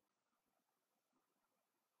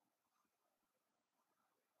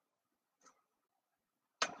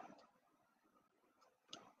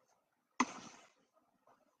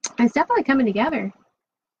 It's definitely coming together.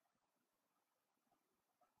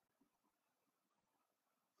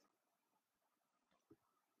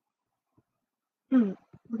 We're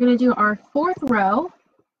going to do our fourth row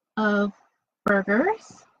of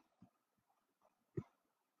burgers.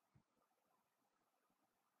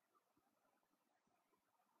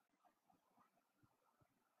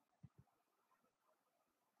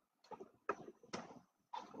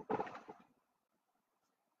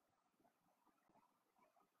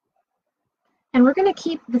 And we're going to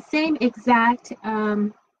keep the same exact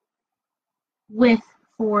width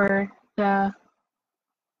for the,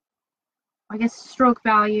 I guess, stroke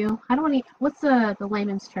value. I don't want to, what's the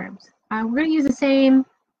layman's terms? We're going to use the same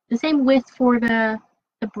width for the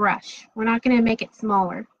brush. We're not going to make it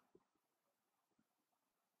smaller.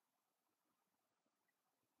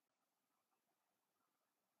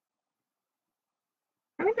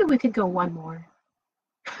 Or maybe we could go one more.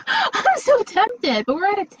 I'm so tempted, but we're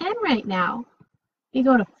at a 10 right now. You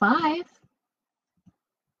go to 5. Let's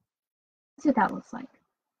see what that looks like.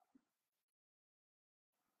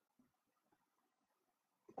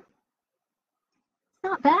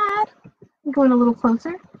 Not bad. I'm going a little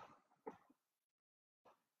closer.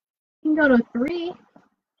 You can go to 3.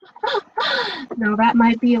 No, that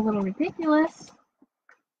might be a little ridiculous.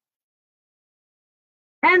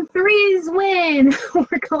 And 3s win.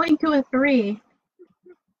 We're going to a 3.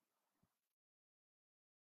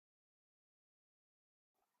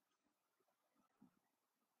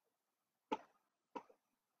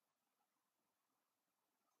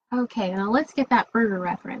 Okay, now let's get that burger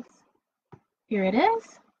reference. Here it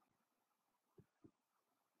is.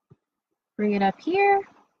 Bring it up here.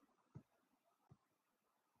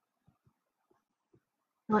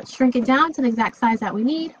 Let's shrink it down to the exact size that we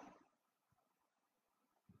need.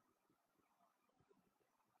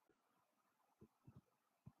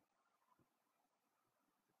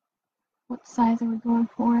 What size are we going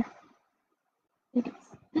for? I think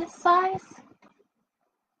it's this size.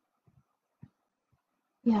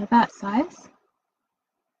 Yeah, that size.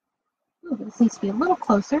 Ooh, this needs to be a little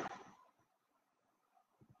closer.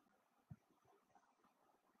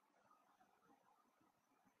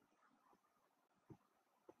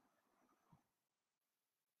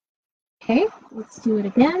 Okay, let's do it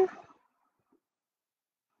again.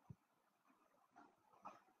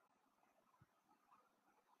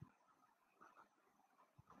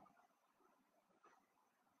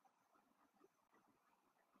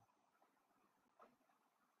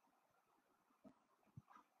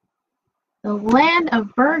 The land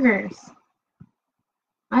of burgers.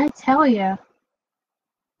 I tell you,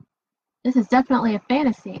 this is definitely a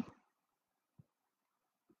fantasy.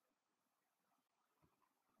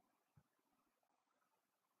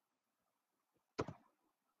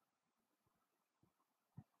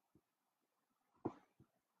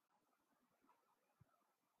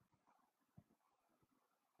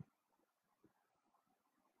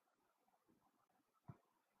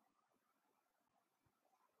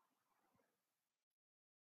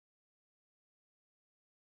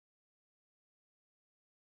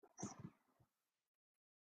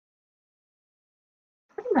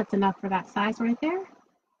 That's enough for that size right there.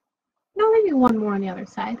 No, maybe one more on the other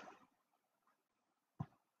side.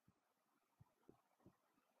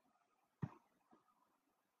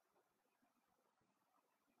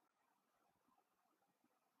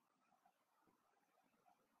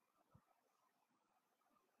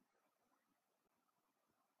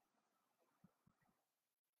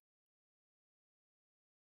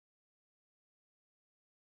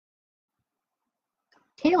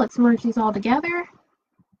 Okay, let's merge these all together.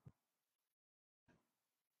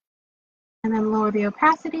 And then lower the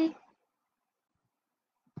opacity.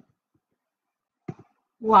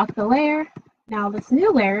 Lock the layer. Now this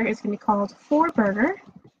new layer is going to be called For Burger.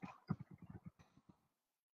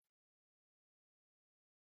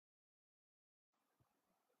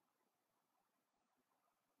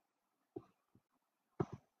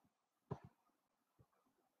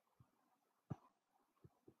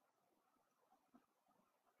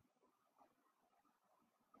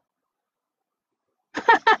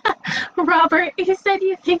 Robert, you said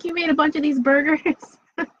you think you made a bunch of these burgers?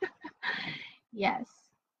 Yes.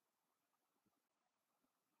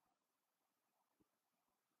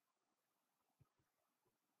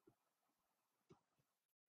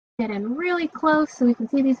 Get in really close so we can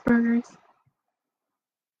see these burgers.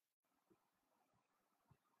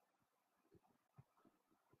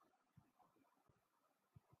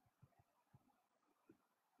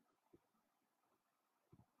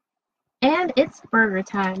 And it's burger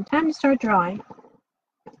time. Time to start drawing.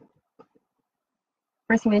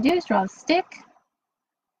 First thing I'm going to do is draw a stick.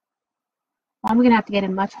 Well, I'm going to have to get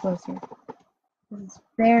in much closer. This is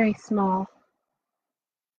very small.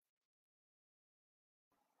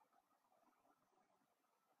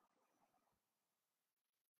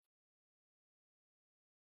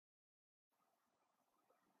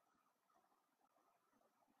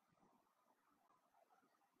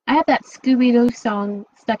 I have that Scooby-Doo song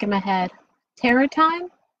stuck in my head. Terror Time?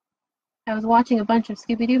 I was watching a bunch of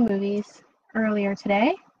Scooby-Doo movies earlier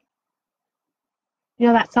today. You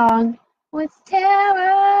know that song? Oh, it's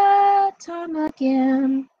terror time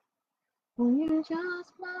again. When you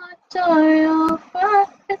just might die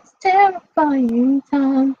over, it's terrifying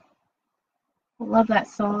time. I love that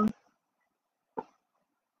song.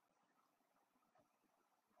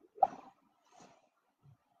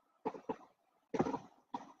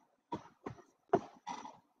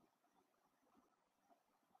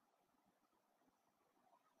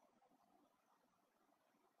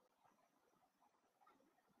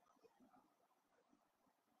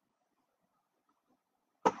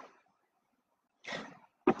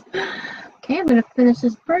 Okay, I'm going to finish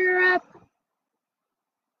this burger up.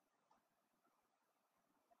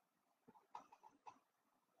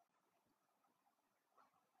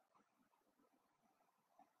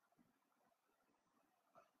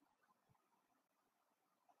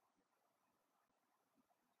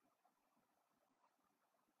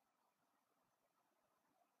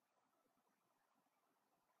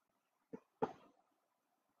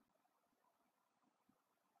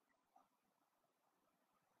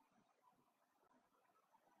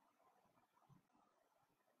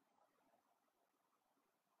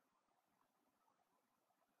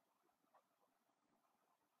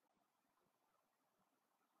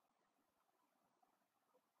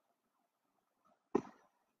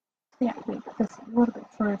 Yeah, wait, this a little bit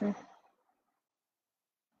further.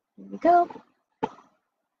 There we go.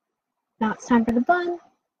 Now it's time for the bun.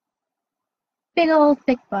 Big old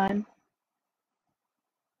thick bun.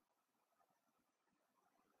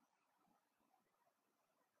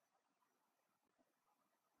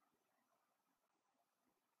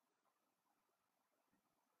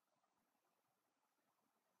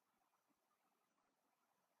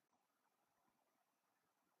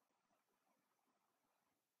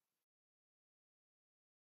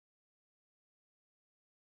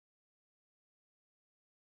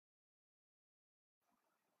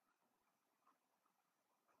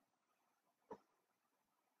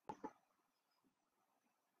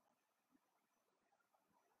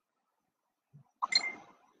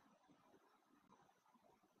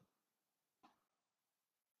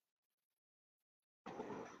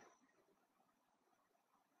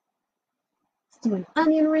 Let's do an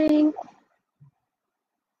onion ring.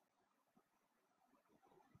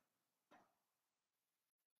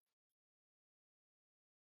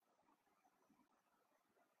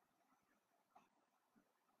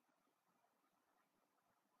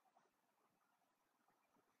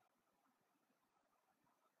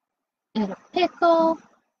 And a pickle.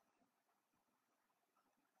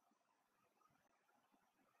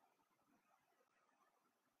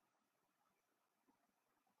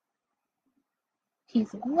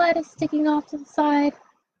 Piece of lettuce sticking off to the side.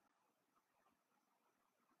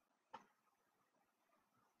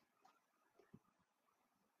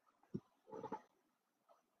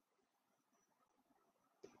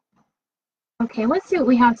 Okay, let's see what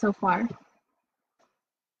we have so far.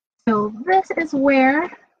 So this is where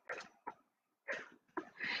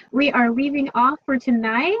we are leaving off for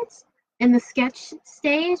tonight. In the sketch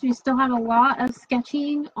stage, we still have a lot of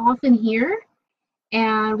sketching off in here.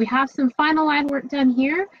 And we have some final line work done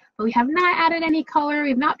here, but we have not added any color.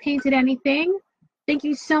 We've not painted anything. Thank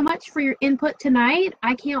you so much for your input tonight.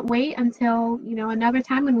 I can't wait until, another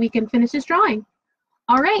time when we can finish this drawing.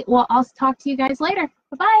 All right, well, I'll talk to you guys later.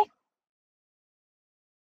 Bye-bye.